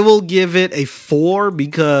will give it a 4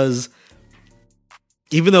 because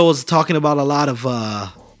even though it was talking about a lot of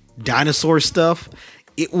dinosaur stuff,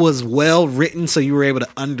 it was well written, so you were able to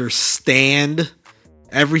understand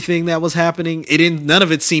everything that was happening. None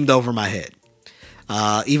of it seemed over my head.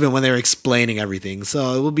 Even when they were explaining everything.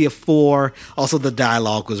 So it would be a 4. Also, the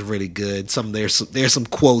dialogue was really good. There's some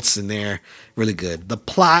quotes in there. Really good. The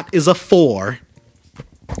plot is a 4.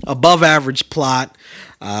 Above average plot.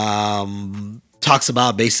 Talks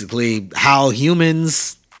about basically how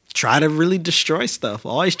humans try to really destroy stuff.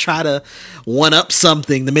 Always try to one up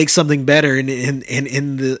something to make something better, and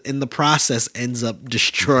in the process ends up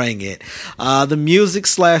destroying it. The music /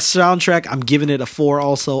 soundtrack, I'm giving it a 4.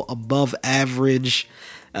 Also above average.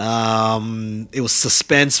 It was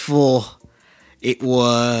suspenseful. It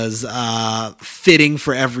was fitting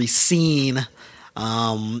for every scene.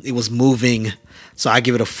 It was moving. So I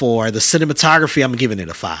give it a 4. The cinematography, I'm giving it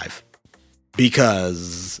a 5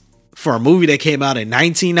 because for a movie that came out in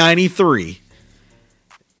 1993,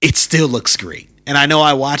 it still looks great. And I know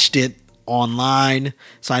I watched it online,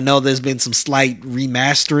 so I know there's been some slight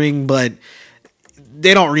remastering, but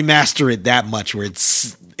they don't remaster it that much where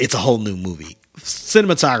it's a whole new movie.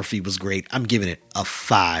 Cinematography was great. I'm giving it a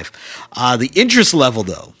 5. The interest level,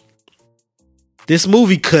 though, this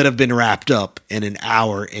movie could have been wrapped up in an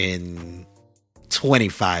hour and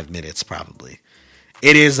 25 minutes, probably.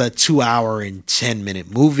 it is a 2 hour and 10-minute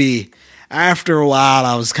movie. After a while,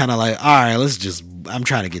 I was kind of like, all right, I'm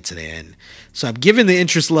trying to get to the end. So I'm giving the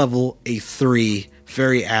interest level a 3,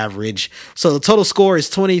 very average. So the total score is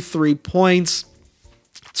 23 points.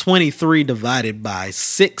 23 divided by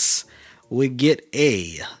 6 would get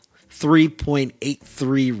a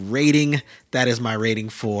 3.83 rating. That is my rating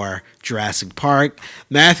for Jurassic Park.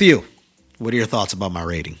 Matthew, what are your thoughts about my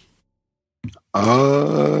rating?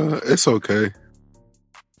 It's okay.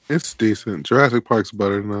 It's decent. Jurassic Park's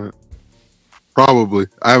better than that. Probably.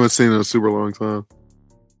 I haven't seen it in a super long time.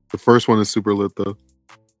 The first one is super lit though.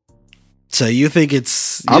 So you think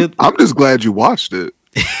it's... I'm just glad you watched it.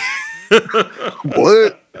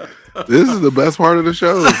 What? This is the best part of the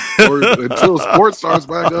show. Or until sports starts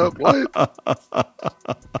back up. What?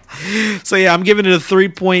 So yeah, I'm giving it a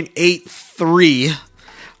 3.83. Is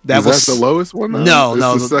that the lowest one? Now?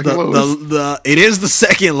 No, it's the second lowest. It is the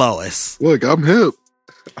second lowest. Look, I'm hip.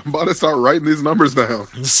 I'm about to start writing these numbers down.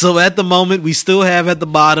 So at the moment, we still have at the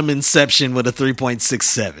bottom Inception with a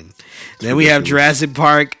 3.67. Then we have Jurassic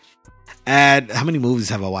Park at, how many movies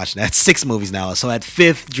have I watched? At 6 movies now. So at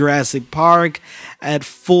 5th, Jurassic Park. At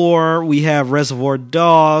 4, we have Reservoir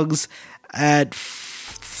Dogs. At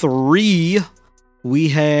 3, we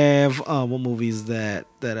have, what movie is that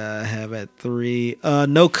I have at 3?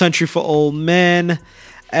 No Country for Old Men.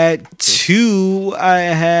 At 2, I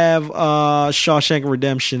have Shawshank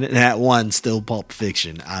Redemption, and at 1, still Pulp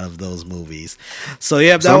Fiction out of those movies. So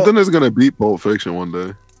yeah, something is gonna beat Pulp Fiction one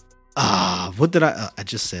day. What did I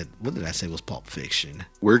just said? What did I say was Pulp Fiction?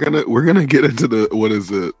 We're gonna get into the what is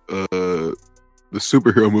it? The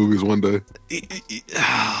superhero movies one day. You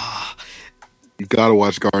gotta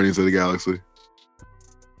watch Guardians of the Galaxy.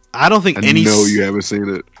 I don't think I know you haven't seen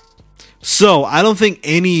it. So I don't think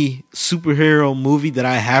any superhero movie that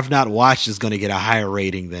I have not watched is going to get a higher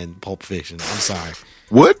rating than Pulp Fiction. I'm sorry.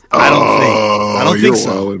 What? I don't think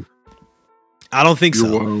so. Wilding. I don't think You're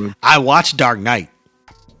so. wilding. I watched Dark Knight.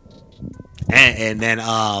 And then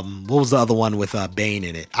what was the other one with Bane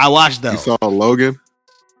in it? I watched those. You saw Logan?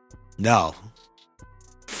 No.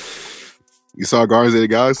 You saw Guardians of the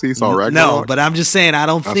Galaxy? You saw Ragnarok? No, but I'm just saying I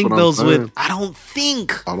don't think those would. I don't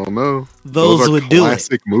know. Those would do it.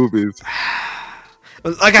 Classic movies.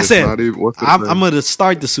 Like I said, I'm going to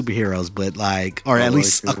start the superheroes, but or at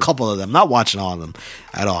least a couple of them. I'm not watching all of them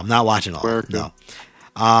at all. I'm not watching all of them. No.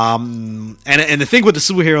 And the thing with the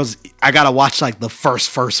superheroes, I gotta watch the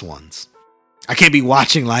first ones. I can't be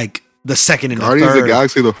watching the second and the third. Guardians of the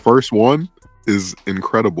Galaxy, the first one is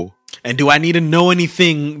incredible. And do I need to know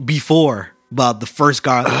anything before about the first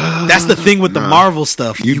guard? That's the thing with the Marvel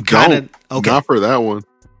stuff. You kind of not for that one.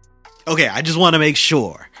 Okay, I just want to make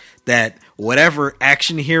sure that whatever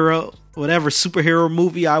action hero, whatever superhero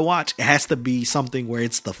movie I watch, it has to be something where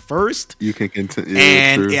it's the first. You can continue.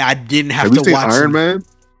 And I didn't have to watch Iron Man.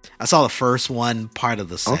 I saw the first one, part of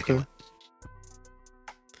the second one.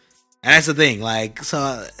 And that's the thing,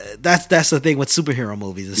 so that's the thing with superhero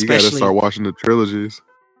movies, especially. You gotta start watching the trilogies.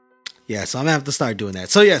 Yeah, so I'm gonna have to start doing that.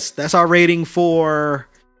 So yes, that's our rating for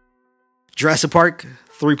Jurassic Park,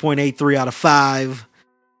 3.83 out of 5.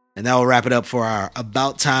 And that will wrap it up for our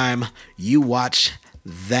About Time You Watch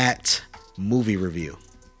That movie review.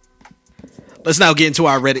 Let's now get into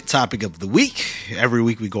our Reddit topic of the week. Every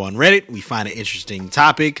week we go on Reddit, we find an interesting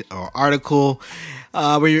topic or article,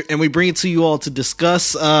 and we bring it to you all to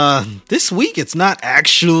discuss. This week it's not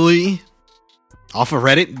actually off of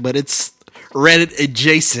Reddit, but it's Reddit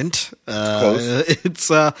adjacent.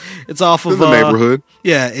 It's off of the neighborhood.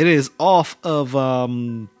 Yeah, it is off of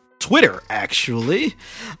Twitter actually.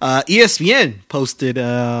 ESPN posted.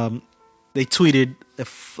 They tweeted a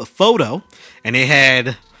photo, and they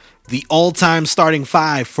had the all-time starting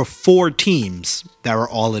 5 for 4 teams that were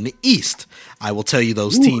all in the East. I will tell you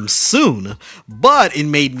those teams soon, but it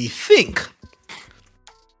made me think.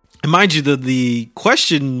 And mind you, the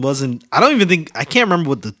question wasn't. I can't remember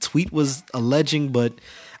what the tweet was alleging, but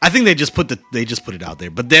I think they just put it out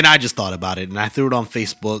there. But then I just thought about it, and I threw it on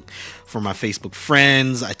Facebook for my Facebook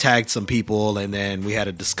friends. I tagged some people, and then we had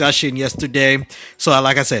a discussion yesterday. So,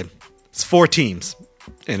 like I said, it's 4 teams,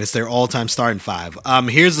 and it's their all-time starting 5.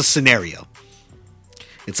 Here's the scenario.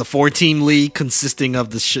 It's a 4-team league consisting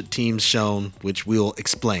of the teams shown, which we'll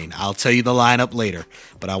explain. I'll tell you the lineup later,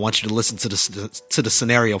 but I want you to listen to the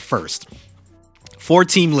scenario first.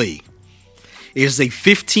 4-team league. It is a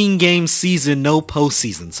 15-game season, no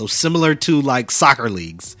postseason. So similar to soccer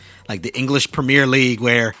leagues, like the English Premier League,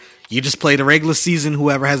 where you just play the regular season,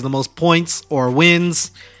 whoever has the most points or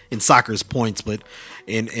wins. In soccer's points, but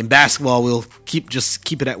in basketball, we'll keep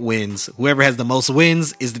it at wins. Whoever has the most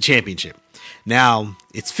wins is the championship. Now,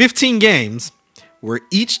 it's 15 games, where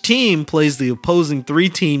each team plays the opposing 3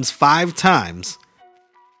 teams 5 times,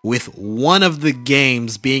 with one of the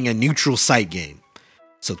games being a neutral site game.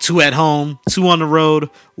 So 2 at home, 2 on the road,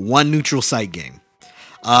 1 neutral site game.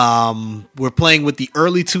 We're playing with the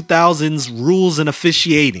early 2000s rules and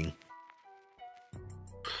officiating.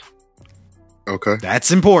 Okay.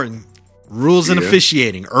 That's important. Rules and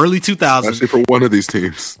officiating, early 2000s. Especially for one of these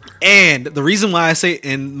teams. And the reason why I say,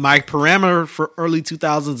 and my parameter for early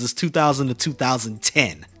 2000s is 2000 to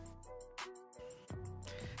 2010.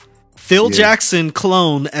 Phil Jackson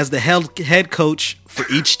clone as the head coach for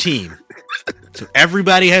each team. So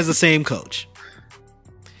everybody has the same coach.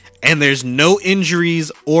 And there's no injuries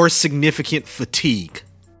or significant fatigue.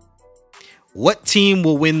 What team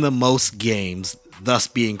will win the most games, thus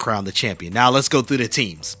being crowned the champion? Now let's go through the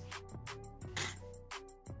teams.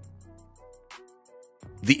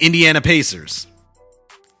 The Indiana Pacers.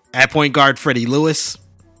 At point guard, Freddie Lewis.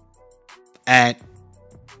 At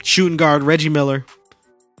shooting guard, Reggie Miller.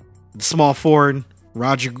 The small forward,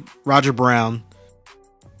 Roger Brown.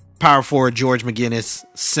 Power forward, George McGinnis.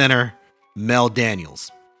 Center, Mel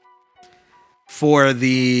Daniels. For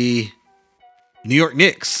the New York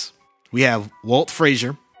Knicks, we have Walt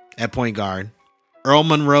Frazier at point guard. Earl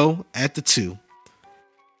Monroe at the 2.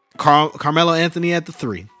 Carmelo Anthony at the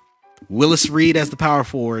 3. Willis Reed as the power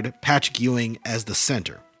forward, Patrick Ewing as the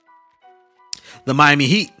center. The Miami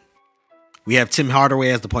Heat, we have Tim Hardaway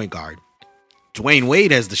as the point guard, Dwayne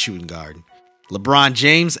Wade as the shooting guard, LeBron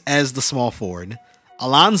James as the small forward,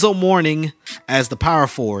 Alonzo Mourning as the power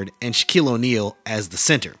forward, and Shaquille O'Neal as the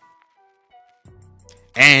center.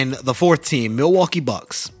 And the 4th team, Milwaukee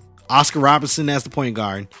Bucks, Oscar Robertson as the point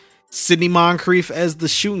guard, Sidney Moncrief as the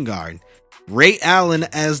shooting guard, Ray Allen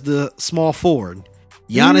as the small forward,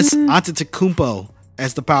 Giannis Antetokounmpo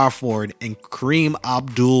as the power forward, and Kareem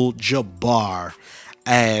Abdul-Jabbar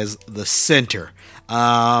as the center.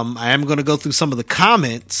 I am going to go through some of the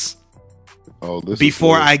comments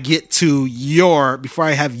before I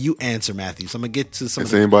have you answer, Matthew. So I'm going to get to some.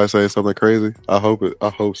 Is anybody saying something crazy? I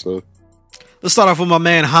hope so. Let's start off with my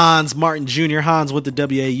man Hans Martin Jr. Hans went to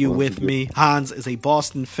WAU with me. Hans is a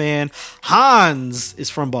Boston fan. Hans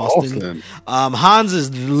is from Boston. Hans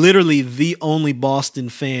is literally the only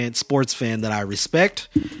Boston sports fan that I respect,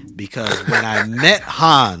 because when I met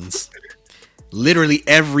Hans, literally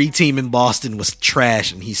every team in Boston was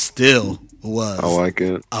trash, and he still was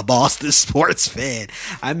a Boston sports fan.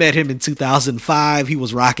 I met him in 2005. He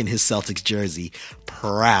was rocking his Celtics jersey,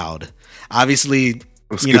 proud. Obviously,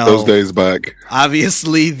 let's get those days back.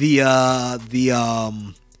 Obviously,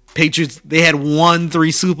 the Patriots, they had won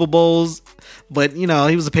 3 Super Bowls, but he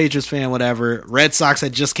was a Patriots fan, whatever. Red Sox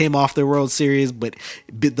had just came off their World Series, but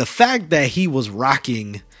the fact that he was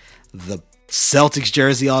rocking the Celtics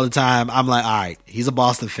jersey all the time, I'm like, all right, he's a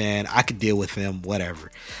Boston fan. I could deal with him,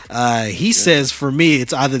 whatever. He says, for me,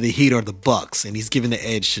 it's either the Heat or the Bucks, and he's giving the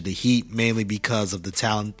edge to the Heat mainly because of the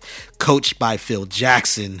talent coached by Phil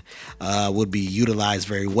Jackson would be utilized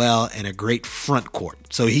very well, and a great front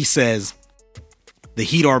court. So he says the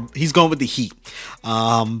Heat, or he's going with the Heat.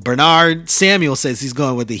 Bernard Samuel says he's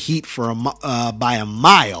going with the Heat by a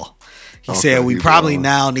mile. He said we probably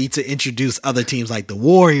now need to introduce other teams like the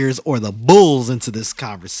Warriors or the Bulls into this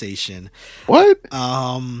conversation. What?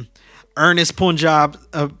 Ernest Punjab.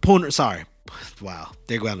 Wow,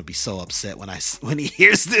 they're going to be so upset when he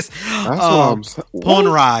hears this. Ponraj.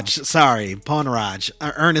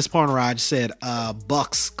 Ernest Ponraj said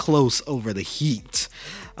Bucks close over the Heat.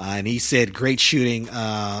 And he said great shooting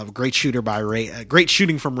from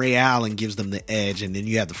Ray Allen gives them the edge, and then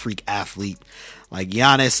you have the freak athlete like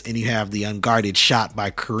Giannis, and you have the unguarded shot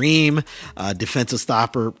by Kareem, defensive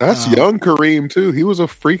stopper. That's young Kareem too. He was a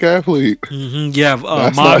freak athlete. Mm-hmm, yeah,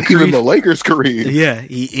 that's not even the Lakers Kareem. Yeah,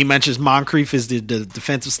 he mentions Moncrief is the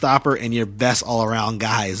defensive stopper, and your best all around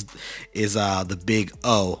guy is the Big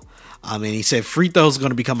O. And he said free throws are going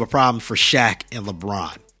to become a problem for Shaq and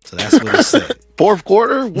LeBron. So that's what he said. Fourth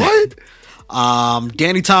quarter? What?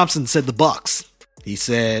 Danny Thompson said the Bucks. He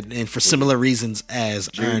said, and for similar reasons as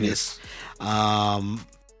Ernest.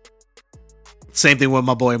 Same thing with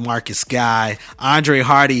my boy Marcus Guy. Andre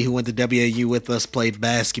Hardy, who went to WAU with us, played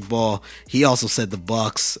basketball. He also said the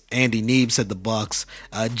Bucks. Andy Neeb said the Bucks.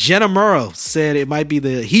 Jenna Murrow said it might be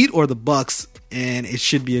the Heat or the Bucks, and it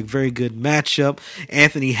should be a very good matchup.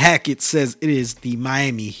 Anthony Hackett says it is the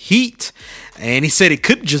Miami Heat, and he said it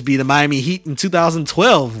could just be the Miami Heat in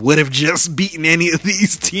 2012 would have just beaten any of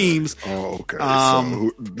these teams. Oh, okay.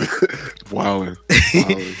 Wow.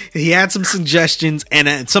 He had some suggestions,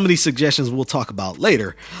 and some of these suggestions we'll talk about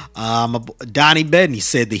later. Donnie Bedney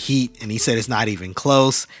said the Heat, and he said it's not even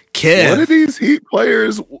close. Kev. One of these Heat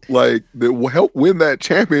players, like that will help win that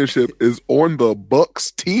championship, is on the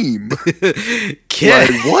Bucks team. Kev.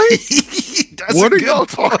 Like what? That's What a are good y'all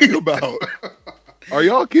point. talking about? Are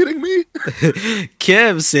y'all kidding me?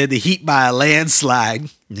 Kev said the Heat by a landslide.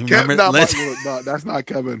 Remember, No, that's not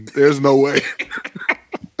Kevin. There's no way.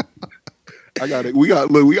 I got it. We got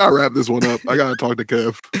to wrap this one up. I got to talk to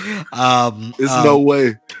Kev. There's no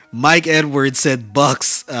way. Mike Edwards said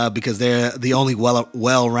Bucks because they're the only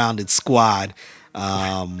well-rounded squad.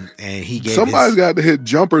 And he gave Somebody's got to hit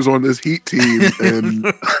jumpers on this Heat team,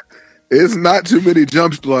 and it's not too many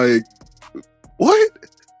jumps. Like what?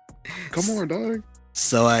 Come on, dog.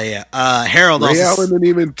 So Harold Ray also Allen didn't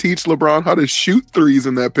even teach LeBron how to shoot threes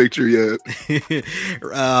in that picture yet.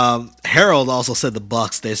 Harold also said the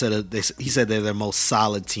Bucks. He said they're their most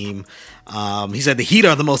solid team. He said the Heat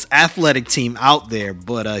are the most athletic team out there,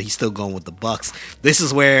 but he's still going with the Bucks. This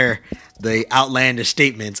is where the outlandish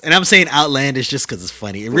statements, and I'm saying outlandish just because it's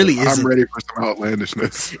funny. It really isn't. I'm ready for some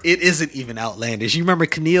outlandishness. It isn't even outlandish. You remember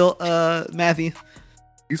Keneal, Matthew?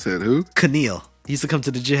 You said who? Keneal. He used to come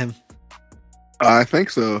to the gym. I think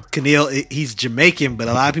so. Keneal, he's Jamaican, but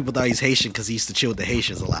a lot of people thought he's Haitian because he used to chill with the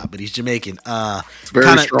Haitians a lot. But he's Jamaican. Kind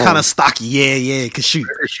of stocky. Yeah, can shoot.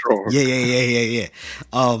 Very strong. Yeah.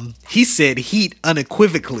 He said Heat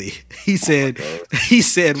unequivocally. He said,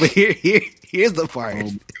 but here's the part.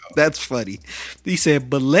 That's funny. He said,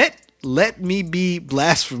 but let me be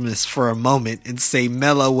blasphemous for a moment and say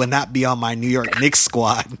Melo would not be on my New York Knicks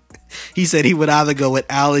squad. He said he would either go with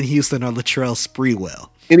Allen Houston or Latrell Sprewell.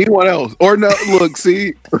 Anyone else? Or no, look,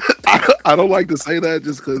 see, I don't like to say that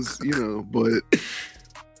just because, but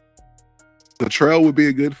the trail would be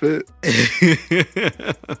a good fit.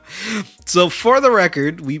 So for the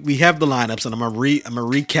record, we have the lineups, and I'm gonna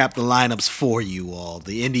recap the lineups for you all.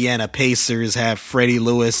 The Indiana Pacers have Freddie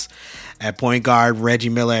Lewis at point guard, Reggie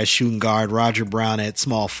Miller at shooting guard, Roger Brown at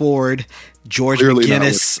small forward, George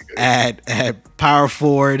McGinnis at power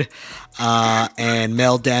forward, and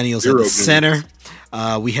Mel Daniels at the center.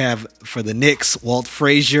 We have for the Knicks, Walt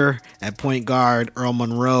Frazier at point guard, Earl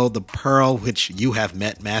Monroe, the Pearl, which you have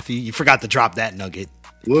met, Matthew. You forgot to drop that nugget.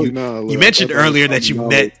 You mentioned earlier that you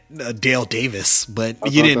met Dale Davis, but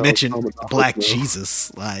you didn't mention Black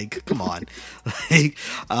Jesus. Like, come on.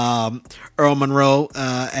 Earl Monroe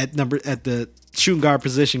at the shooting guard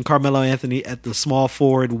position, Carmelo Anthony at the small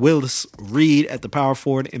forward, Willis Reed at the power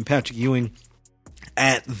forward, and Patrick Ewing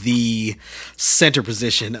at the center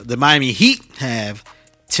position. The Miami Heat have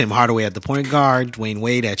Tim Hardaway at the point guard, Dwayne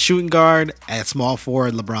Wade at shooting guard, at small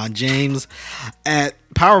forward, LeBron James, at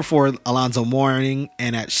power forward, Alonzo Mourning,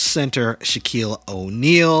 and at center, Shaquille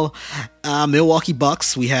O'Neal. Milwaukee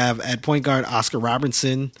Bucks, we have at point guard, Oscar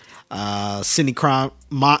Robertson, Sidney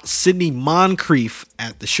Moncrief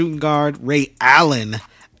at the shooting guard, Ray Allen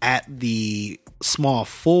at the small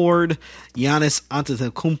forward, Giannis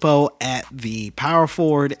Antetokounmpo at the power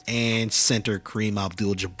forward, and center Kareem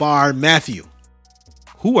Abdul-Jabbar. Matthew,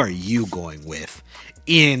 who are you going with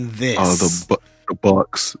in this? The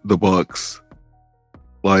Bucks.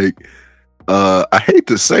 Like, I hate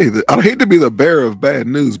to say that. I hate to be the bearer of bad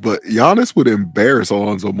news, but Giannis would embarrass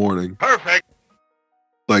Alonzo Mourning. Perfect.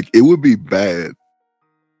 Like, it would be bad.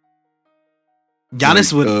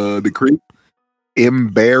 Giannis would the creep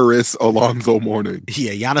embarrass Alonzo Mourning.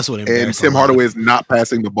 Yeah, Giannis would embarrass. And Tim Hardaway is not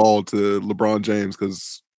passing the ball to LeBron James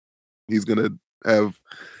because he's gonna have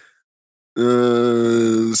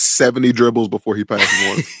 70 dribbles before he passes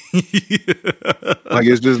one. Like,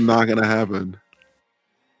 it's just not gonna happen.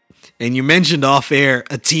 And you mentioned off air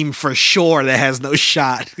a team for sure that has no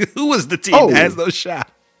shot. Who was the team that has no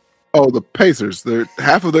shot? Oh, the Pacers.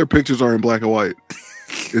 Half of their pictures are in black and white.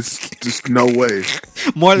 It's just no way.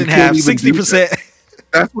 More than half, 60%.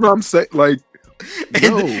 That's what I'm saying. Like,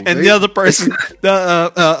 the other person,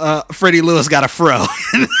 Freddie Lewis got a fro.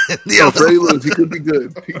 Freddie Lewis, he could be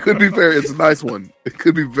good. He could be very. It's a nice one. It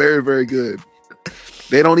could be very, very good.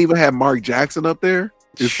 They don't even have Mark Jackson up there.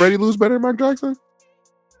 Is Freddie Lewis better than Mark Jackson?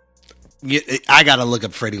 Yeah, I gotta look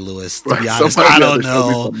up Freddie Lewis, to be honest. I don't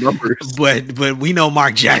know, but we know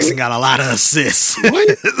Mark Jackson got a lot of assists.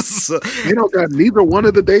 What? So, they don't got neither one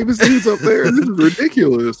of the Davis dudes up there. This is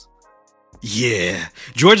ridiculous. Yeah,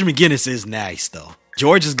 George McGinnis is nice though.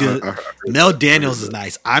 George is good. Mel Daniels is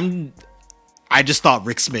nice. I just thought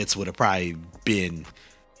Rick Smits would have probably been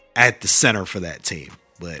at the center for that team,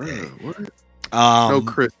 but no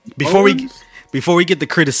Chris. Before we get the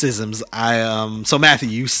criticisms, so Matthew,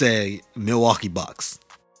 you say Milwaukee Bucks.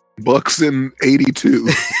 Bucks in 82.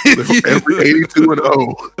 Every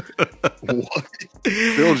 82-0. What?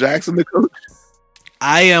 Phil Jackson, the coach?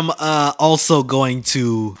 I am also going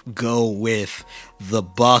to go with the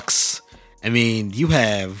Bucks. I mean, you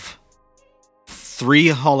have 3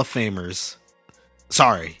 Hall of Famers.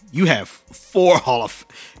 Sorry, you have 3 Hall of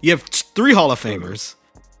Famers,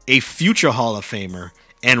 a future Hall of Famer,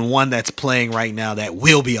 and one that's playing right now that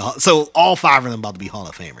will be so all 5 of them about to be Hall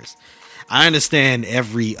of Famers. I understand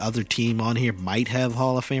every other team on here might have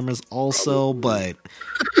Hall of Famers also, but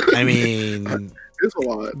I mean, it's a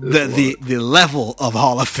lot. The level of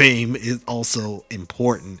Hall of Fame is also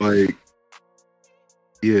important. Like,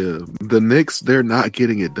 yeah, the Knicks, they're not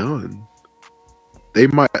getting it done. They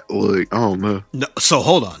might look. I don't know. No, so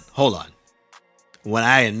hold on. When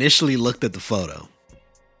I initially looked at the photo,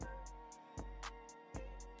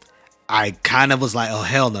 I kind of was like, "Oh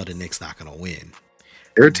hell no, the Knicks not gonna win."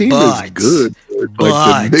 Their team is good.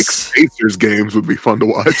 Like the Knicks Pacers games would be fun to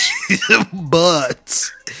watch. But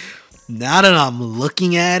now that I'm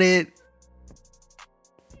looking at it,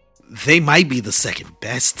 they might be the second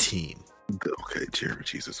best team. Okay, Jeremy,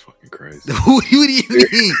 Jesus fucking Christ. What do you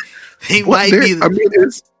mean? They might be. I mean,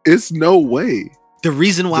 it's no way. The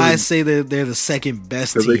reason why I say that they're the second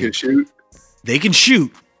best team. They can shoot. They can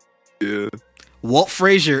shoot. Yeah. Walt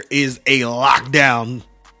Frazier is a lockdown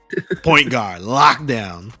point guard.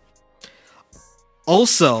 Lockdown.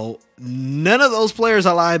 Also, none of those players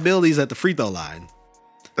are liabilities at the free throw line.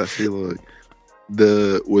 See, look.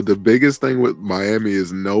 The biggest thing with Miami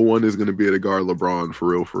is no one is going to be able to guard LeBron for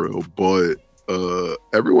real. But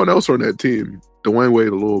everyone else on that team, Dwayne Wade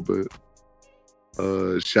a little bit.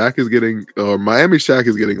 Shaq is getting Miami. Shaq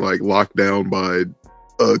is getting like locked down by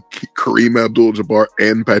Kareem Abdul-Jabbar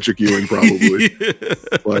and Patrick Ewing probably.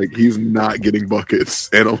 Like he's not getting buckets,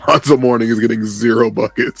 and Alonzo Mourning is getting 0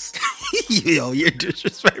 buckets. Yo, you're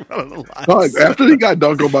disrespectful on the line. Dog, after he got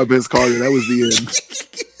dunked on by Vince Carter, that was the end.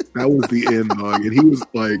 That was the end, dog. And he was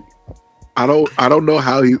like, I don't know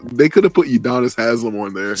how they could have put Udonis Haslem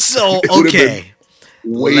on there. So okay,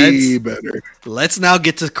 way better. Let's now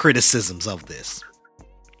get to criticisms of this,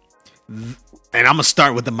 and I'm gonna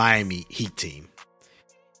start with the Miami Heat team.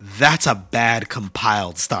 That's a bad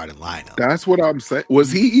compiled starting lineup. That's what I'm saying.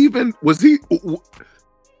 Was he? When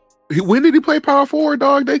did he play power forward,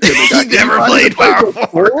 dog? He never played power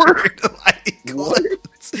forward. Like, what?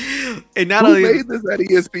 And not Who only made this at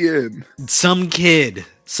ESPN? Some kid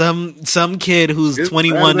who's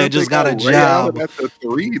 21 that just got a job at the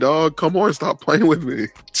 3, dog. Come on, stop playing with me.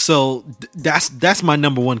 So that's my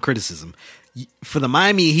number one criticism for the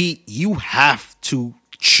Miami Heat. You have to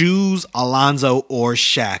choose Alonzo or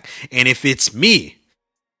Shaq, and if it's me,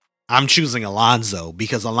 I'm choosing Alonzo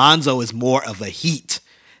because Alonzo is more of a Heat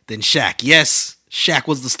than Shaq. Yes, Shaq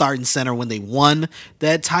was the starting center when they won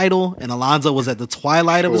that title, and Alonzo was at the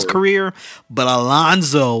twilight of his career, but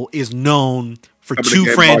Alonzo is known for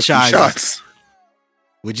 2 franchises.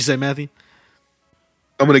 What'd you say, Matthew?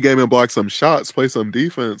 I'm in the game and block some shots, play some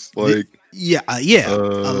defense. Like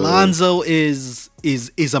Alonzo is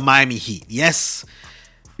a Miami Heat. Yes,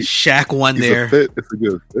 Shaq won there. It's a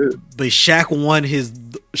good fit. But Shaq won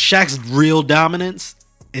Shaq's real dominance,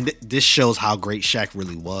 and this shows how great Shaq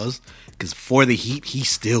really was. Because for the Heat, he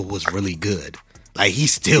still was really good. Like he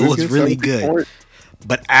still was really good.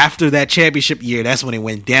 But after that championship year, that's when it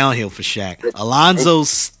went downhill for Shaq. Alonzo's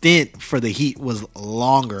stint for the Heat was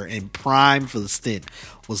longer, and prime for the stint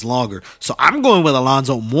was longer. So I'm going with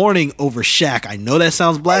Alonzo Mourning over Shaq. I know that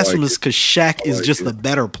sounds blasphemous because Shaq is just the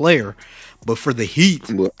better player. But for the Heat,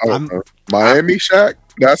 Miami Shaq,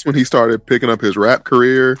 that's when he started picking up his rap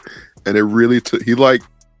career, and it really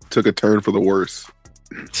took a turn for the worse.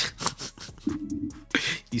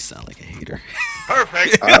 You sound like a hater.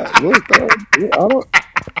 Perfect.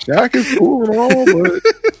 Shaq is cool and all, but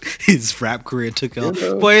his rap career took off.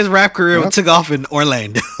 His rap career took off in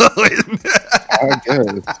Orlando. I guess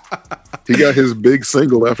he got his big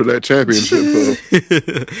single after that championship.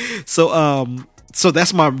 So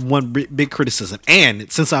that's my one big criticism. And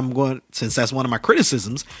since that's one of my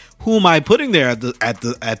criticisms, who am I putting there at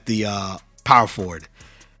the power forward?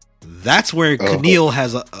 That's where Keneal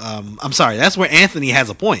has a. That's where Anthony has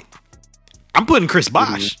a point. I'm putting Chris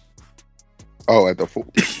Bosh. Oh, at the 4.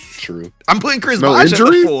 True. I'm putting Chris Bosh at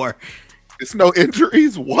the 4. It's no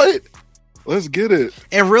injuries. What? Let's get it.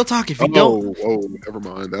 And real talk, if you don't, never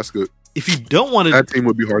mind. That's good. If you don't want to, that team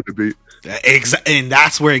would be hard to beat. And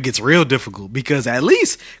that's where it gets real difficult because at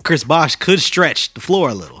least Chris Bosh could stretch the floor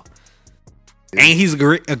a little, and he's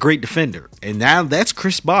a great defender. And now that's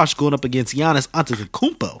Chris Bosh going up against Giannis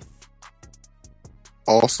Antetokounmpo.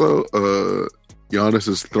 Also, Giannis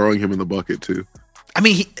is throwing him in the bucket too. I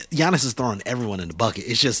mean, Giannis is throwing everyone in the bucket.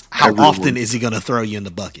 It's just how often is he going to throw you in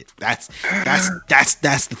the bucket? That's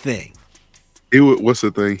the thing. He would. What's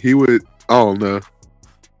the thing? He would. I don't know.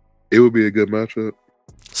 It would be a good matchup.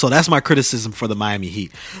 So that's my criticism for the Miami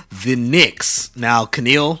Heat. The Knicks. Now,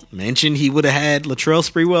 Keneal mentioned he would have had Latrell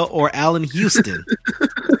Sprewell or Allen Houston.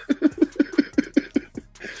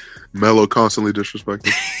 Melo constantly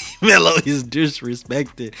disrespected. Melo is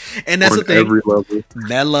disrespected, and that's on the thing. every level.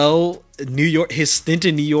 Melo, New York, his stint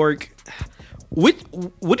in New York. What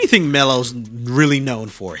do you think Melo's really known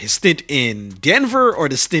for? His stint in Denver or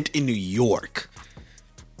the stint in New York?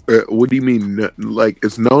 What do you mean? Like,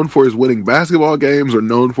 it's known for his winning basketball games, or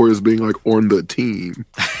known for his being like on the team?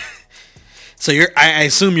 So I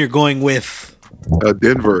assume you're going with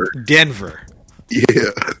Denver. Denver.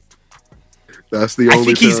 Yeah, that's the only. I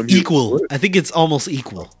think he's equal. I think it's almost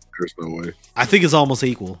equal. There's no way. I think it's almost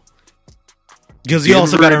equal. Because you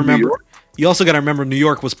also got to remember. You also got to remember New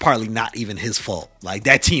York was partly not even his fault. Like,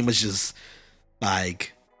 that team was just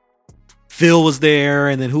like Phil was there,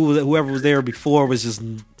 and then whoever was there before was just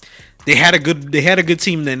they had a good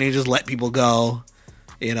team. Then they just let people go.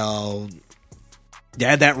 You know, they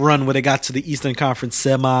had that run where they got to the Eastern Conference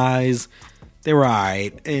semis. They were all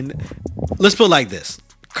right. And let's put it like this: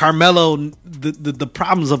 Carmelo, the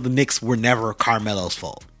problems of the Knicks were never Carmelo's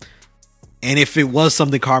fault. And if it was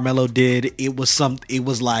something Carmelo did, it was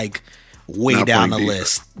like way not down the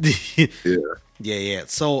list. Yeah.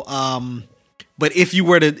 So, but if you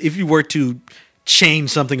were to change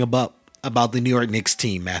something about the New York Knicks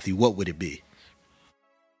team, Matthew, what would it be?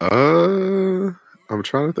 I'm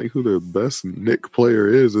trying to think who the best Knick player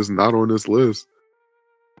is. It's not on this list.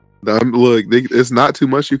 Look, it's not too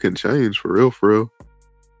much you can change for real.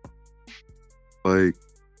 Like,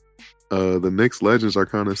 the Knicks legends are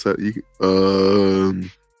kind of set. Yeah,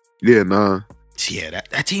 nah. Yeah,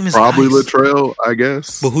 that team is probably nice. Latrell, I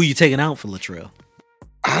guess. But who you taking out for Latrell?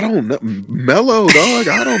 I don't know. Melo, dog.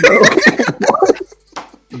 I don't know.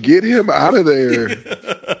 Get him out of there.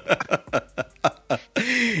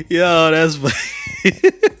 Yo, that's funny.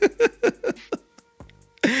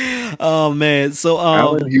 Oh man, so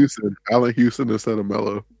Allen Houston instead of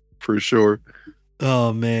Melo for sure.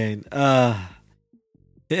 Oh man, the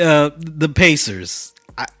Pacers.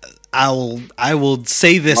 I will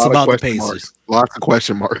say this about the Pacers. Lots of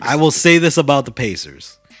question marks. I will say this about the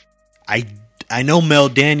Pacers. I know Mel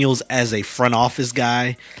Daniels as a front office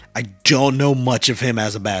guy. I don't know much of him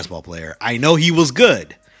as a basketball player. I know he was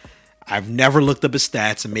good. I've never looked up his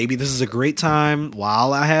stats, and maybe this is a great time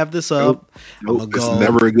while I have this up. Nope. It's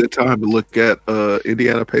never a good time to look at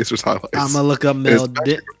Indiana Pacers highlights. I'm gonna look up Mel.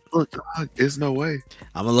 There's no way.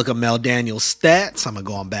 I'm gonna look up Mel Daniels' stats. I'm gonna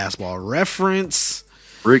go on Basketball Reference.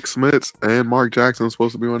 Rick Smits and Mark Jackson are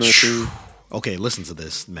supposed to be on that team. Okay, listen to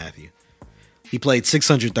this, Matthew. He played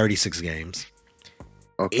 636 games,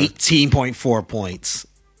 18.4 points,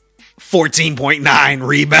 14.9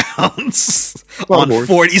 rebounds on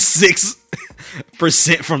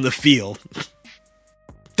 46% from the field.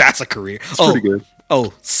 That's a career. That's pretty good.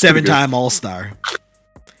 Oh, 7-time All-Star.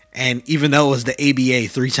 And even though it was the ABA,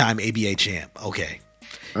 3-time ABA champ. Okay.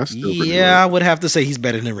 That's still pretty good. I would have to say he's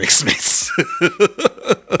better than Rick Smits.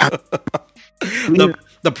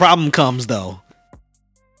 The problem comes, though,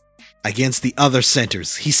 against the other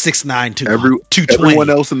centers. He's 6'9", 220.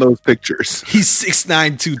 Everyone else in those pictures. He's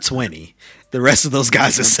 6'9", 220. The rest of those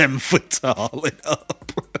guys are 7 foot tall and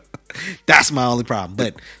up. That's my only problem.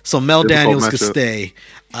 But so Mel Daniels could stay.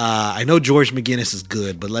 I know George McGinnis is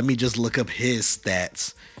good, but let me just look up his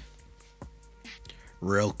stats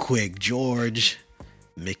real quick. George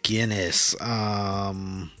McGinnis.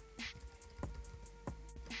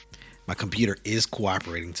 My computer is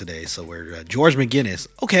cooperating today, so we're George McGinnis.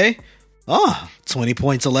 Okay. 20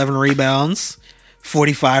 points, 11 rebounds,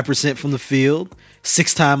 45% from the field,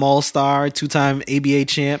 6-time All-Star, 2-time ABA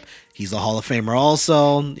champ. He's a Hall of Famer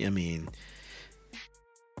also. I mean,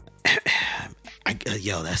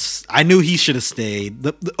 I knew he should have stayed.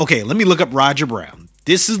 Okay, let me look up Roger Brown.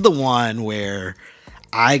 This is the one where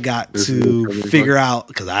I got to figure out,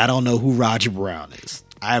 because I don't know who Roger Brown is.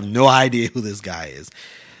 I have no idea who this guy is.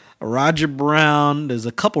 Roger Brown, there's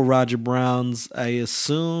a couple Roger Browns, I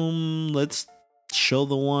assume. Let's show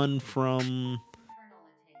the one from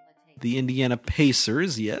the Indiana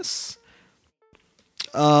Pacers, yes.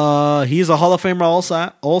 He's a Hall of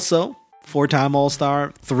Famer also. 4-time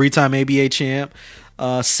All-Star, 3-time ABA champ,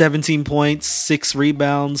 17 points, 6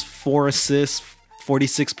 rebounds, 4 assists,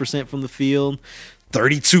 46% from the field,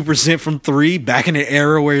 32% from 3, back in the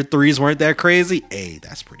era where threes weren't that crazy. Hey,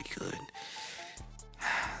 that's pretty good.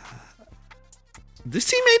 This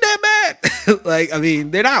team ain't that bad. Like, I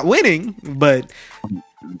mean, they're not winning, but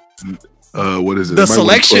what is it? The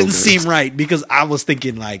selections seem right, because I was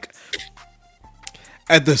thinking, like,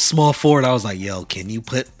 at the small forward, I was like, yo, can you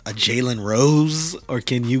put a Jalen Rose? Or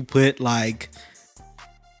can you put like,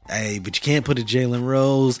 hey, but you can't put a Jalen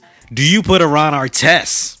Rose. Do you put a Ron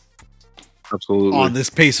Artest Absolutely. on this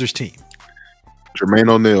Pacers team? Jermaine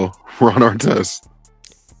O'Neal, Ron Artest,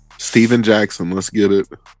 Steven Jackson. Let's get it.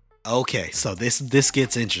 Okay, so this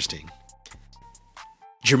gets interesting.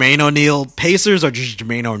 Jermaine O'Neal Pacers or just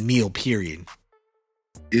Jermaine O'Neal period?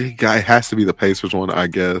 It has to be the Pacers one, I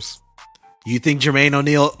guess. You think Jermaine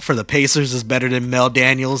O'Neal for the Pacers is better than Mel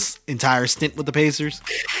Daniels' entire stint with the Pacers?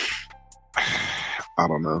 I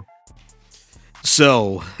don't know.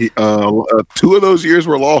 So, 2 of those years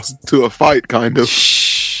were lost to a fight, kind of.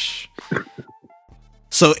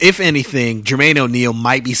 So, if anything, Jermaine O'Neal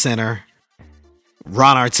might be center.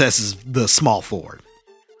 Ron Artest is the small forward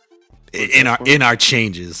in our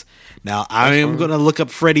changes. Now, I am going to look up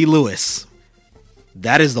Freddie Lewis.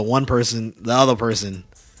 That is the other person.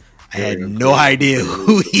 I had no idea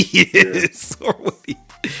who he is or what he.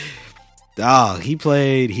 He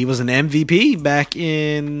played. He was an MVP back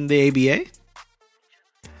in the ABA.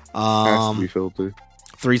 Has to be filthy.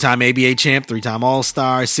 3-time ABA champ, 3-time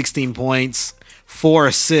All-Star, 16 points, 4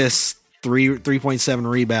 assists, 3.7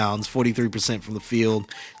 rebounds, 43% from the field,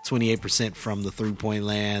 28% from the 3-point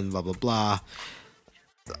land, blah, blah, blah.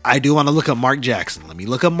 I do want to look up Mark Jackson. Let me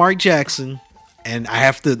look up Mark Jackson. And I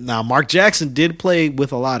have to now. Mark Jackson did play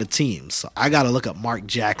with a lot of teams, so I got to look up Mark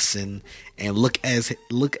Jackson and look at his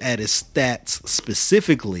stats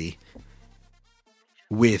specifically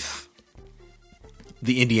with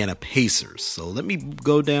the Indiana Pacers. So let me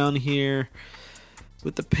go down here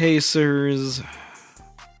with the Pacers.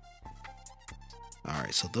 All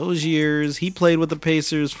right, so those years he played with the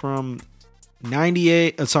Pacers from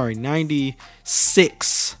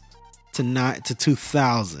 96 to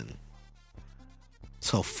 2000.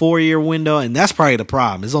 So 4-year window, and that's probably the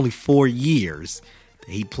problem. It's only 4 years that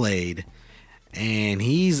he played, and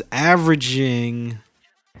he's averaging.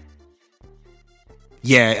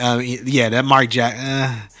 That Mark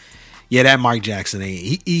Jackson.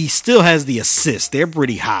 He still has the assists. They're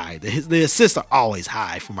pretty high. The assists are always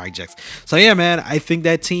high for Mark Jackson. So yeah, man, I think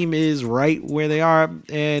that team is right where they are,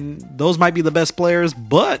 and those might be the best players,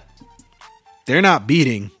 but they're not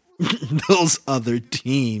beating those other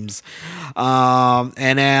teams.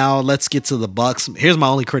 And now let's get to the Bucks. Here's my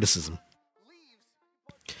only criticism.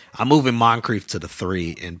 I'm moving Moncrief to the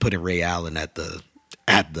 3 and putting Ray Allen at the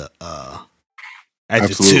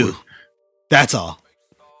 2. That's all.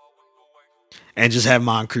 And just have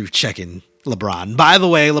Moncrief checking LeBron. By the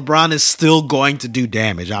way, LeBron is still going to do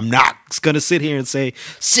damage. I'm not going to sit here and say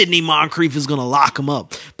Sidney Moncrief is going to lock him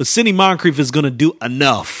up. But Sidney Moncrief is going to do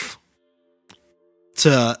enough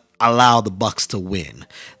to allow the Bucks to win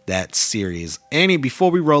that series.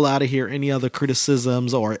 Before we roll out of here, any other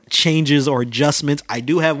criticisms or changes or adjustments? I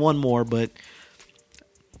do have one more, but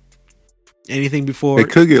anything before? They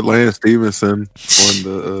could get Lance Stevenson on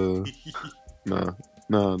the.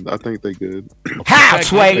 No, I think they good.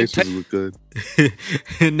 Halfway. Look good.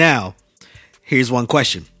 Now, here's one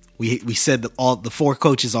question. We said that all the 4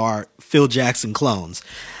 coaches are Phil Jackson clones.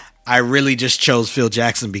 I really just chose Phil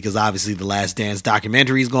Jackson because obviously the Last Dance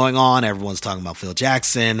documentary is going on. Everyone's talking about Phil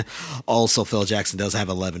Jackson. Also, Phil Jackson does have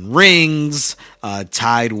 11 rings,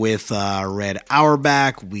 tied with Red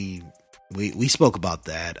Auerbach. We spoke about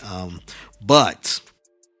that. But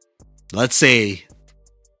let's say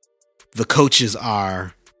the coaches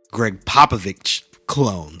are Greg Popovich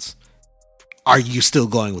clones. Are you still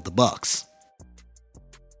going with the Bucks?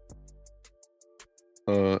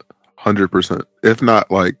 100%. If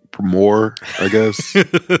not, like more, I guess.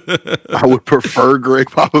 I would prefer Greg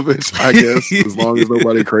Popovich, I guess, as long as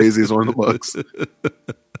nobody crazy is on the Bucks.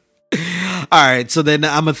 All right, so then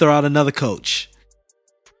I'm gonna throw out another coach.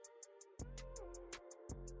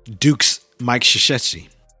 Duke's Mike Krzyzewski.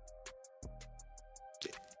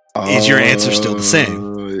 Is your answer still the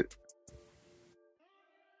same?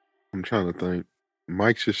 I'm trying to think.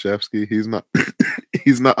 Mike Krzyzewski, he's not.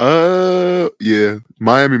 He's not. Yeah,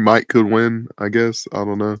 Miami might could win. I guess I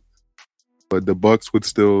don't know, but the Bucks would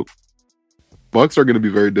still. Bucks are going to be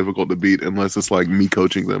very difficult to beat unless it's like me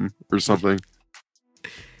coaching them or something.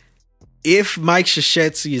 If Mike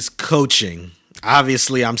Krzyzewski is coaching,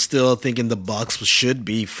 obviously I'm still thinking the Bucks should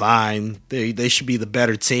be fine. They should be the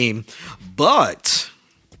better team, but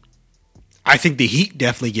I think the Heat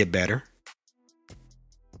definitely get better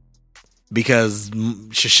because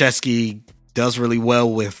Krzyzewski does really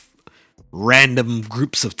well with random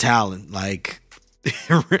groups of talent. Like,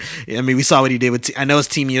 I mean, we saw what he did with. I know it's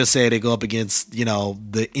Team USA. They go up against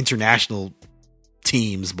the international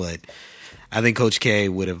teams, but I think Coach K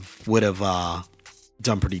would have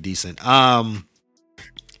done pretty decent.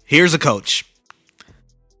 Here's a coach.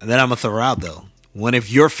 And then I'm going to throw out, though, one of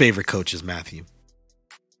your favorite coaches, Matthew.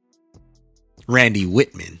 Randy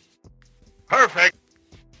Whitman. Perfect.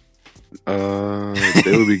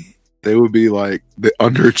 They would be like the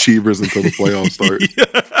underachievers until the playoffs start.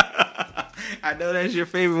 I know that's your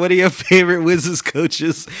favorite. One of your favorite Wizards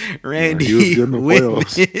coaches, Randy. He was good in the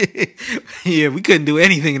playoffs. Yeah, we couldn't do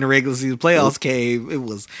anything in the regular season. Playoffs came. It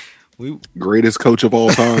was greatest coach of all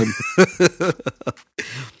time.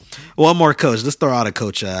 One more coach. Let's throw out a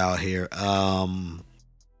coach out here. I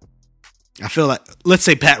feel like, let's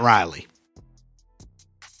say Pat Riley.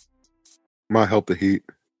 Might help the Heat.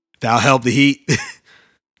 That'll help the Heat.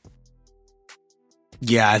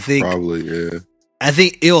 Yeah, I think probably. Yeah, I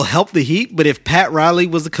think it'll help the Heat. But if Pat Riley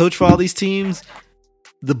was the coach for all these teams,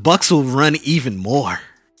 the Bucks will run even more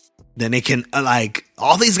than they can. Like,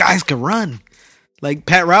 all these guys can run. Like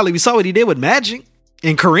Pat Riley, we saw what he did with Magic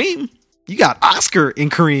and Kareem. You got Oscar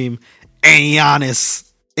and Kareem and Giannis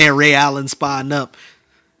and Ray Allen spotting up.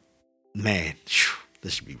 Man,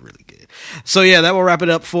 this should be really good. So yeah, that will wrap it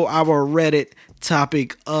up for our Reddit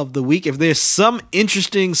topic of the week. If there's some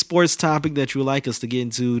interesting sports topic that you would like us to get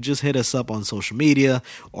into, just hit us up on social media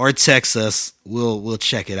or text us. We'll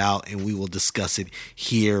check it out and we will discuss it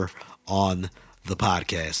here on the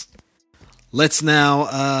podcast. Let's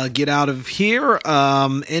now get out of here.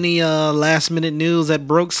 Any last minute news that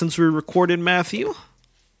broke since we recorded, Matthew?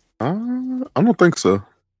 I don't think so.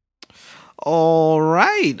 All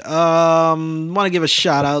right. Want to give a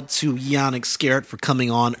shout out to Yannick Scarrett for coming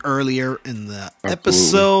on earlier in the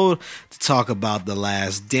episode to talk about The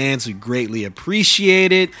Last Dance. We greatly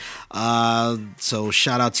appreciate it. So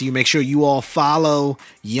shout out to you. Make sure you all follow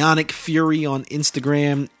Yannick Fury on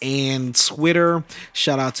Instagram and Twitter.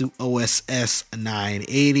 Shout out to OSS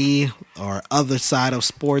 980, our other side of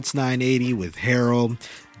Sports 980 with Harold,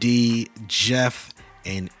 D, Jeff,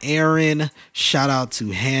 and Aaron. Shout out to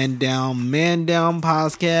Hand Down Man Down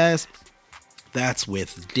podcast. That's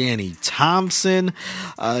with Danny Thompson.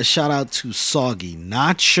 Shout out to Soggy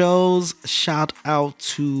Nachos. Shout out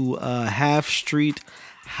to Half Street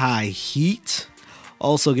High Heat.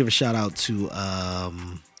 Also give a shout out to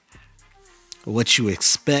What You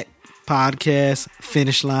Expect podcast.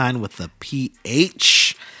 Finish Line with a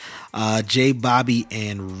PH. J Bobby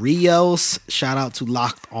and Rios. Shout out to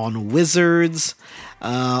Locked On Wizards.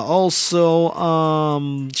 Also,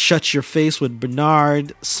 Shut Your Face with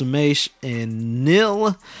Bernard, Sumesh, and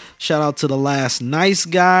Nil. Shout out to The Last Nice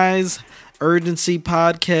Guys. Urgency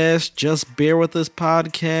podcast. Just Bear With Us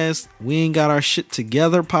podcast. We Ain't Got Our Shit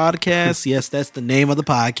Together podcast. Yes, that's the name of the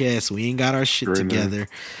podcast. We Ain't Got Our Shit Together.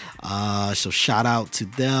 So shout out to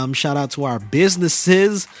them. Shout out to our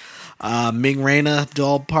businesses. Ming Raina,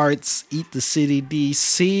 Doll Parts, Eat the City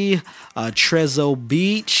DC, Trezzo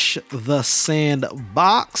Beach, The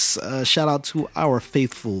Sandbox. Shout out to our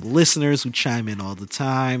faithful listeners who chime in all the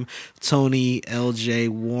time. Tony, LJ,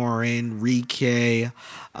 Warren, Rike,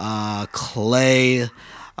 Clay,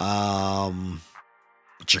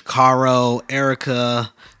 Jacaro,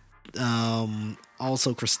 Erica,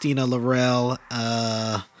 also Christina Laurel,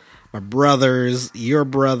 my brothers, your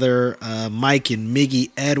brother, Mike and Miggy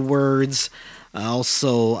Edwards,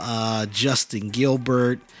 also Justin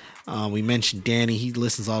Gilbert. We mentioned Danny, he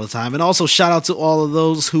listens all the time. And also shout out to all of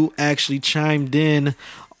those who actually chimed in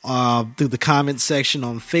through the comment section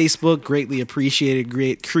on Facebook. Greatly appreciated,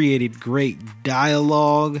 created great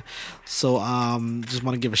dialogue. So just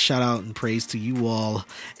want to give a shout out and praise to you all.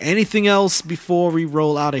 Anything else before we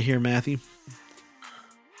roll out of here, Matthew?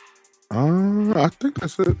 I think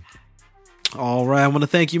that's it. All right, I want to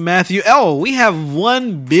thank you, Matthew. Oh, we have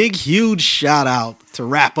one big, huge shout out to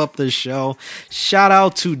wrap up the show. Shout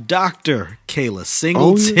out to Dr. Kayla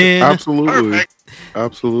Singleton. Oh, yeah.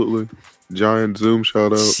 Absolutely. Giant Zoom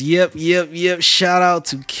shout out. Yep. Shout out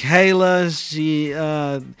to Kayla. She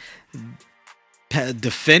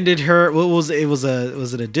defended her. What was it? Was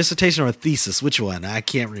it a dissertation or a thesis? Which one? I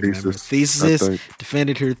can't remember. Thesis.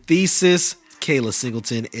 Defended her thesis. Kayla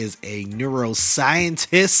Singleton is a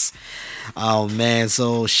neuroscientist. Oh man,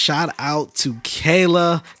 so shout out to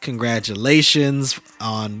Kayla. Congratulations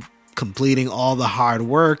on completing all the hard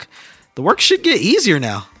work. The work should get easier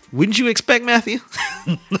now. Wouldn't you expect, Matthew?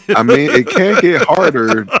 I mean, it can't get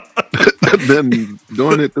harder than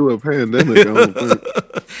doing it through a pandemic.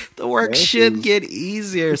 The work should get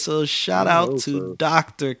easier. So shout out to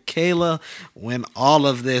Dr. Kayla when all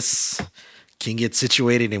of this can get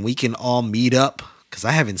situated and we can all meet up, because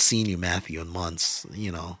I haven't seen you, Matthew, in months.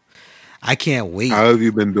 You know, I can't wait. How have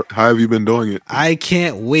you been doing it? I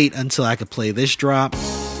can't wait until I could play this drop.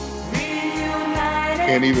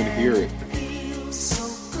 Can't even hear it.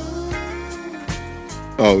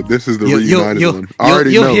 Oh, this is the You'll reunited one. I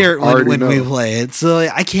already you'll know. hear it Already when know. we play it. So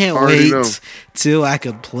I can't Already know. wait till I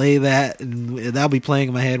can play that, and that'll be playing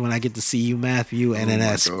in my head when I get to see you, Matthew, and Oh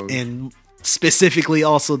my and specifically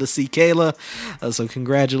also to see Kayla. So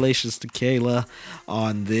congratulations to Kayla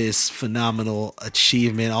on this phenomenal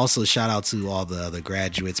achievement. Also, shout out to all the other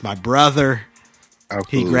graduates. My brother.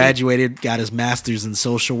 Absolutely. He graduated, got his master's in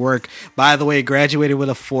social work. By the way, graduated with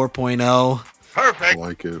a 4.0. I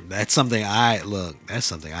like it. That's something I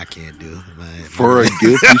can't do. For a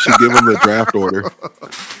gift, you should give him the draft order.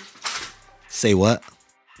 Say what?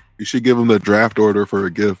 You should give him the draft order for a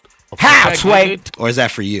gift. Or is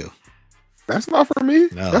that for you? That's not for me.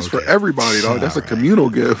 Oh, That's for okay. everybody, dog. That's a All right. communal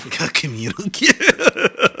gift. A communal gift.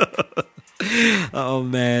 Oh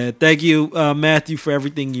man, thank you, Matthew, for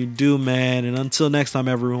everything you do, man. And until next time,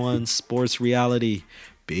 everyone. Sports reality.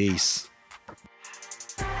 Peace.